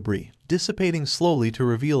rubble and debris, dissipating slowly to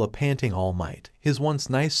reveal a panting All Might, his once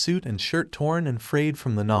nice suit and shirt torn and frayed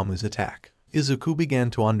from the Namu's attack. Izuku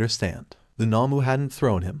began to understand. The Namu hadn't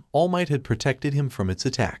thrown him. All Might had protected him from its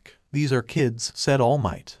attack. "These are kids," said All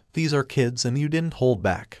Might. "These are kids and you didn't hold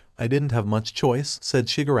back." "I didn't have much choice," said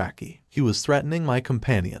Shigaraki. "He was threatening my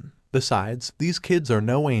companion. Besides, these kids are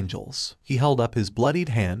no angels." He held up his bloodied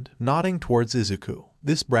hand, nodding towards Izuku.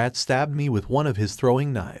 "This brat stabbed me with one of his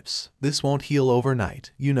throwing knives. This won't heal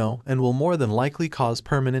overnight, you know, and will more than likely cause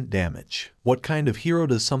permanent damage. What kind of hero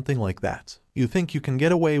does something like that? You think you can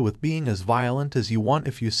get away with being as violent as you want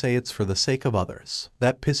if you say it's for the sake of others.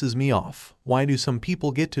 That pisses me off. Why do some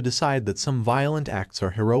people get to decide that some violent acts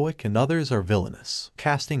are heroic and others are villainous,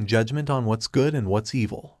 casting judgment on what's good and what's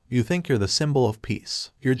evil? You think you're the symbol of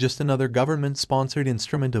peace. You're just another government-sponsored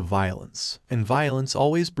instrument of violence. And violence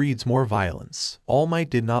always breeds more violence." All Might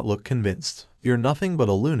did not look convinced. "You're nothing but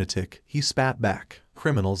a lunatic," he spat back.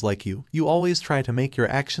 "Criminals like you always try to make your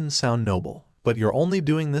actions sound noble. But you're only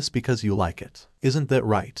doing this because you like it. Isn't that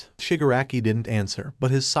right?" Shigaraki didn't answer,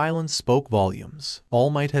 but his silence spoke volumes.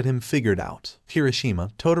 All Might had him figured out.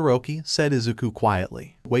 "Kirishima, Todoroki," said Izuku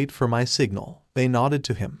quietly. "Wait for my signal." They nodded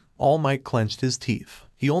to him. All Might clenched his teeth.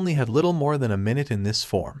 He only had little more than a minute in this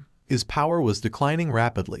form. His power was declining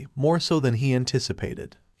rapidly, more so than he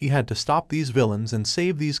anticipated. He had to stop these villains and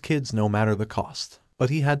save these kids no matter the cost. But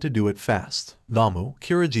he had to do it fast. "Namu,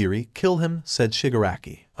 Kirigiri, kill him," said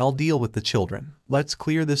Shigaraki. "I'll deal with the children. Let's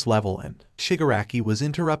clear this level," and Shigaraki was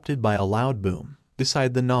interrupted by a loud boom.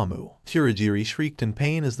 Beside the Namu, Kirigiri shrieked in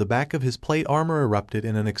pain as the back of his plate armor erupted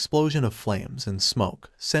in an explosion of flames and smoke,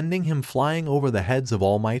 sending him flying over the heads of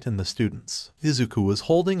All Might and the students. Izuku was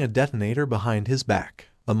holding a detonator behind his back.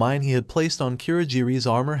 The mine he had placed on Kurogiri's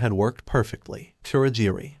armor had worked perfectly.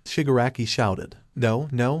 Kurogiri, Shigaraki shouted. No,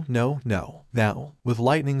 no, no, no. Now, with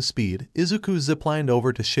lightning speed, Izuku ziplined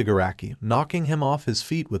over to Shigaraki, knocking him off his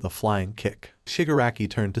feet with a flying kick. Shigaraki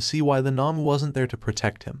turned to see why the Namu wasn't there to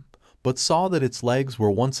protect him, but saw that its legs were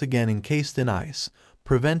once again encased in ice,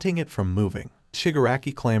 preventing it from moving.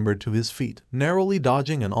 Shigaraki clambered to his feet, narrowly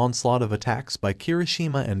dodging an onslaught of attacks by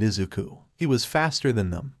Kirishima and Izuku. He was faster than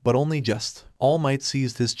them, but only just. All Might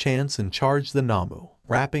seized his chance and charged the Namu.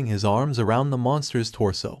 Wrapping his arms around the monster's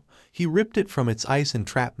torso, he ripped it from its ice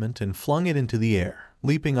entrapment and flung it into the air.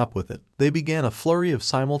 Leaping up with it, they began a flurry of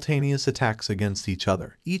simultaneous attacks against each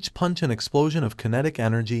other, each punch an explosion of kinetic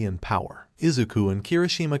energy and power. Izuku and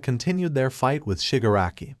Kirishima continued their fight with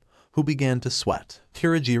Shigaraki, who began to sweat.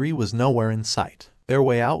 Kurogiri was nowhere in sight. Their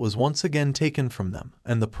way out was once again taken from them,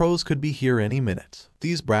 and the pros could be here any minute.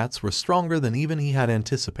 These brats were stronger than even he had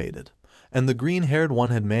anticipated, and the green-haired one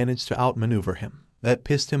had managed to outmaneuver him. That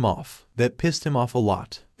pissed him off. That pissed him off a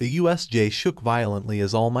lot. The USJ shook violently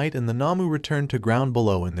as All Might and the Namu returned to ground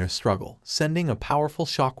below in their struggle, sending a powerful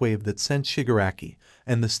shockwave that sent Shigaraki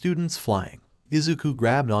and the students flying. Izuku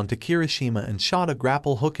grabbed onto Kirishima and shot a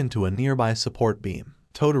grapple hook into a nearby support beam.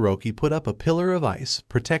 Todoroki put up a pillar of ice,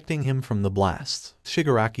 protecting him from the blasts.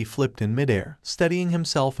 Shigaraki flipped in midair, steadying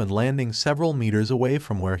himself and landing several meters away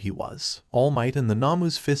from where he was. All Might and the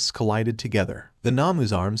Namu's fists collided together. The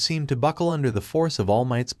Namu's arms seemed to buckle under the force of All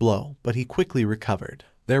Might's blow, but he quickly recovered.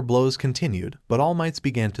 Their blows continued, but All Might's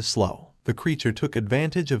began to slow. The creature took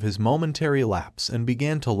advantage of his momentary lapse and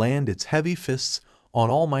began to land its heavy fists on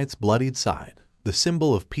All Might's bloodied side. The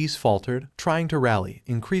symbol of peace faltered, trying to rally,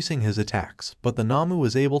 increasing his attacks, but the Namu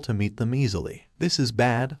was able to meet them easily. This is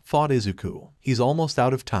bad, thought Izuku. He's almost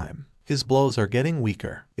out of time. His blows are getting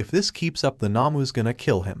weaker. If this keeps up, the Namu's gonna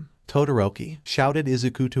kill him. Todoroki, shouted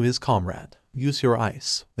Izuku to his comrade. Use your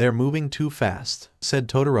ice. They're moving too fast, said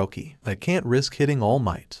Todoroki. I can't risk hitting All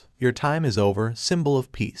Might. Your time is over, symbol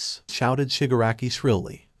of peace, shouted Shigaraki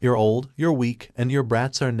shrilly. You're old, you're weak, and your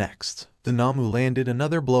brats are next. The Namu landed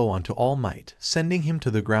another blow onto All Might, sending him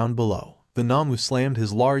to the ground below. The Namu slammed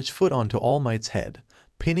his large foot onto All Might's head,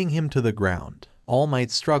 pinning him to the ground. All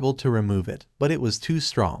Might struggled to remove it, but it was too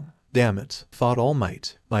strong. Damn it, thought All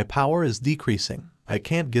Might. My power is decreasing. I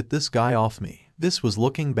can't get this guy off me. This was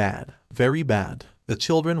looking bad. Very bad. The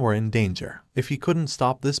children were in danger. If he couldn't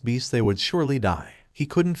stop this beast, they would surely die. He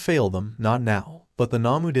couldn't fail them, not now. But the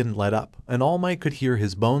Namu didn't let up, and All Might could hear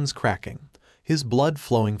his bones cracking, his blood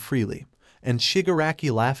flowing freely, and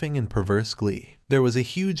Shigaraki laughing in perverse glee. There was a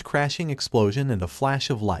huge crashing explosion and a flash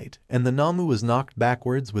of light, and the Namu was knocked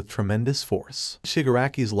backwards with tremendous force.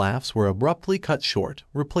 Shigaraki's laughs were abruptly cut short,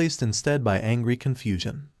 replaced instead by angry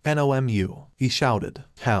confusion. "NOMU," he shouted.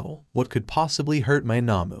 How? What could possibly hurt my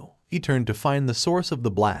Namu? He turned to find the source of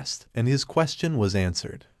the blast, and his question was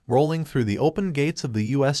answered. Rolling through the open gates of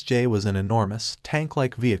the USJ was an enormous,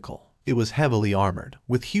 tank-like vehicle. It was heavily armored,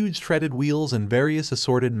 with huge treaded wheels and various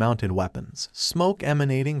assorted mounted weapons, smoke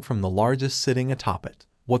emanating from the largest sitting atop it.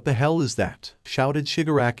 "What the hell is that?" shouted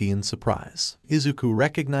Shigaraki in surprise. Izuku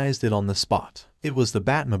recognized it on the spot. It was the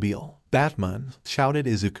Batmobile. "Batman," shouted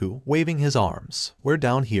Izuku, waving his arms. "We're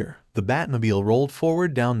down here." The Batmobile rolled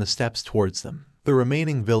forward down the steps towards them. The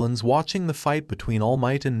remaining villains watching the fight between All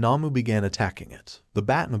Might and Namu began attacking it. The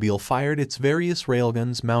Batmobile fired its various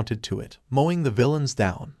railguns mounted to it, mowing the villains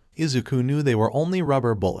down. Izuku knew they were only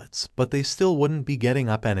rubber bullets, but they still wouldn't be getting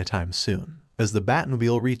up anytime soon. As the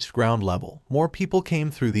Batmobile reached ground level, more people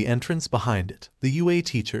came through the entrance behind it. The UA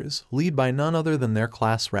teachers, led by none other than their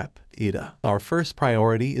class rep, Ida. "Our first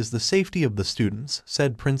priority is the safety of the students,"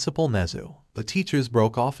 said Principal Nezu. The teachers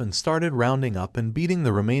broke off and started rounding up and beating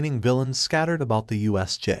the remaining villains scattered about the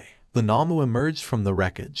USJ. The Namu emerged from the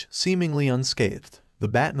wreckage, seemingly unscathed. The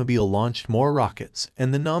Batmobile launched more rockets,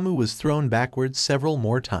 and the Namu was thrown backwards several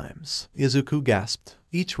more times. Izuku gasped.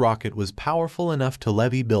 Each rocket was powerful enough to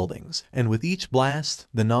levy buildings, and with each blast,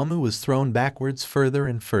 the Namu was thrown backwards further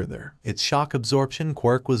and further. Its shock absorption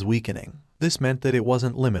quirk was weakening. This meant that it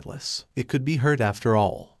wasn't limitless. It could be hurt after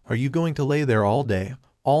all. "Are you going to lay there all day,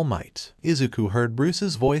 All Might?" Izuku heard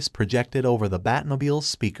Bruce's voice projected over the Batmobile's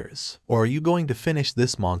speakers. "Or are you going to finish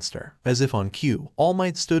this monster?" As if on cue, All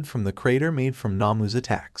Might stood from the crater made from Namu's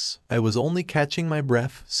attacks. "I was only catching my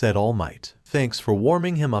breath," said All Might. "Thanks for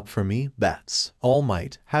warming him up for me, Bats." All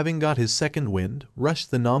Might, having got his second wind,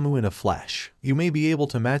 rushed the Namu in a flash. "You may be able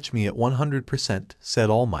to match me at 100%,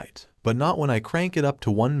 said All Might. "But not when I crank it up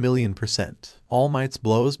to 1,000,000%. All Might's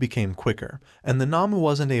blows became quicker, and the Namu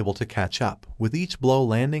wasn't able to catch up, with each blow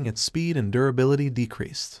landing its speed and durability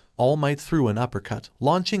decreased. All Might threw an uppercut,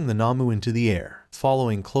 launching the Namu into the air.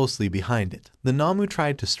 Following closely behind it, the Namu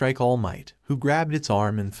tried to strike All Might, who grabbed its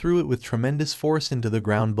arm and threw it with tremendous force into the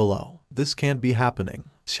ground below. "This can't be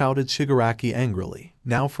happening," shouted Shigaraki angrily.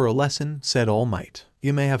 "Now for a lesson," said All Might.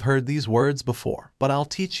 "You may have heard these words before, but I'll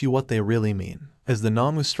teach you what they really mean." As the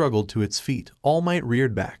Namu struggled to its feet, All Might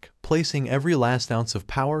reared back, placing every last ounce of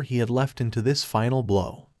power he had left into this final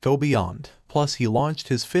blow. Go beyond. Plus he launched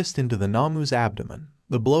his fist into the Namu's abdomen.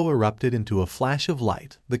 The blow erupted into a flash of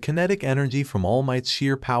light, the kinetic energy from All Might's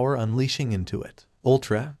sheer power unleashing into it.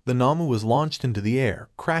 Ultra, the Namu was launched into the air,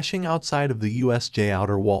 crashing outside of the USJ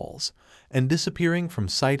outer walls, and disappearing from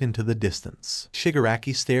sight into the distance.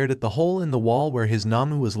 Shigaraki stared at the hole in the wall where his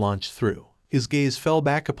Namu was launched through. His gaze fell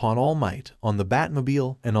back upon All Might, on the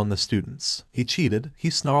Batmobile, and on the students. He cheated, he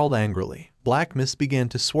snarled angrily. Black mist began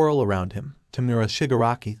to swirl around him. "Tamura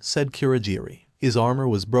Shigaraki," said Kurogiri. His armor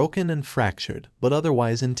was broken and fractured, but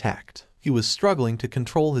otherwise intact. He was struggling to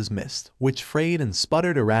control his mist, which frayed and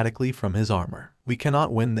sputtered erratically from his armor. "We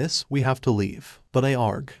cannot win this, we have to leave." "But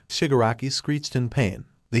Shigaraki screeched in pain.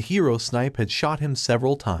 The hero snipe had shot him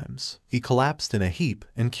several times. He collapsed in a heap,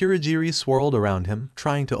 and Kurogiri swirled around him,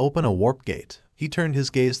 trying to open a warp gate. He turned his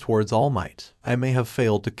gaze towards All Might. "I may have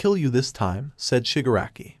failed to kill you this time," said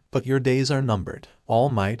Shigaraki, "but your days are numbered. All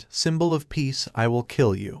Might, symbol of peace, I will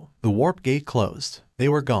kill you." The warp gate closed. They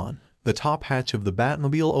were gone. The top hatch of the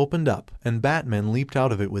Batmobile opened up, and Batman leaped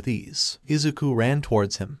out of it with ease. Izuku ran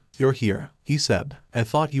towards him. "You're here," he said. "I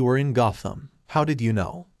thought you were in Gotham." "How did you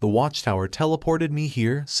know?" "The Watchtower teleported me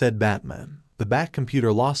here," said Batman. "The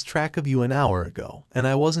Batcomputer lost track of you an hour ago, and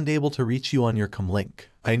I wasn't able to reach you on your comlink.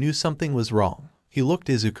 I knew something was wrong." He looked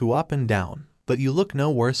Izuku up and down. "But you look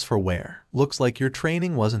no worse for wear. Looks like your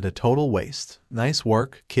training wasn't a total waste. Nice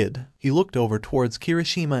work, kid." He looked over towards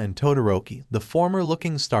Kirishima and Todoroki, the former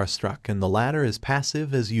looking starstruck and the latter as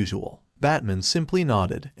passive as usual. Batman simply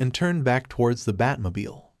nodded and turned back towards the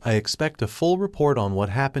Batmobile. "I expect a full report on what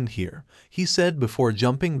happened here," he said before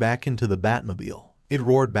jumping back into the Batmobile. It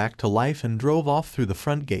roared back to life and drove off through the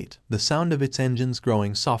front gate, the sound of its engines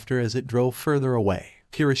growing softer as it drove further away.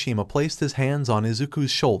 Kirishima placed his hands on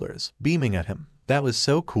Izuku's shoulders, beaming at him. "That was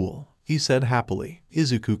so cool," he said happily.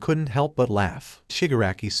 Izuku couldn't help but laugh.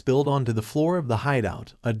 Shigaraki spilled onto the floor of the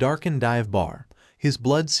hideout, a darkened dive bar, his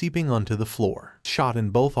blood seeping onto the floor. Shot in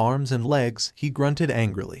both arms and legs, he grunted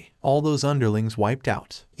angrily. All those underlings wiped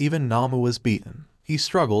out. Even Namu was beaten. He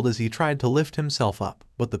struggled as he tried to lift himself up,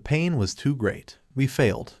 but the pain was too great. "We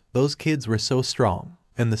failed. Those kids were so strong.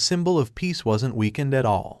 And the symbol of peace wasn't weakened at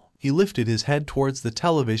all." He lifted his head towards the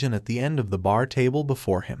television at the end of the bar table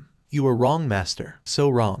before him. "You were wrong, master." "So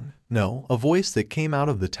wrong." "No," a voice that came out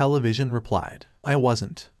of the television replied. "I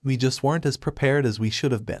wasn't. We just weren't as prepared as we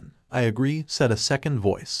should have been." "I agree," said a second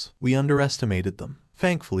voice. "We underestimated them.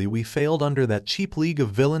 Thankfully we failed under that cheap League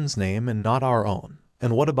of Villains name and not our own."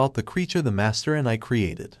 "And what about the creature the master and I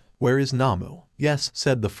created? Where is Namu?" "Yes,"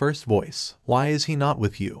 said the first voice. "Why is he not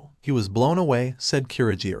with you?" "He was blown away," said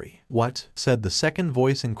Kurogiri. "What?" said the second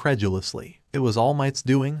voice incredulously. "It was All Might's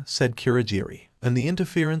doing," said Kurogiri, "and the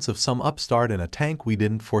interference of some upstart in a tank we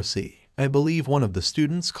didn't foresee. I believe one of the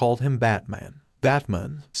students called him Batman."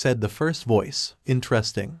 "Batman," said the first voice.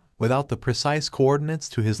 "Interesting. Without the precise coordinates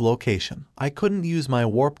to his location, I couldn't use my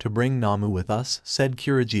warp to bring Namu with us," said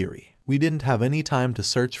Kurogiri. "We didn't have any time to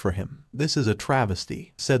search for him." "This is a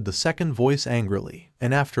travesty," said the second voice angrily.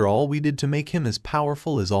 "And after all we did to make him as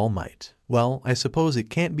powerful as All Might." "Well, I suppose it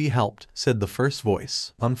can't be helped," said the first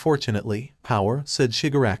voice. "Unfortunately." "Power," said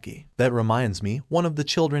Shigaraki. "That reminds me, one of the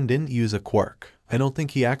children didn't use a quirk. I don't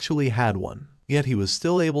think he actually had one. Yet he was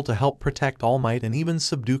still able to help protect All Might and even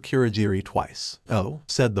subdue Kurogiri twice." "Oh,"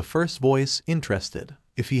 said the first voice, interested.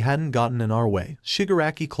 "If he hadn't gotten in our way,"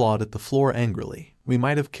 Shigaraki clawed at the floor angrily, "we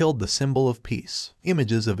might have killed the symbol of peace."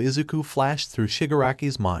 Images of Izuku flashed through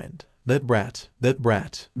Shigaraki's mind. That brat.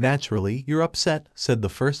 "Naturally, you're upset," said the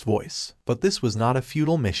first voice. "But this was not a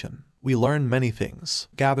futile mission. We learned many things.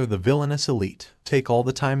 Gather the villainous elite. Take all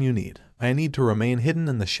the time you need. I need to remain hidden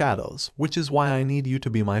in the shadows, which is why I need you to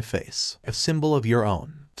be my face. A symbol of your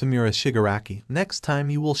own. Tamura Shigaraki, next time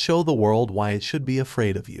you will show the world why it should be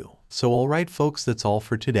afraid of you." So alright folks, that's all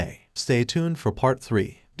for today. Stay tuned for part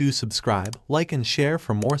 3. Do subscribe, like and share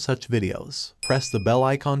for more such videos. Press the bell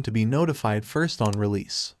icon to be notified first on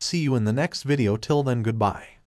release. See you in the next video. Till then, goodbye.